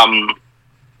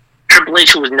 Triple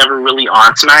H was never really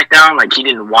on SmackDown. Like, he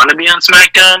didn't want to be on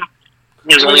SmackDown.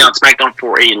 He was only on SmackDown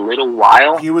for a little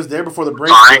while. He was there before the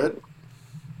brain split.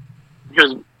 He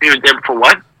was there before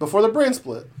what? Before the brain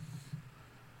split.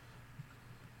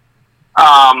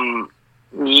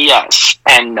 Yes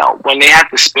and no. When they had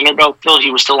the spinner belt still,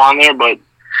 he was still on there, but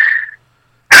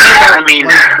I mean,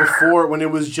 like before, when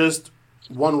it was just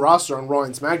one roster on Raw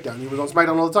and SmackDown, he was on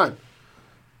SmackDown all the time.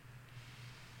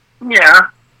 Yeah.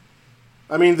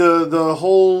 I mean, the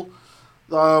whole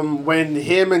when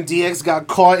him and DX got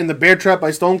caught in the bear trap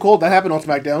by Stone Cold, that happened on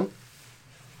SmackDown.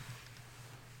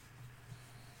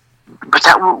 But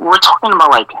we're talking about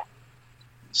like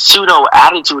pseudo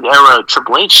attitude era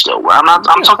Triple H still.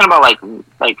 I'm talking about like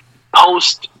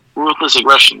post Ruthless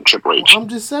Aggression Triple H. Well, I'm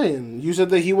just saying. You said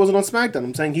that he wasn't on SmackDown.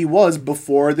 I'm saying he was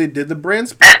before they did the brand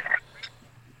split.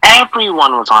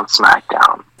 Everyone was on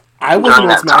SmackDown. I wasn't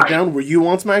on SmackDown. Time. Were you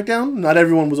on SmackDown? Not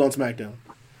everyone was on SmackDown.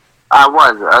 I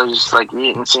was just like, you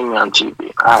didn't see me on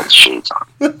TV. I had shades on.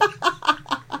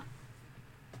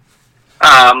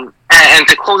 And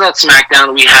to close out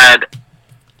SmackDown, we had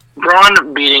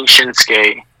Braun beating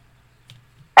Shinsuke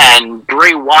and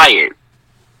Bray Wyatt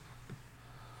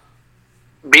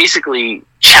basically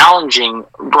challenging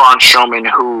Braun Strowman,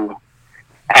 who,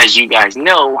 as you guys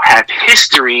know, have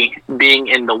history being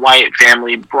in the Wyatt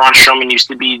family. Braun Strowman used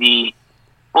to be the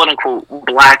quote-unquote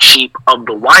black sheep of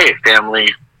the Wyatt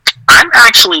family. I'm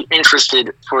actually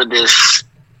interested for this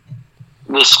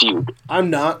feud. I'm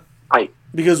not. Like,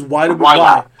 because why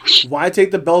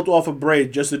take the belt off of Bray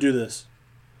just to do this?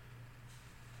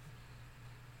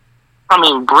 I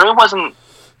mean, Bray wasn't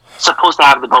supposed to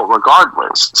have the belt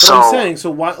regardless. So I'm saying, so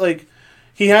why, like,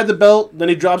 he had the belt, then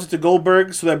he drops it to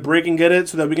Goldberg so that Bray can get it,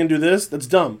 so that we can do this? That's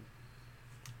dumb.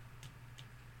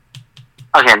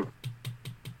 Again,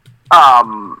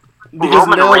 because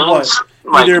Roman now Reigns,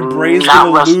 what? Either Bray's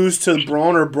going to lose to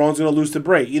Braun or Braun's going to lose to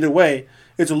Bray. Either way,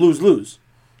 it's a lose-lose.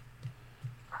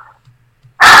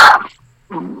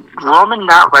 Roman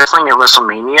not wrestling at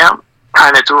WrestleMania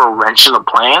kind of threw a wrench in the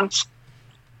plans,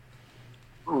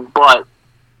 but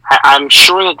I'm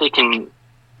sure that they can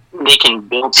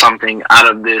build something out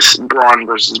of this Braun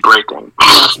versus Bray thing.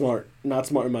 Not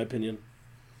smart in my opinion.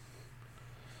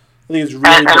 I think it's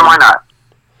really and why not?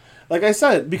 Like I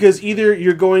said, because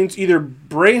either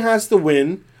Bray has to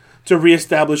win to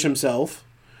reestablish himself,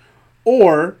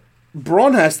 or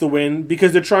Braun has to win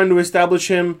because they're trying to establish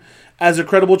him as a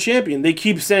credible champion. They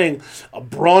keep saying,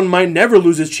 Braun might never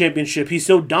lose his championship. He's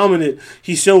so dominant.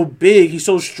 He's so big. He's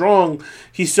so strong.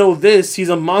 He's so this. He's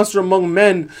a monster among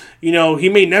men. You know, he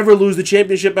may never lose the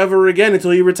championship ever again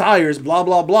until he retires, blah,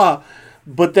 blah, blah.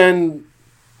 But then,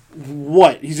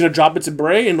 what? He's going to drop it to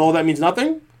Bray and all that means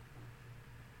nothing?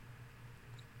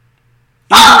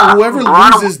 Whoever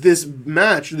loses this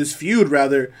match, this feud,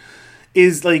 rather,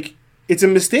 is like, it's a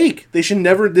mistake. This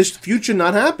feud should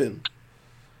not happen.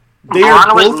 They are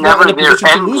both not in a position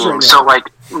to lose right now. So, like,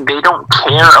 they don't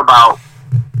care about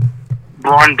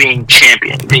Braun being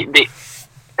champion.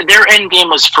 Their end game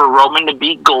was for Roman to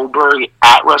beat Goldberg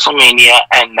at WrestleMania,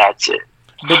 and that's it.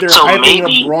 But they're hyping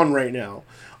up Braun right now.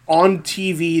 On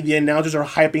TV, the announcers are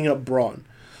hyping up Braun.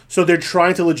 So they're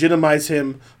trying to legitimize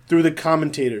him through the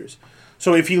commentators.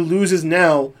 So if he loses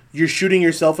now, you're shooting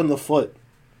yourself in the foot.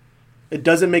 It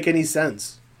doesn't make any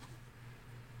sense.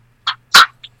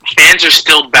 Fans are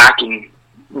still backing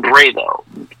Bray, though.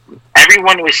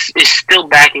 Everyone is still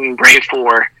backing Bray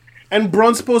for... And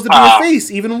Braun's supposed to be a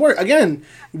face, even worse. Again,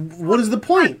 what is the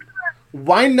point?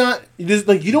 Why not...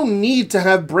 you don't need to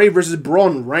have Bray versus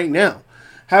Braun right now.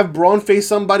 Have Braun face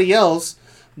somebody else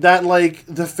that, like,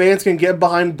 the fans can get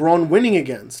behind Braun winning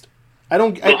against. I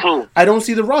don't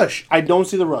see the rush. I don't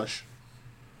see the rush.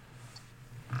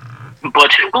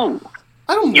 But who?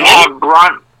 I don't know.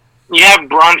 You have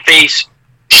Braun face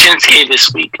Shinsuke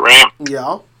this week, right?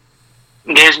 Yeah.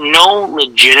 There's no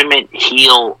legitimate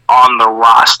heel on the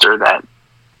roster that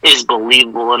is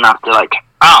believable enough to, like,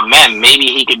 oh man, maybe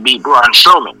he could beat Braun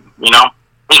Strowman, you know?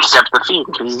 Except the Fiend,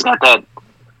 because he's got that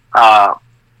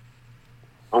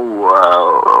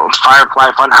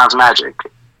Firefly Funhouse magic.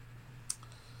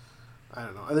 I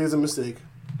don't know. I think it's a mistake.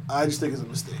 I just think it's a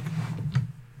mistake.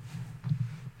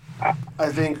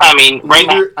 I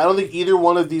don't think either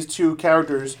one of these two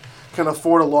characters can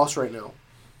afford a loss right now.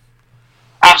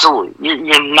 Absolutely.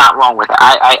 You're not wrong with that.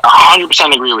 I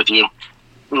 100% agree with you.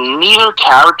 Neither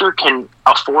character can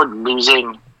afford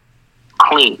losing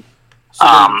clean.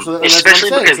 Especially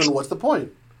because what's the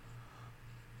point?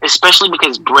 Especially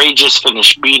because Bray just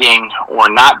finished beating or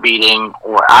not beating,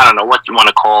 or I don't know what you want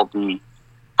to call the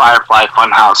Firefly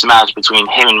Funhouse match between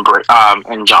him and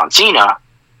and John Cena.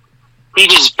 He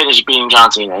just finished beating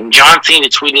John Cena, and John Cena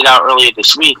tweeted out earlier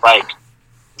this week, like,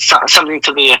 something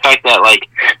to the effect that, like,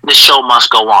 the show must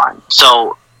go on.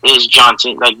 So is John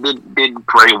Cena, like, did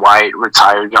Bray Wyatt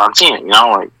retire John Cena? You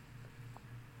know, like,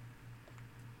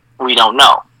 we don't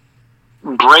know.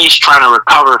 Bray's trying to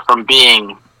recover from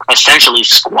being essentially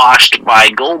squashed by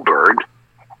Goldberg,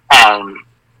 and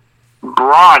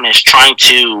Braun is trying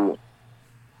to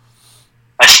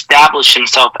establish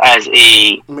himself as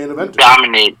a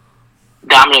dominant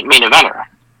main eventer.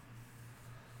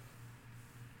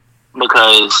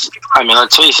 Because, I mean,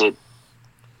 let's face it,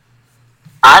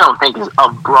 I don't think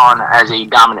of Braun as a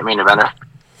dominant main eventer.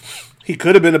 He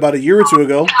could have been about a year or two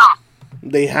ago.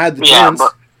 They had the chance.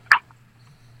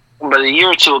 But a year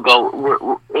or two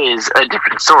ago is a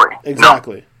different story.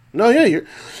 Exactly. No, yeah,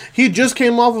 he just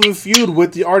came off of a feud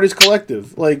with the Artist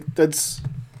Collective. Like, that's,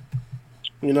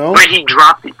 you know, where he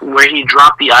dropped the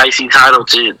IC title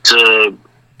to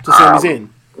Sami Zayn.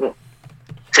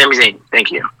 Sami Zayn,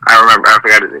 thank you. I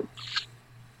forgot his name.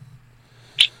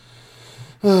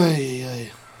 I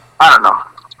don't know.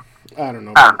 I don't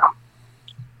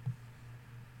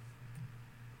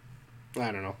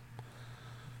know.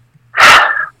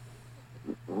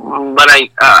 But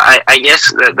I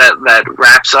guess that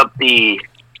wraps up the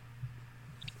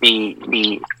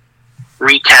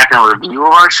recap and review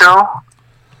of our show.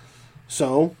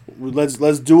 So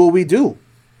let's do what we do,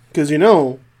 because you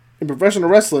know, in professional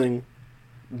wrestling,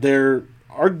 there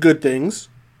are good things.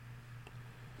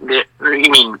 You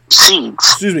mean seeds?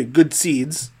 Excuse me, good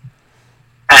seeds.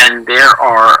 And there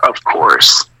are, of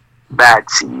course, bad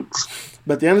seeds.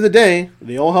 But at the end of the day,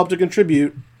 they all help to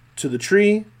contribute to the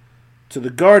tree, to the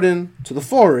garden, to the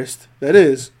forest that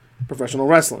is professional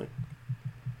wrestling.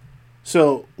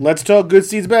 So let's talk good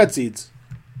seeds, bad seeds.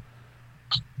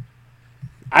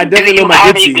 I definitely know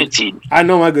my good seed. I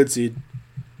know my good seed.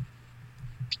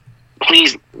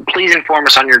 Please inform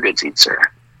us on your good seed, sir.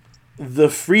 The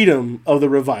freedom of the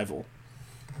revival.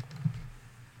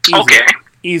 Okay.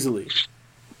 Easily.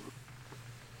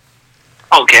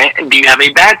 Okay. And do you have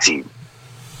a bad seed?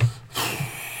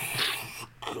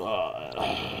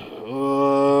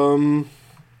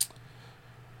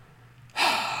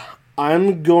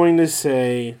 I'm going to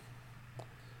say,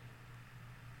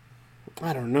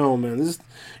 I don't know, man.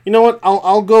 You know what?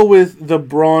 I'll go with the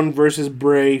Braun versus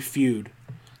Bray feud,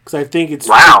 because I think it's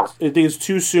Wow. I think it's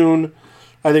too soon.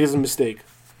 I think it's a mistake.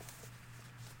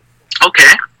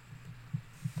 Okay.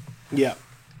 Yeah.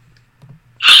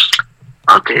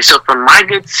 Okay, so for my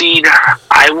good seed,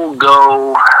 I will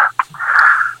go.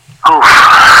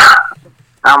 Oh,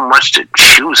 not much to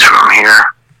choose from here.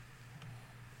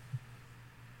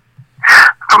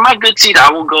 For my good seed,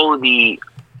 I will go the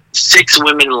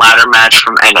 6-women ladder match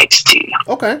from NXT.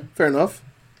 Okay, fair enough.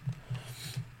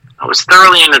 I was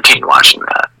thoroughly entertained watching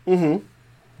that. Mm-hmm.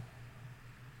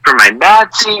 For my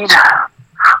bad seed,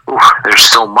 there's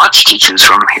so much to choose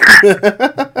from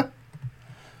here.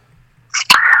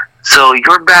 So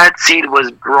your bad seed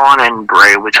was Braun and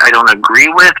Bray, which I don't agree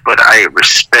with, but I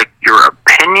respect your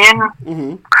opinion.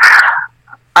 Mm-hmm.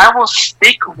 I will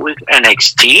stick with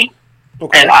NXT,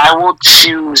 Okay. and I will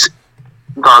choose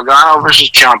Gargano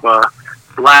versus Ciampa,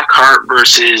 Blackheart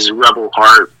versus Rebel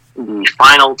Heart, the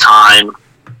final time,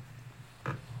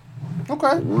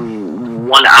 Okay.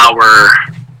 1 hour,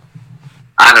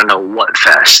 I don't know what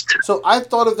fest. So I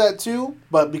thought of that too,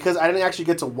 but because I didn't actually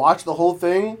get to watch the whole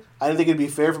thing, I didn't think it'd be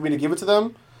fair for me to give it to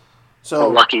them. So Oh,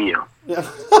 lucky you. yeah.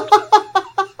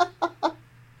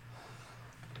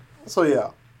 So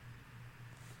yeah.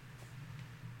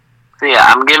 So yeah,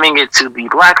 I'm giving it to the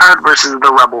Blackheart versus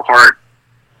the Rebel Heart.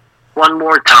 One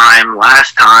more time,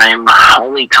 last time,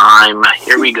 only time.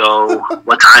 Here we go.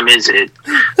 What time is it?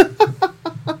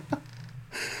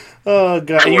 Oh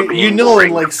god, For you being know in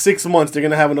boring. like 6 months they're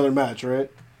gonna have another match,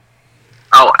 right?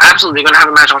 Oh, absolutely. They're going to have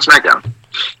a match on SmackDown.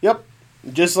 Yep.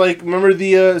 Just like remember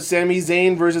the Sami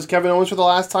Zayn versus Kevin Owens for the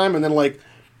last time, and then like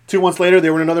 2 months later they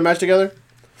were in another match together.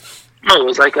 No, it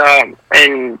was like in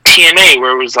TNA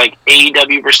where it was like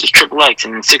AEW versus Triple X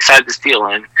and 6 sides of steel,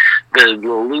 and the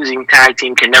losing tag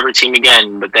team can never team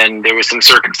again. But then there was some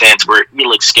circumstance where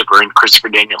Elix Skipper and Christopher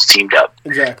Daniels teamed up.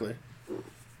 Exactly.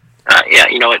 Yeah,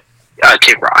 you know what?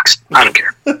 Kick rocks. I don't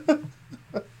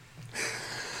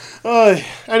care.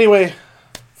 Anyway,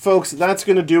 folks, that's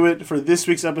going to do it for this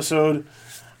week's episode.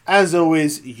 As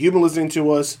always, you've been listening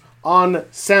to us on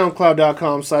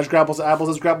SoundCloud.com/GrapplesApples.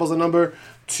 That's Grapples the number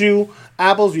 2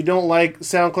 apples. If you don't like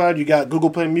SoundCloud, you got Google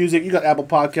Play Music, you got Apple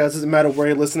Podcasts. Doesn't matter where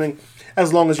you're listening,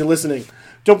 as long as you're listening.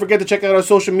 Don't forget to check out our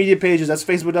social media pages. That's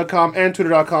Facebook.com and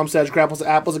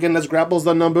Twitter.com/GrapplesApples. Again, that's Grapples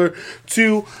the number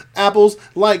 2 apples.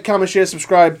 Like, comment, share,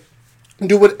 subscribe.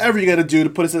 Do whatever you got to do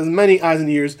to put us in as many eyes and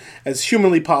ears as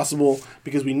humanly possible,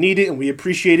 because we need it and we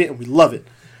appreciate it and we love it.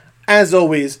 As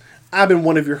always, I've been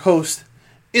one of your hosts,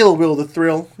 Ill Will the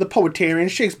Thrill, the Poetarian,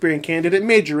 Shakespearean candidate,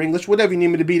 Major English, whatever you need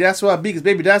me to be, that's who I be, because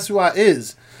baby, that's who I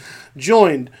is.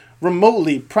 Joined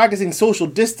remotely, practicing social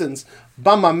distance,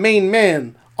 by my main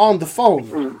man on the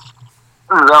phone.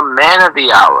 The man of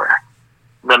the hour.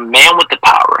 The man with the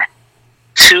power.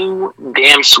 Too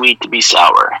damn sweet to be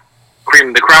sour. Cream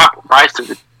of the crop, rise to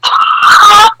the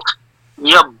top.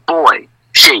 Ya boy,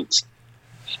 Shades.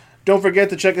 Don't forget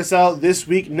to check us out this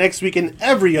week, next week, and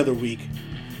every other week,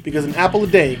 because an apple a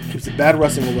day keeps the bad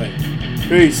wrestling away.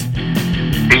 Peace.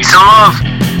 Peace and love.